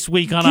weird this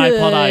week on Good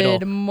iPod Idol.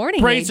 Good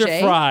morning, Brains AJ.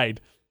 are fried.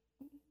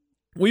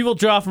 We will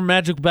draw from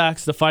Magic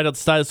Box to find out the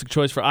stylistic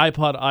choice for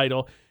iPod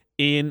Idol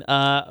in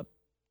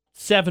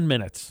 7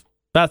 minutes.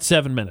 About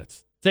 7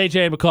 minutes. It's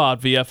AJ McCall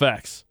at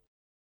VFX.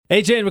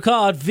 AJ and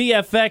McCall at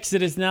VFX.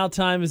 It is now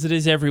time, as it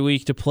is every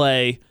week, to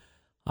play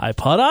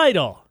iPod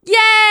Idol.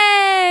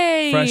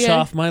 Yay! Fresh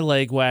off my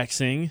leg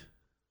waxing.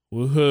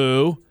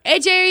 Woohoo.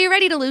 AJ, are you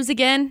ready to lose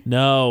again?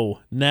 No.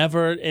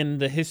 Never in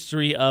the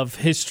history of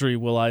history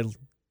will I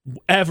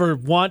ever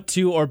want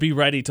to or be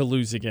ready to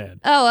lose again.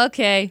 Oh,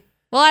 okay.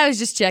 Well, I was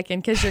just checking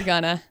because you're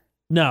gonna.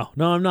 No,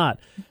 I'm not.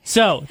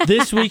 So,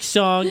 this week's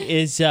song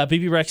is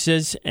BB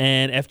Rex's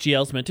and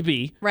FGL's Meant to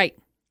Be. Right.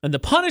 And the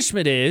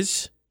punishment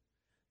is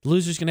the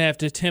loser's going to have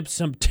to attempt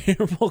some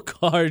terrible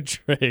card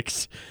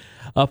tricks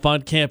up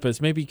on campus.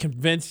 Maybe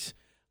convince,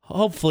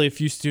 hopefully, a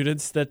few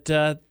students that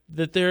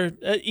they're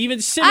even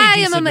semi-decent I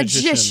am a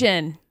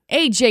magician.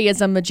 AJ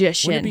is a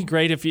magician. Wouldn't it be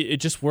great if it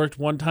just worked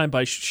one time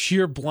by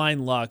sheer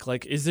blind luck?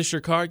 Like, is this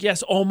your card?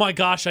 Yes. Oh my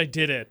gosh, I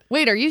did it.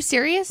 Wait, are you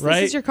serious?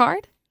 Right? This is your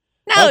card?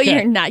 No, Okay.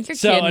 You're not. You're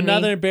kidding me. So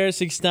another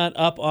embarrassing stunt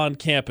up on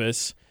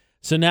campus.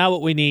 So now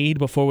what we need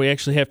before we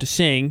actually have to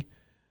sing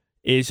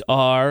is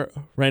our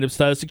random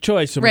stylistic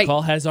choice. So Right.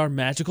 McCall has our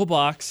magical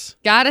box.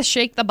 Gotta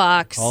shake the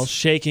box. All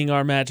shaking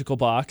our magical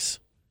box.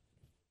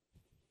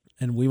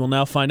 And we will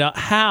now find out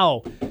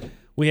how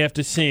we have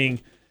to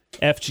sing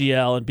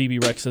FGL and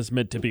BB Rex is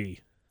meant to be.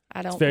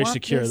 I don't It's very want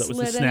secure. this That was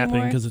the lid snapping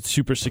anymore. because it's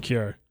super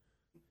secure.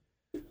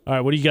 All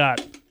right, what do you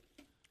got?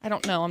 I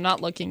don't know. I'm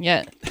not looking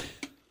yet.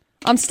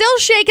 I'm still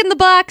shaking the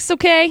box,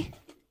 okay?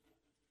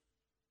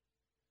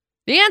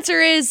 The answer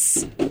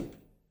is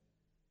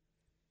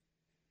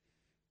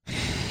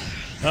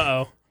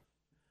Uh-oh.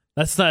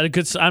 That's not a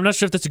good sign. I'm not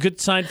sure if that's a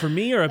good sign for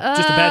me or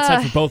just a bad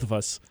sign for both of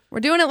us. We're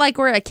doing it like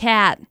we're a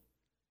cat.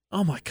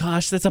 Oh, my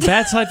gosh. That's a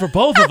bad sign for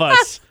both of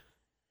us.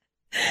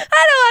 I don't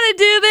want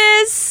to do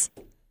this.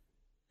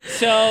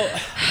 So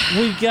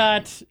we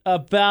got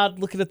about,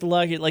 looking at the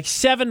log, like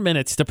 7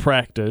 minutes to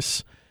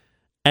practice.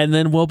 And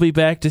then we'll be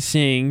back to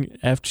seeing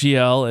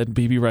FGL and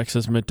BB Rex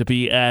is meant to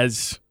be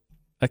as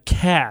a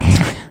cat.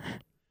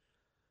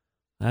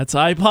 That's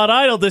iPod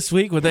Idol this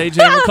week with AJ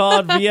McCall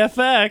on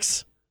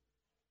VFX.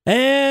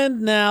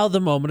 And now the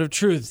moment of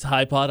truth.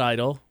 iPod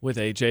Idol with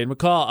AJ and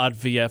McCall on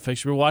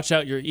VFX. Remember, watch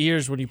out your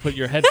ears when you put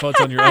your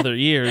headphones on your other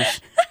ears.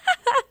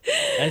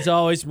 As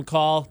always,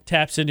 McCall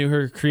taps into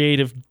her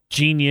creative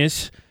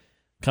genius,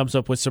 comes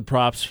up with some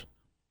props.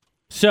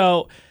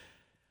 So,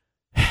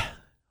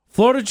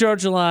 Florida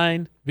Georgia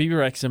Line, BB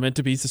Rex, meant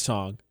to be the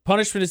song.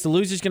 Punishment is the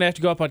loser's going to have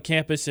to go up on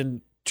campus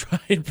and try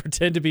and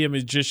pretend to be a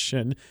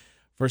magician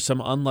for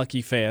some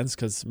unlucky fans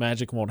because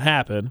magic won't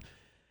happen.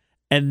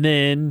 And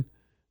then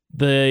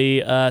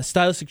the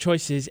stylistic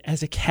choice is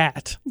as a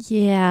cat.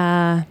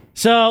 Yeah.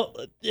 So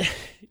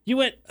you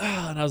went,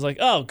 and I was like,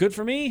 oh, good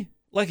for me?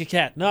 Like a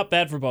cat. Not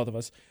bad for both of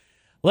us.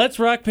 Let's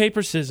rock,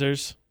 paper,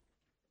 scissors.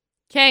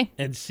 Okay.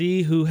 And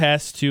see who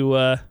has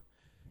to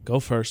go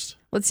first.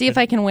 Let's see if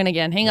I can win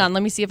again. Hang on.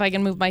 Let me see if I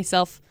can move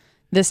myself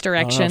this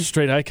direction.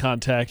 Straight eye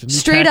contact.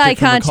 Straight eye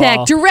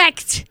contact.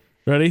 Direct.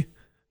 Ready?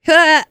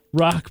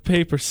 Rock,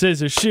 paper,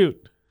 scissors,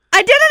 shoot.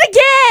 I did it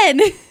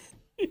again.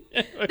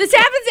 This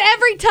happens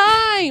every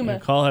time.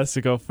 McCall has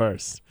to go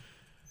first.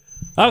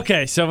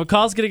 Okay, so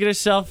McCall's going to get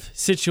herself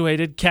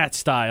situated cat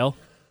style.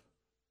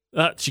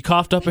 She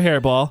coughed up a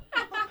hairball.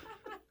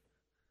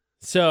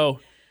 So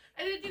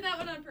I didn't do that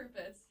one on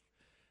purpose.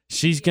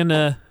 She's going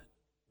to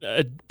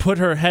put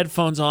her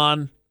headphones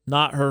on,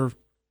 on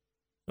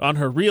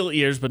her real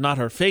ears, but not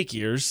her fake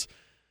ears.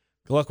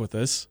 Good luck with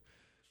this.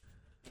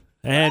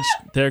 And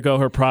there go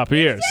her prop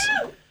ears.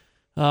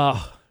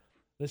 Oh,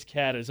 this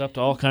cat is up to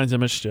all kinds of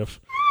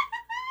mischief.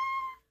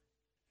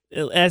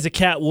 As a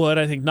cat would,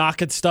 I think,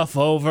 knocking stuff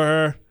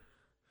over.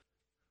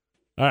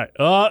 All right.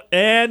 Oh,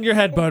 and your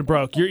headband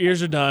broke. Your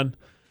ears are done.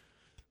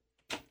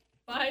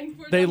 Fine.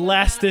 They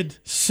lasted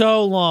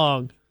so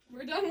long.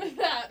 We're done with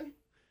that.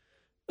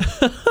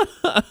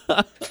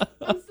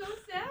 I'm so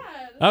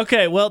sad.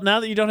 Okay, well, now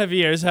that you don't have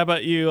ears, how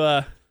about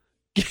you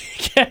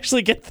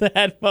actually get the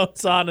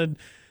headphones on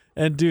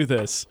and do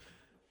this?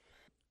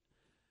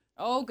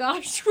 Oh,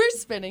 gosh. We're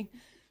spinning.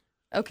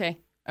 Okay.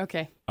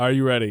 Are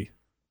you ready?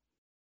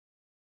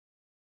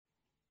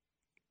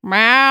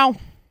 Meow.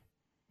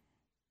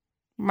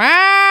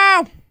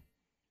 Meow.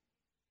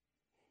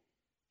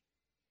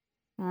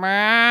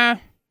 Meow.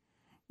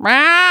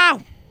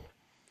 Meow.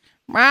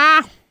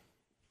 Meow.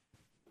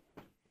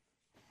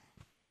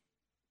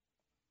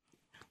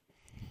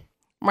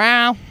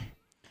 Meow.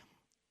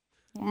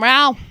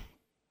 Meow.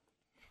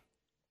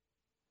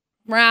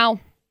 Meow.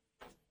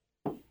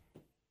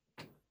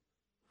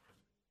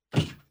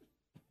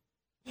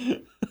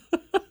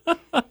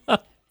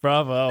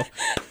 Bravo.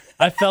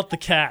 I felt the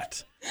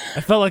cat.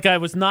 I felt like I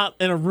was not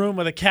in a room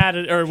with a cat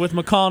or with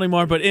McCall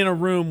anymore, but in a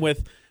room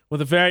with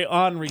a very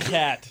ornery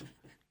cat.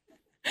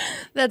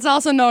 That's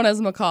also known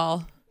as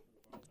McCall.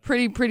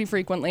 Pretty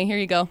frequently. Here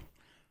you go.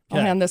 I'll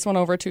Okay. hand this one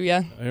over to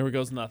you. Here we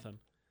goes nothing.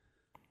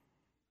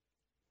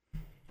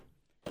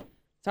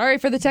 Sorry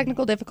for the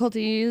technical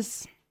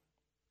difficulties.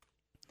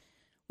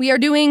 We are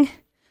doing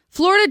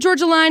Florida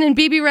Georgia Line, and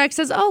BB Rex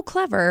says, oh,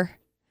 clever.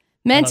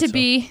 Meant to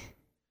be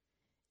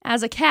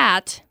as a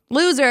cat.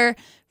 Loser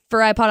for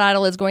iPod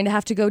Idol is going to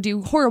have to go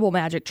do horrible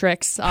magic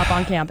tricks up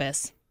on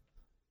campus.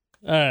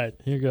 All right,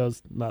 here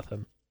goes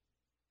nothing.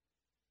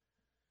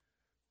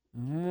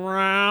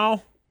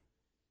 Meow.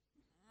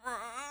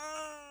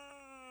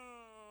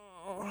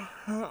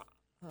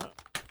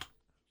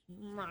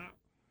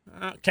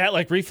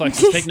 Cat-like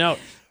reflexes. Take note.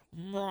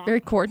 Very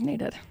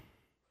coordinated.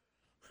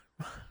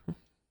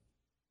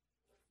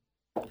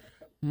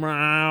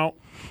 Meow.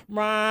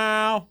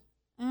 Meow.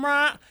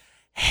 Meow.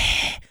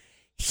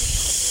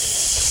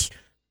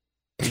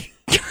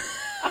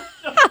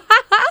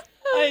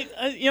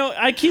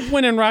 I keep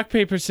winning rock,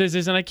 paper,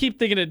 scissors, and I keep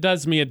thinking it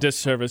does me a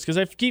disservice because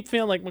I keep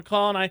feeling like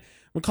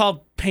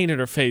McCall painted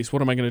her face.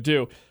 What am I going to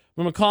do?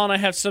 When McCall and I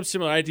have some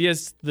similar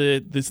ideas,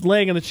 this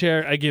laying in the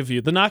chair, I give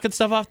you. The knocking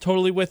stuff off,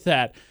 totally with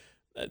that.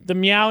 The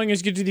meowing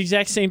is going to do the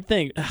exact same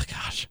thing. Oh,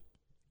 gosh.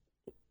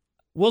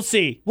 We'll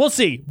see.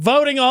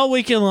 Voting all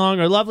weekend long.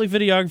 Our lovely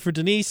videographer,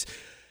 Denise,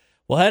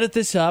 will edit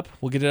this up.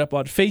 We'll get it up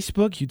on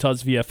Facebook,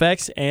 Utah's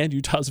VFX, and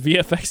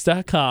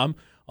utahsvfx.com.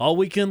 All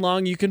weekend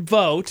long, you can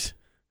vote.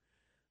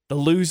 The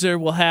loser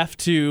will have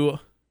to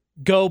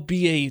go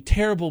be a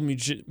terrible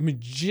magician.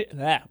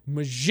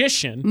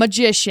 Magician.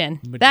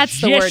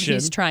 That's the word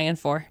he's trying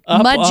for.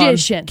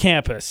 Magician. On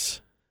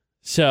campus.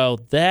 So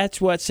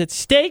that's what's at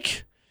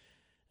stake.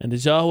 And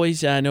as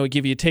always, I know I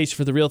give you a taste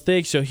for the real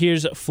thing. So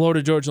here's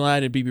Florida Georgia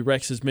Line and BB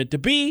Rex is meant to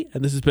be.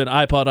 And this has been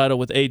iPod Idol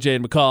with AJ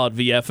and McCall at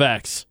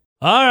VFX.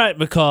 All right,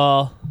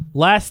 McCall.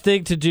 Last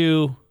thing to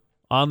do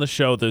on the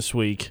show this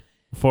week.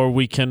 before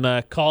we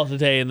can call it a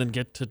day and then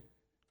get to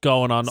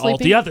going on all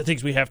the other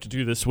things we have to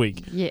do this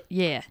week.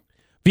 Yeah.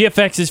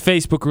 VFX's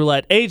Facebook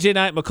Roulette. AJ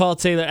Knight, McCall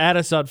Taylor, add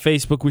us on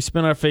Facebook. We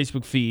spin our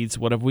Facebook feeds.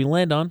 Whatever we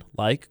land on,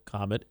 like,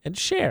 comment, and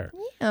share.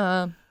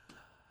 Yeah.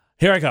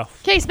 Here I go.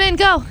 Okay, spin,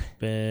 go.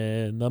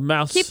 Spin the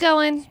mouse. Keep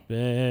going.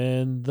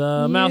 Spin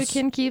the mouse. You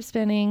can keep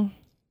spinning.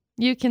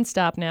 You can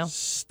stop now.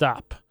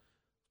 Stop.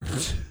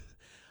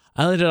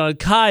 I landed on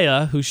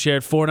Kaya, who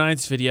shared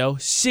 4-9's video.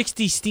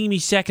 60 steamy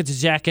seconds of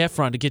Zac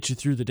Efron to get you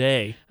through the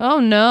day. Oh,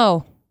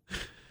 no.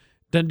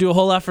 Doesn't do a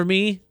whole lot for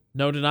me.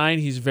 No denying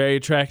he's a very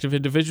attractive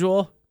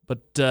individual.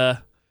 But,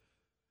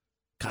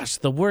 gosh,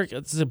 the work.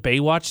 This is a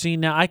Baywatch scene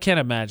now. I can't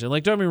imagine.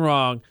 Like, don't get me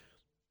wrong.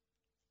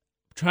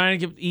 Trying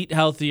to eat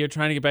healthier,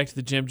 trying to get back to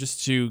the gym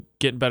just to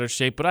get in better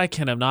shape. But I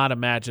cannot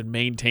imagine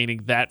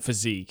maintaining that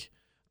physique.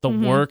 The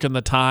work and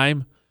the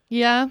time.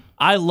 Yeah.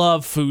 I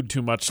love food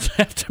too much to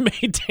have to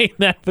maintain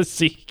that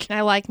physique.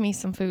 I like me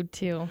some food,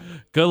 too.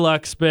 Good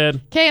luck,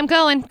 Spin. Okay, I'm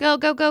going. Go,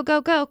 go, go,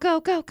 go, go, go,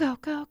 go, go,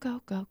 go,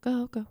 go, go,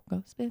 go, go,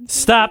 go, spin.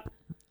 Stop.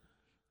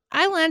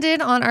 I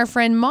landed on our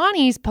friend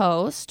Monty's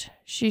post.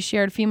 She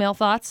shared female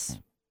thoughts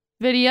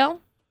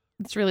video.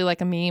 It's really like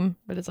a meme,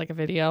 but it's like a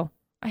video.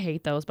 I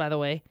hate those, by the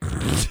way.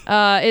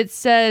 It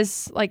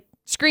says, like,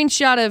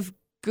 screenshot of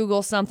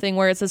Google something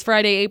where it says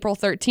Friday, April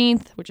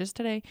 13th, which is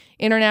today,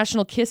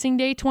 International Kissing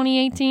Day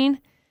 2018.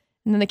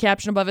 And then the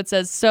caption above it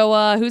says,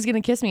 so who's going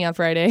to kiss me on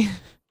Friday?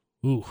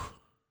 Ooh.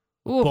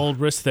 Bold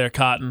risk there,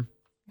 Cotton.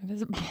 It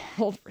is a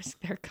bold risk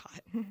there,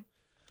 Cotton.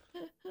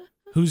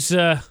 Who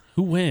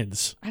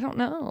wins? I don't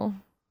know.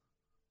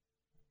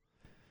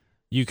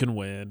 You can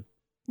win.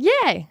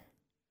 Yay.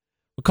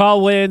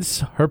 McCall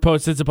wins. Her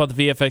post ends up on the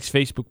VFX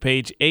Facebook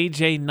page.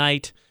 AJ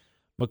Knight,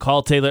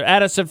 McCall Taylor.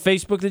 Add us on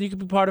Facebook, then you can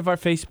be part of our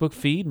Facebook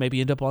feed. Maybe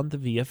end up on the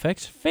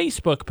VFX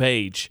Facebook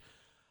page.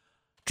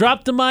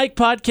 Drop the Mic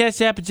podcast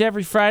happens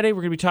every Friday.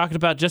 We're going to be talking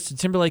about Justin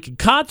Timberlake and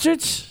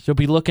concerts. So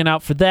be looking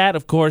out for that.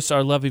 Of course,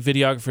 our lovely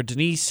videographer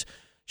Denise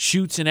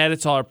shoots and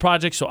edits all our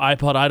projects. So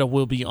iPod Idol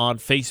will be on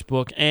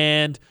Facebook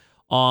and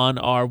on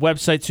our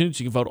website soon.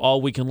 So you can vote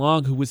all weekend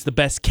long who was the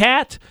best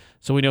cat.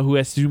 So we know who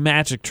has to do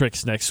magic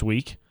tricks next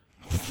week.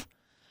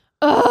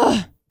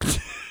 Ugh.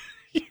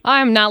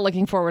 I'm not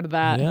looking forward to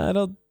that. Yeah, I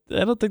don't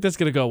think that's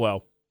going to go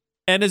well.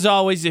 And as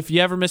always, if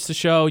you ever missed the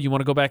show, you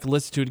want to go back and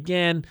listen to it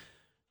again,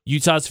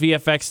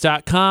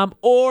 utahsvfx.com,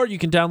 or you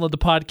can download the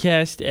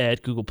podcast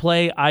at Google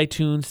Play,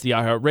 iTunes, the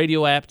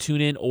iHeartRadio app,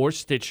 TuneIn, or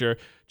Stitcher.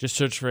 Just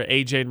search for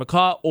AJ and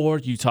McCall or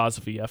Utah's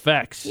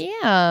VFX.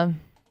 Yeah.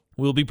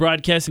 We'll be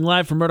broadcasting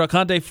live from Murdoch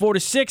Hyundai 4 to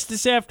 6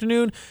 this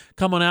afternoon.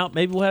 Come on out.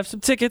 Maybe we'll have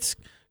some tickets.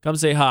 Come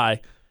say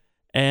hi.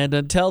 And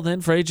until then,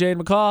 for AJ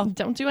and McCall,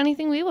 Don't do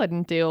anything we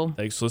wouldn't do.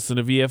 thanks for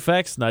listening to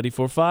VFX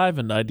 94.5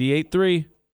 and 98.3.